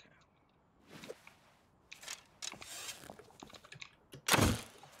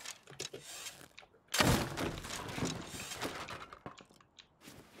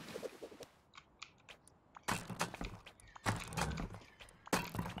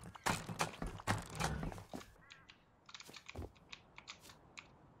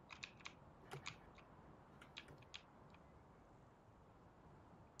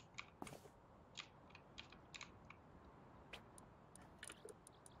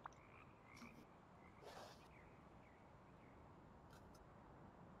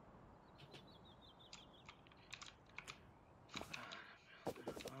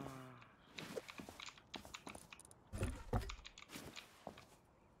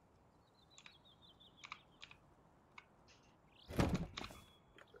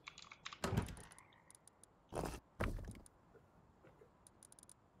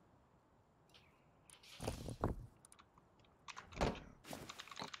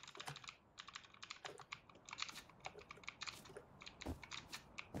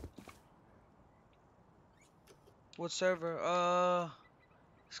 What server?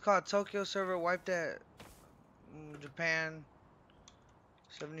 It's called Tokyo server. Wiped at Japan.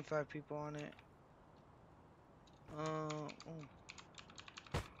 75 people on it.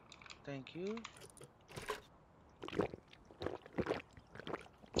 Thank you.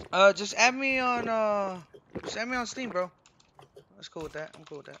 Just add me on Steam, bro. That's cool with that. I'm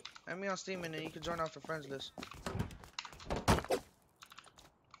cool with that. Add me on Steam and then you can join off the friends list.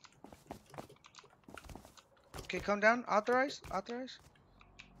 Okay, come down. Authorize. Authorize.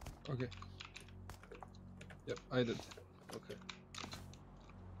 Okay. Yep, I did. Okay.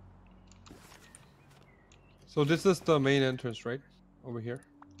 So this is the main entrance, right? Over here.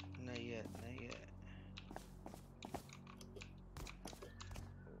 Not yet. Not yet.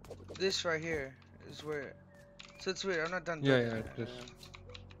 This right here is where. So it's weird. I'm not done. Yeah, doing yeah. it. Just...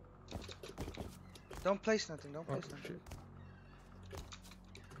 Don't place nothing. Don't place Oh, nothing. shit.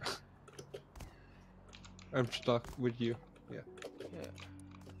 I'm stuck with you. Yeah. Yeah.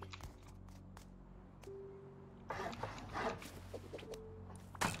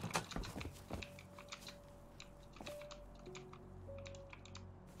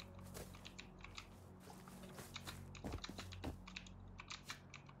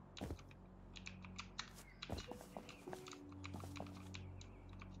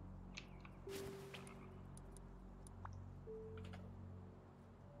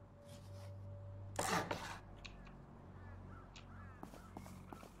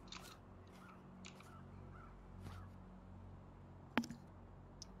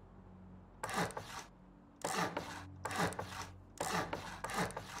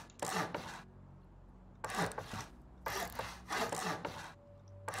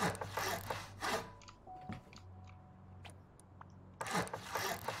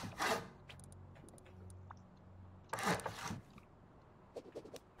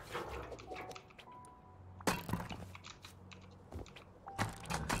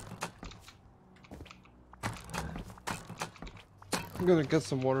 I'm gonna get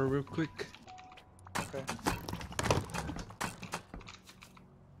some water real quick. Okay.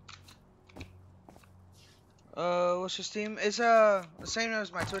 What's your Steam? It's the same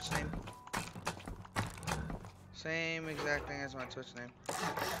as my Twitch name. Same exact thing as my Twitch name.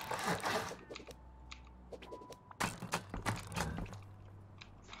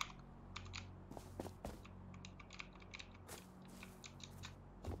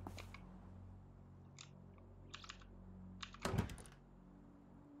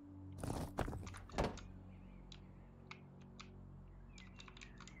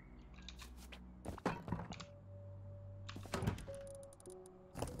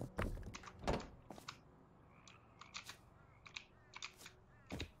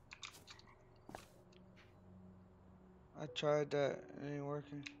 I tried that, it ain't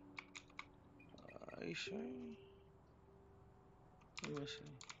working. Are you sure? Let me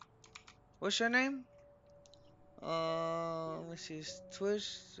see. What's your name? Let me see. It's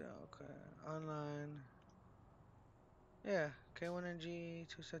Twitch. Okay. Online. Yeah. K1NG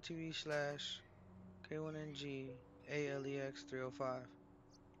twitch.tv/K1NG ALEX 305.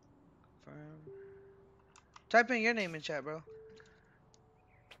 Confirm. Type in your name in chat, bro.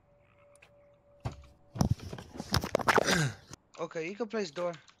 Okay, you can place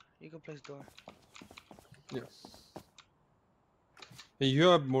door. You can place door. Yeah. Hey, you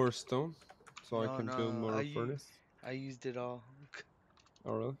have more stone, so I No, can build no, more furnace. I used it all.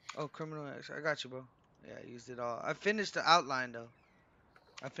 Oh really? Oh, criminal X. I got you, bro. Yeah, I used it all. I finished the outline though.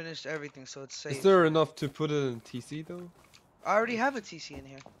 I finished everything, so it's safe. Is there enough to put it in TC though? I already have a TC in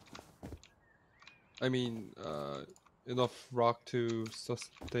here. I mean, enough rock to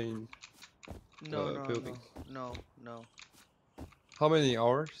sustain No, the no, building. no, no. How many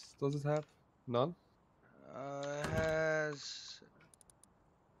hours does it have? None? It has.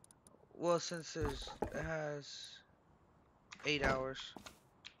 Well, since it has 8 hours.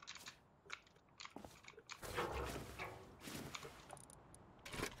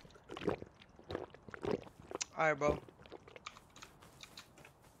 Alright, bro.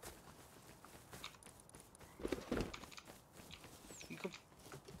 You could...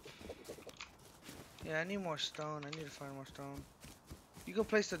 Yeah, I need more stone. I need to find more stone. You can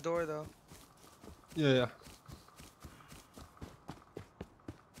place the door, though. Yeah, yeah.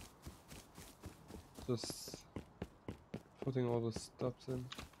 Just putting all the stuffs in.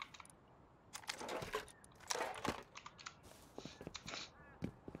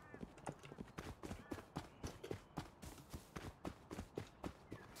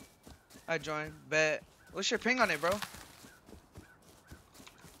 I joined. Bet. What's your ping on it, bro?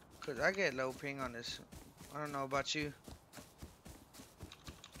 Cause I get low ping on this. I don't know about you.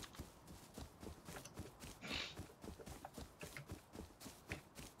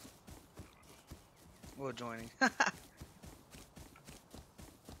 Well, joining. I'm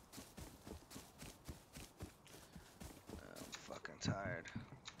fucking tired.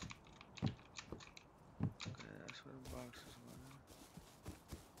 Okay, that's where the boxes went.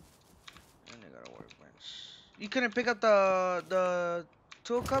 And they got a workbench. You couldn't pick up the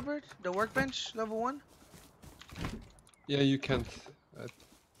tool cupboard? The workbench, level 1? Yeah, you can't.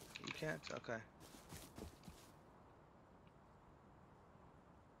 You can't? Okay.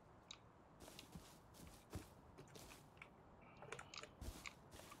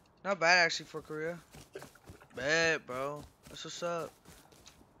 Not bad actually for Korea. Bad, bro. That's what's up.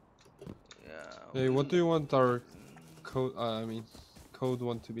 Yeah. Hey, what do you want our code? Code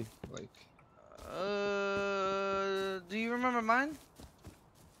 1 to be like? Do you remember mine?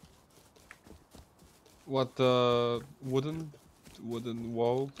 What wooden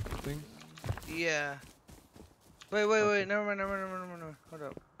wall thing? Yeah. Wait. Never mind. Hold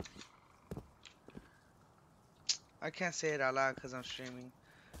up. I can't say it out loud because I'm streaming.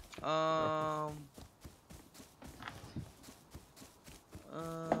 Hold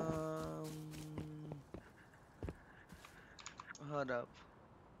up.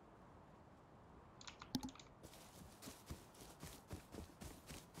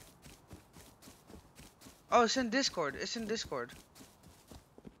 Oh, it's in Discord. It's in Discord.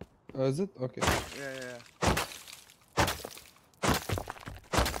 Is it? Okay. Yeah.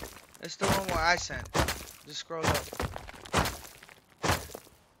 It's the one where I sent. Just scroll up.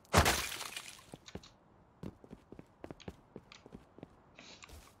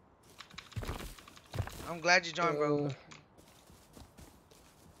 I'm glad you joined, bro.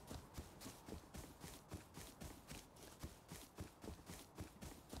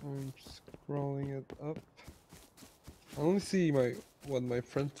 I'm scrolling it up. I only see what my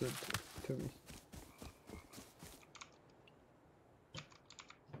friend said to me.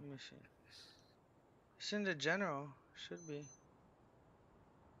 Let me see. It's in the general. Should be.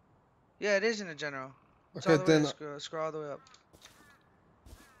 Yeah, it is in the general. It's Okay, all the way then scroll all the way up.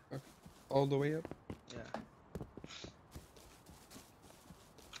 All the way up. Yeah.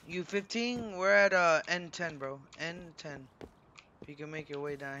 U15, we're at N10, bro. N10. If you can make your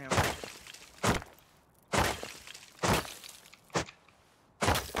way down here.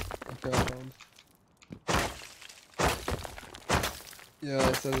 Okay, I found. Yeah,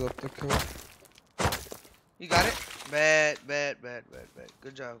 I set up the code. You got it? Bad.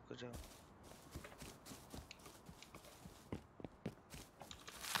 Good job. What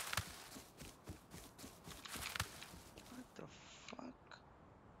the fuck?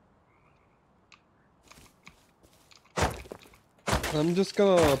 I'm just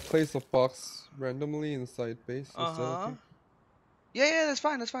gonna place a box randomly inside base. Is that okay? Yeah, that's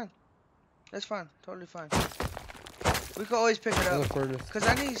fine. Totally fine. We can always pick it up. Cause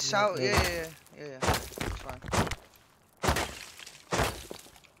I need salt. Yeah. It's fine.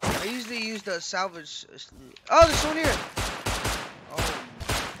 I usually use the salvage. Oh, there's one here. Oh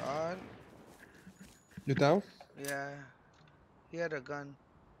my god. You down? Yeah. He had a gun.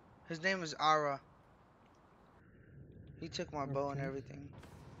 His name is Ara. He took my bow and everything.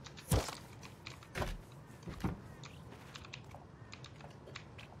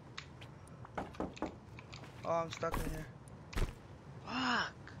 Oh, I'm stuck in here.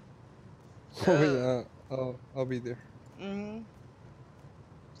 Fuck. Oh yeah. I'll be there.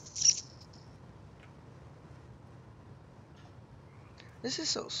 This is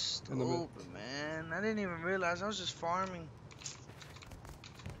so stupid, man. I didn't even realize I was just farming.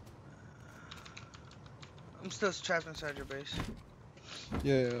 I'm still trapped inside your base.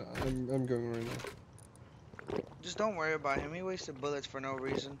 Yeah, I'm going right now. Just don't worry about him. He wasted bullets for no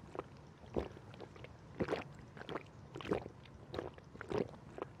reason.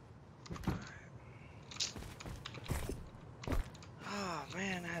 Oh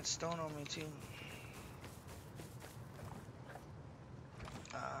man, I had stone on me too.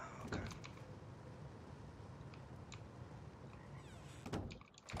 Okay.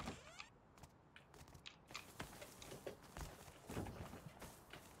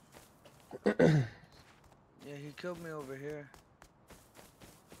 Yeah, he killed me over here.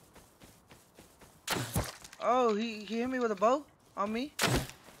 Oh, he hit me with a bow on me.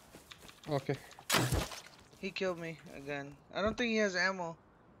 Okay. He killed me again. I don't think he has ammo.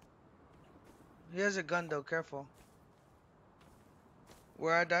 He has a gun though, careful.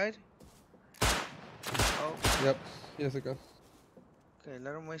 Where I died? Oh. Yep, he has a gun. Okay,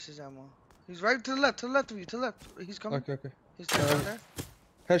 let him waste his ammo. He's right to the left of you, to the left. He's coming. Okay. He's down there.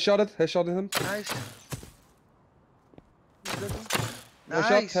 Headshotted him. Nice. He's looking. One Nice.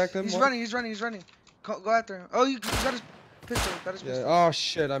 shot, tagged him. He's running. Go after him. Oh, you got his pistol. Yeah. Oh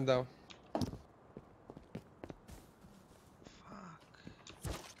shit, I'm down.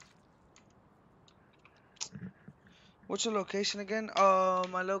 What's your location again?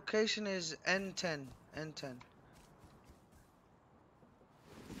 My location is N10. N10.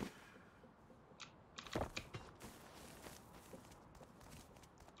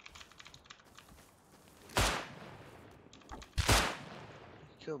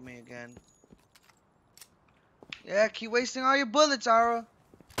 Killed me again. Yeah, keep wasting all your bullets, Ara.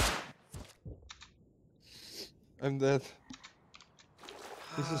 I'm dead.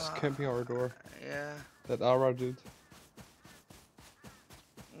 He's just camping our door. Yeah. That Ara dude.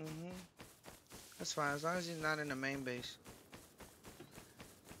 That's fine, as long as he's not in the main base.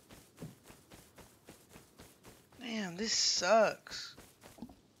 Damn, this sucks.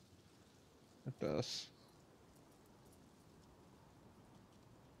 It does.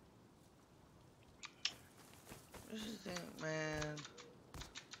 This is it, man.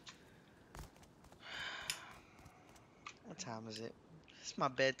 What time is it? It's my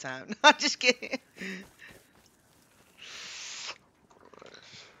bedtime. No, I'm just kidding.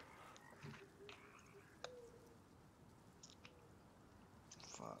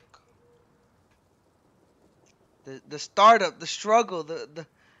 Fuck. The startup, the struggle,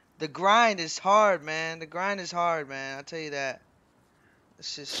 the grind is hard, man. The grind is hard, man. I'll tell you that.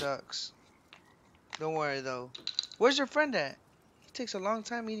 This shit sucks. Don't worry though. Where's your friend at? He takes a long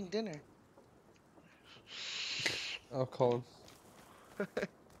time eating dinner. I'll call him.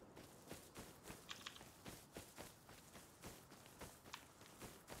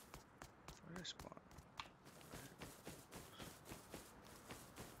 Where's spawn?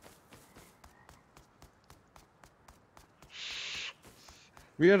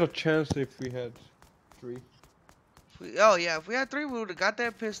 We had a chance if we had 3. Oh yeah, if we had 3, we would have got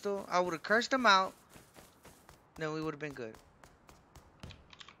that pistol. I would have cursed him out. Then we would have been good.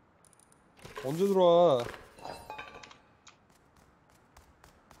 언제 들어와?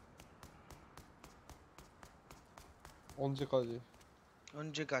 언제까지?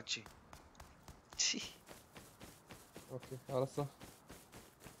 언제까지? Okay, 알았어.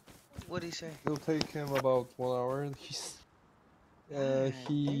 What'd he say? It'll take him about 1 hour. He's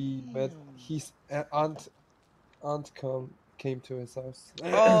he met his aunt came to his house.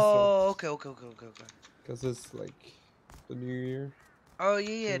 Oh, okay. Because it's like the New Year. Oh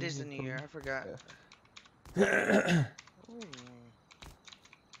yeah, it is the New Year. I forgot. Yeah. Ooh.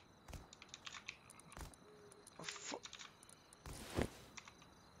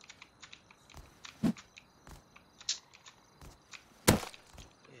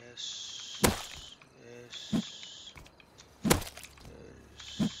 Yes. Yes. Yes.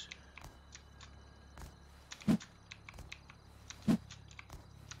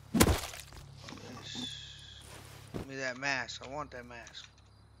 Give me that mask. I want that mask.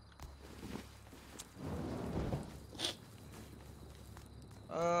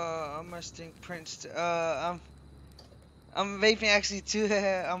 I'm gonna stink Prince. I'm vaping actually too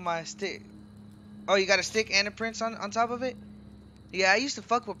on my stick. Oh, you got a stick and a Prince on top of it? Yeah, I used to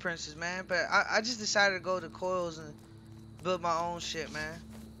fuck with Princes, man, but I just decided to go to coils and build my own shit, man.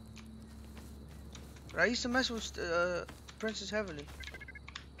 But I used to mess with Princes heavily.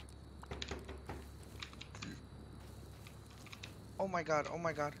 Oh my god, oh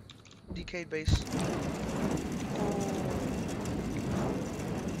my god. Decayed base.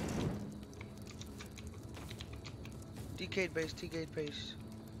 Decayed base, decayed base.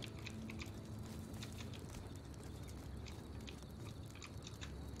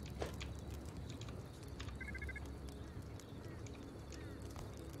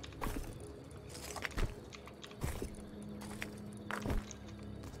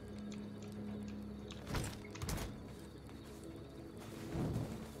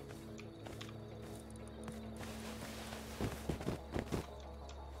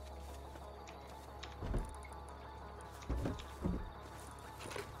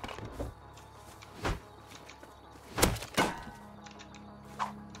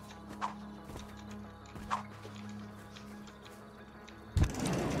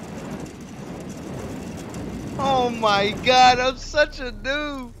 Oh my god, I'm such a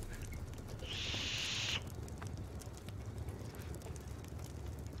noob.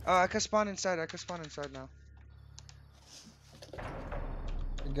 Oh, I can spawn inside. I can spawn inside now.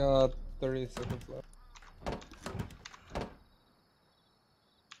 I got 30 seconds left.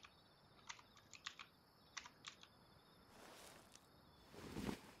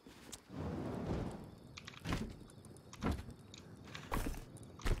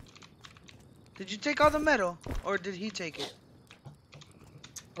 Did you take all the metal, or did he take it?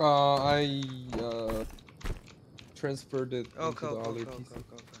 I transferred it Okay, into the other okay. PC.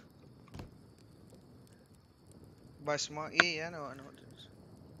 By smart? Yeah, I know what it is.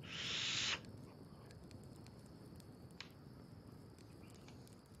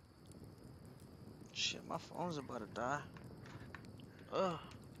 My phone's about to die. Ugh.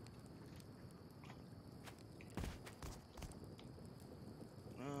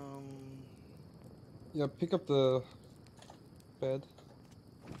 Yeah, pick up the bed.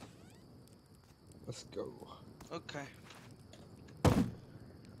 Let's go. Okay. How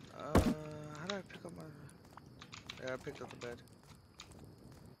do I pick up my... Yeah, I picked up the bed.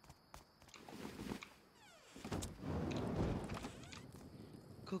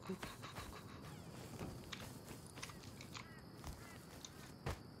 Go, go, go, go, go, go.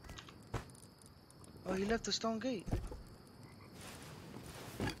 Oh, he left the stone gate.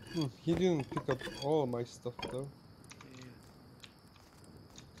 He didn't pick up all of my stuff though.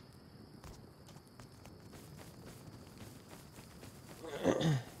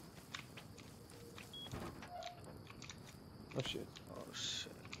 Oh shit. Oh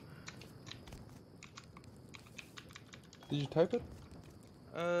shit. Did you type it?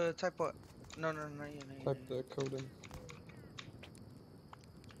 Type what? No, not yet. Type the code in.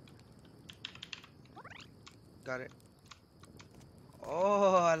 Got it.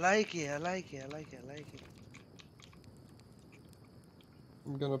 Oh, I like it. I like it. I like it. I like it.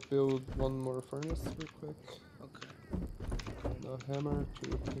 I'm gonna build one more furnace real quick. Okay. And a hammer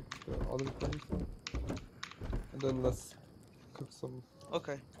to pick the other things up. And then let's cook some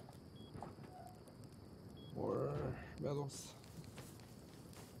Okay. more metals.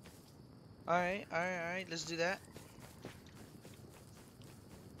 Alright, alright, alright. Let's do that.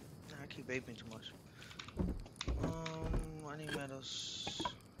 I keep vaping too much. I need metals.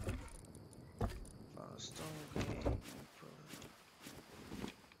 Stone gate.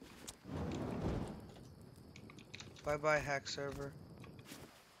 Bye bye, hack server.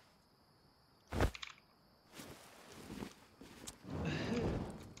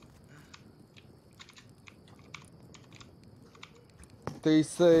 They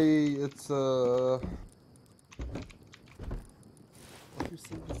say it's what do you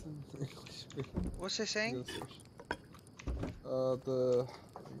say this in English? What's it saying? The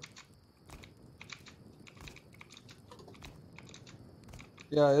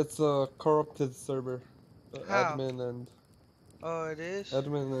yeah, it's a corrupted server. The How? admin and Oh, it is?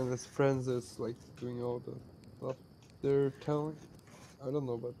 admin and his friends is like doing all the stuff they're telling. I don't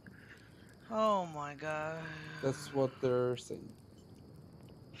know, but Oh my god. that's what they're saying.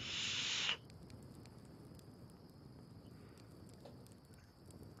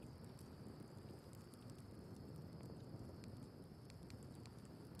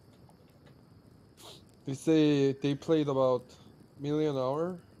 They say they played about million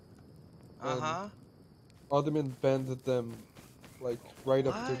hour. Uh-huh. Admin banned them like right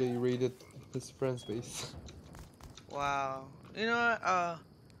after What? they raided his friend's base. Wow. You know what?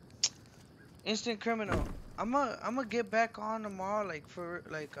 Instant criminal. I'ma get back on tomorrow, like for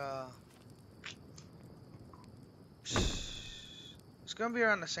like it's gonna be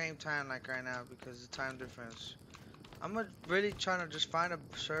around the same time like right now because the time difference. I'm really trying to just find a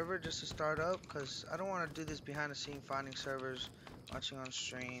server just to start up because I don't want to do this behind the scene finding servers, watching on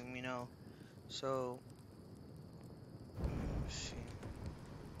stream, you know. So let's see.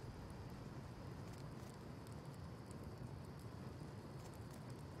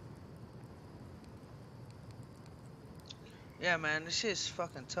 Yeah, man, this shit's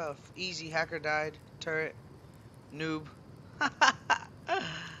fucking tough. Easy, hacker died, turret, noob.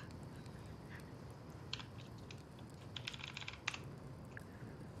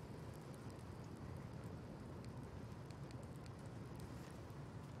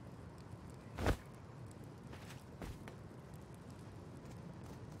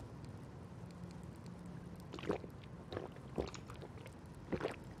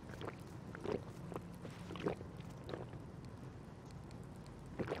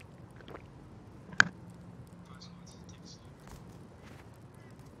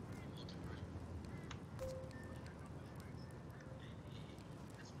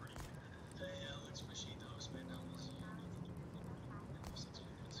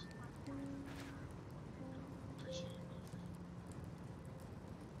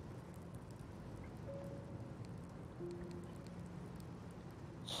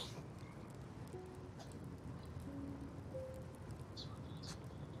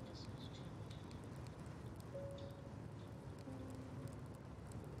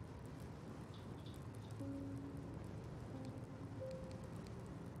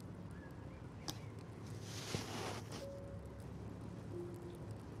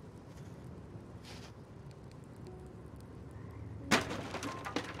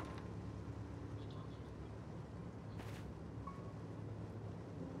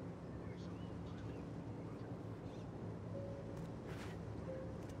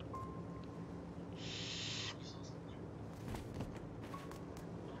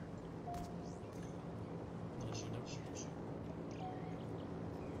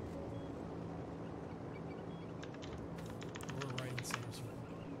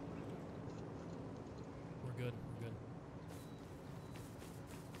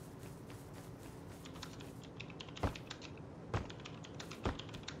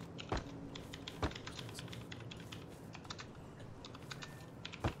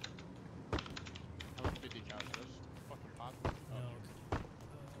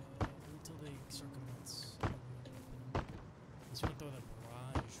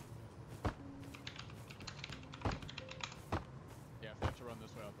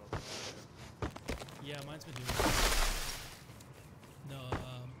 mine's been doing that. No,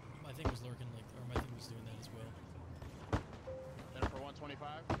 my thing was lurking, like, or my thing was doing that as well. Hit him for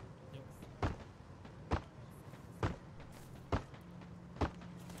 125.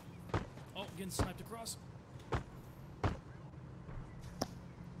 Oh, getting sniped across.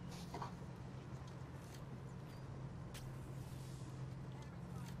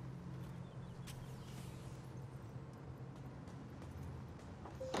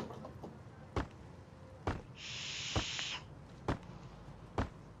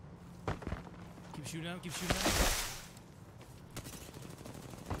 Keep shooting out, keep shooting out.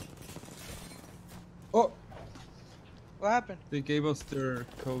 Oh! What happened? They gave us their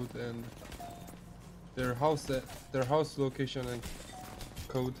code and their house location and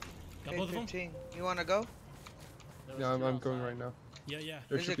code. Got both of them? 15. You wanna go? Yeah, I'm going right now. Yeah, yeah.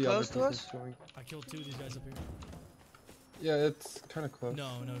 There Is should it be close other to people us? showing. I killed 2 of these guys up here. Yeah, it's kind of close. No,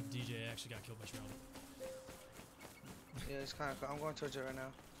 DJ actually got killed by Shroud. Yeah, it's kind of. I'm going towards it right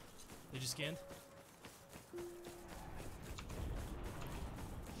now. They just scanned?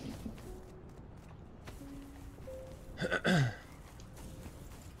 I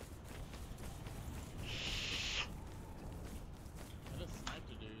just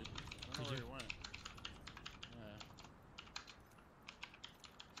sniped a dude. I don't know where he went. Yeah.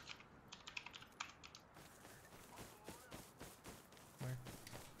 Where?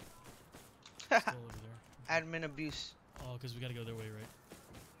 Still over there. Admin abuse. Oh, because we gotta go their way, right?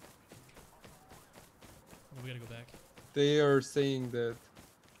 Or we gotta go back. They are saying that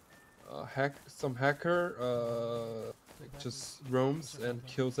some hacker like just roams and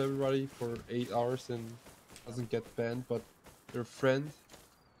kills everybody for 8 hours and doesn't get banned, but their friend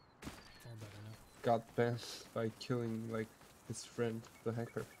Falling back right now. got banned by killing like his friend, the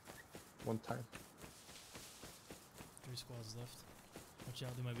hacker, one time. 3 squads left. Watch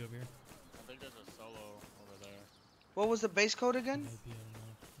out, they might be over here. I think there's a solo over there. What was the base code again? Might be, I don't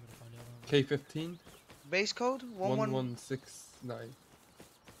know. I'm gonna find out. K15 Base code? 1169.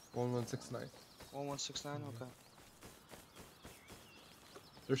 1169. 1169. Okay.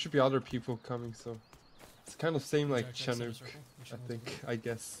 There should be other people coming, so it's kind of same like Jack, center Chinook, circle. Make sure I no one's think, over I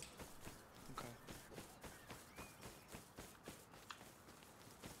guess. Okay.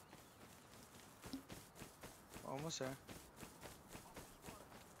 Almost there.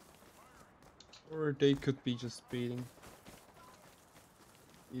 Or they could be just baiting.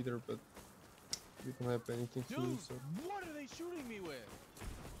 Either, but we don't have anything to do, Dude, so. what are they shooting me with?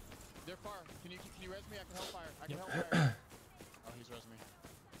 They're far. Can you res me? I can help fire. I can Yep. help fire. Oh, he's res me.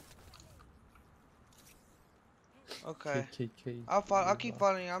 Okay. KKK. I'll keep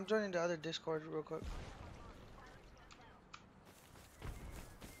following you. I'm joining the other Discord real quick.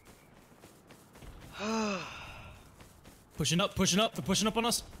 Pushing up, pushing up. They're pushing up on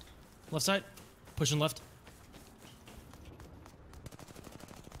us. Left side. Pushing left.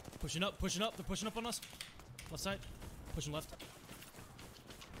 Pushing up, pushing up. They're pushing up on us. Left side. Pushing left.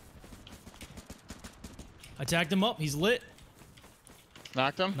 I tagged him up. He's lit.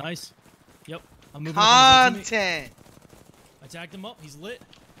 Knocked him. Nice. Yep. I'm moving up on his teammate. Content. I tagged him up. He's lit.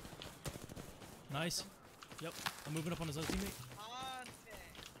 Nice. Yep. I'm moving up on his other teammate.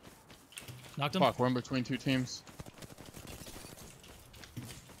 Knocked him. Fuck, we're in between 2 teams.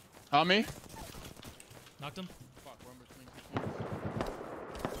 On me. Knocked him. Fuck, we're in between 2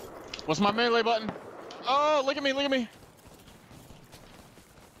 teams. What's my melee button? Oh, look at me, look at me.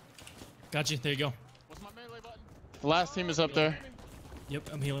 Got you. There you go. What's my melee button? The last team is up there. Yep.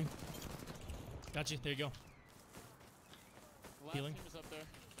 I'm healing. Got you. There you go. The last Healing. team is up there.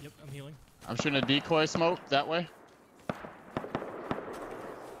 Yep. I'm healing. I'm shooting a decoy smoke that way. I'm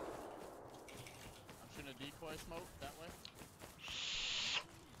shooting a decoy smoke that way.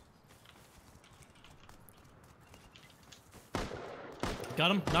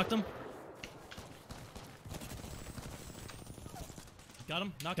 Got him. Knocked him. Got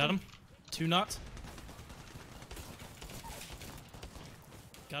him. Knocked him. 2 knocked.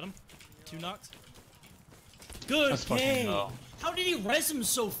 Got him. 2 knocked. Good That's fucking game. low. How did he res him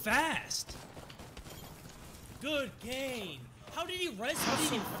so fast? Good game. How did he res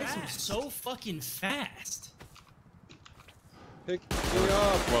him so fucking fast? Pick me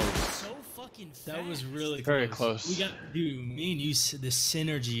up! Close. So fucking fast. That was really Very close. We got, dude, me and you, the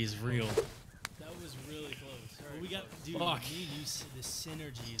synergy is real. That was really close. We got, dude, me and you, the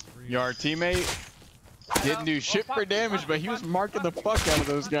synergy is real. Your teammate didn't do shit for damage, but he was marking the fuck out of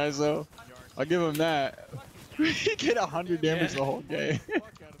those guys, though. I'll give him that. He did 100 damage the whole game.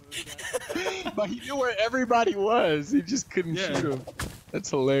 But he knew where everybody was. He just couldn't shoot him. That's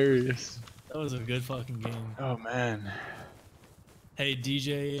hilarious. That was a good fucking game. Oh, man. Hey,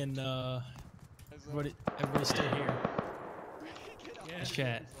 DJ and Everybody's still here. Yeah.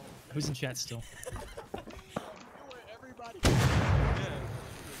 Chat. Who's in chat still?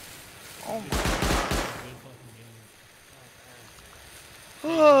 Oh my.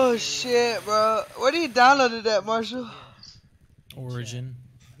 Oh shit, bro. Where do you downloaded that, Marshall? Origin.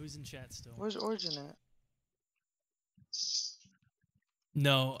 Who's in chat still? Where's Origin at?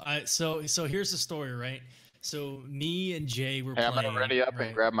 No, so here's the story, right? So me and Jay were Hey, I'm playing. gonna ready up right?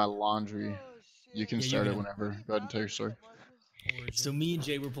 and grab my laundry. You can Yeah, start you it can. whenever. Go ahead and tell your story. So me and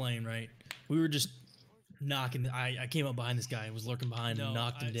Jay were playing, right? We were just knocking. I came up behind this guy and was lurking behind him and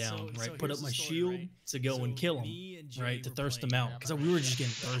knocked him down, right? Put up my shield to go and kill him, right? To thirst him out. Because we were just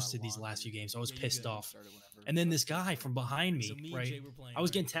getting thirsted these last few games, so I was pissed off. And then this guy from behind me, right? I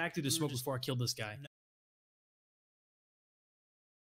was getting tagged through the smoke before I killed this guy.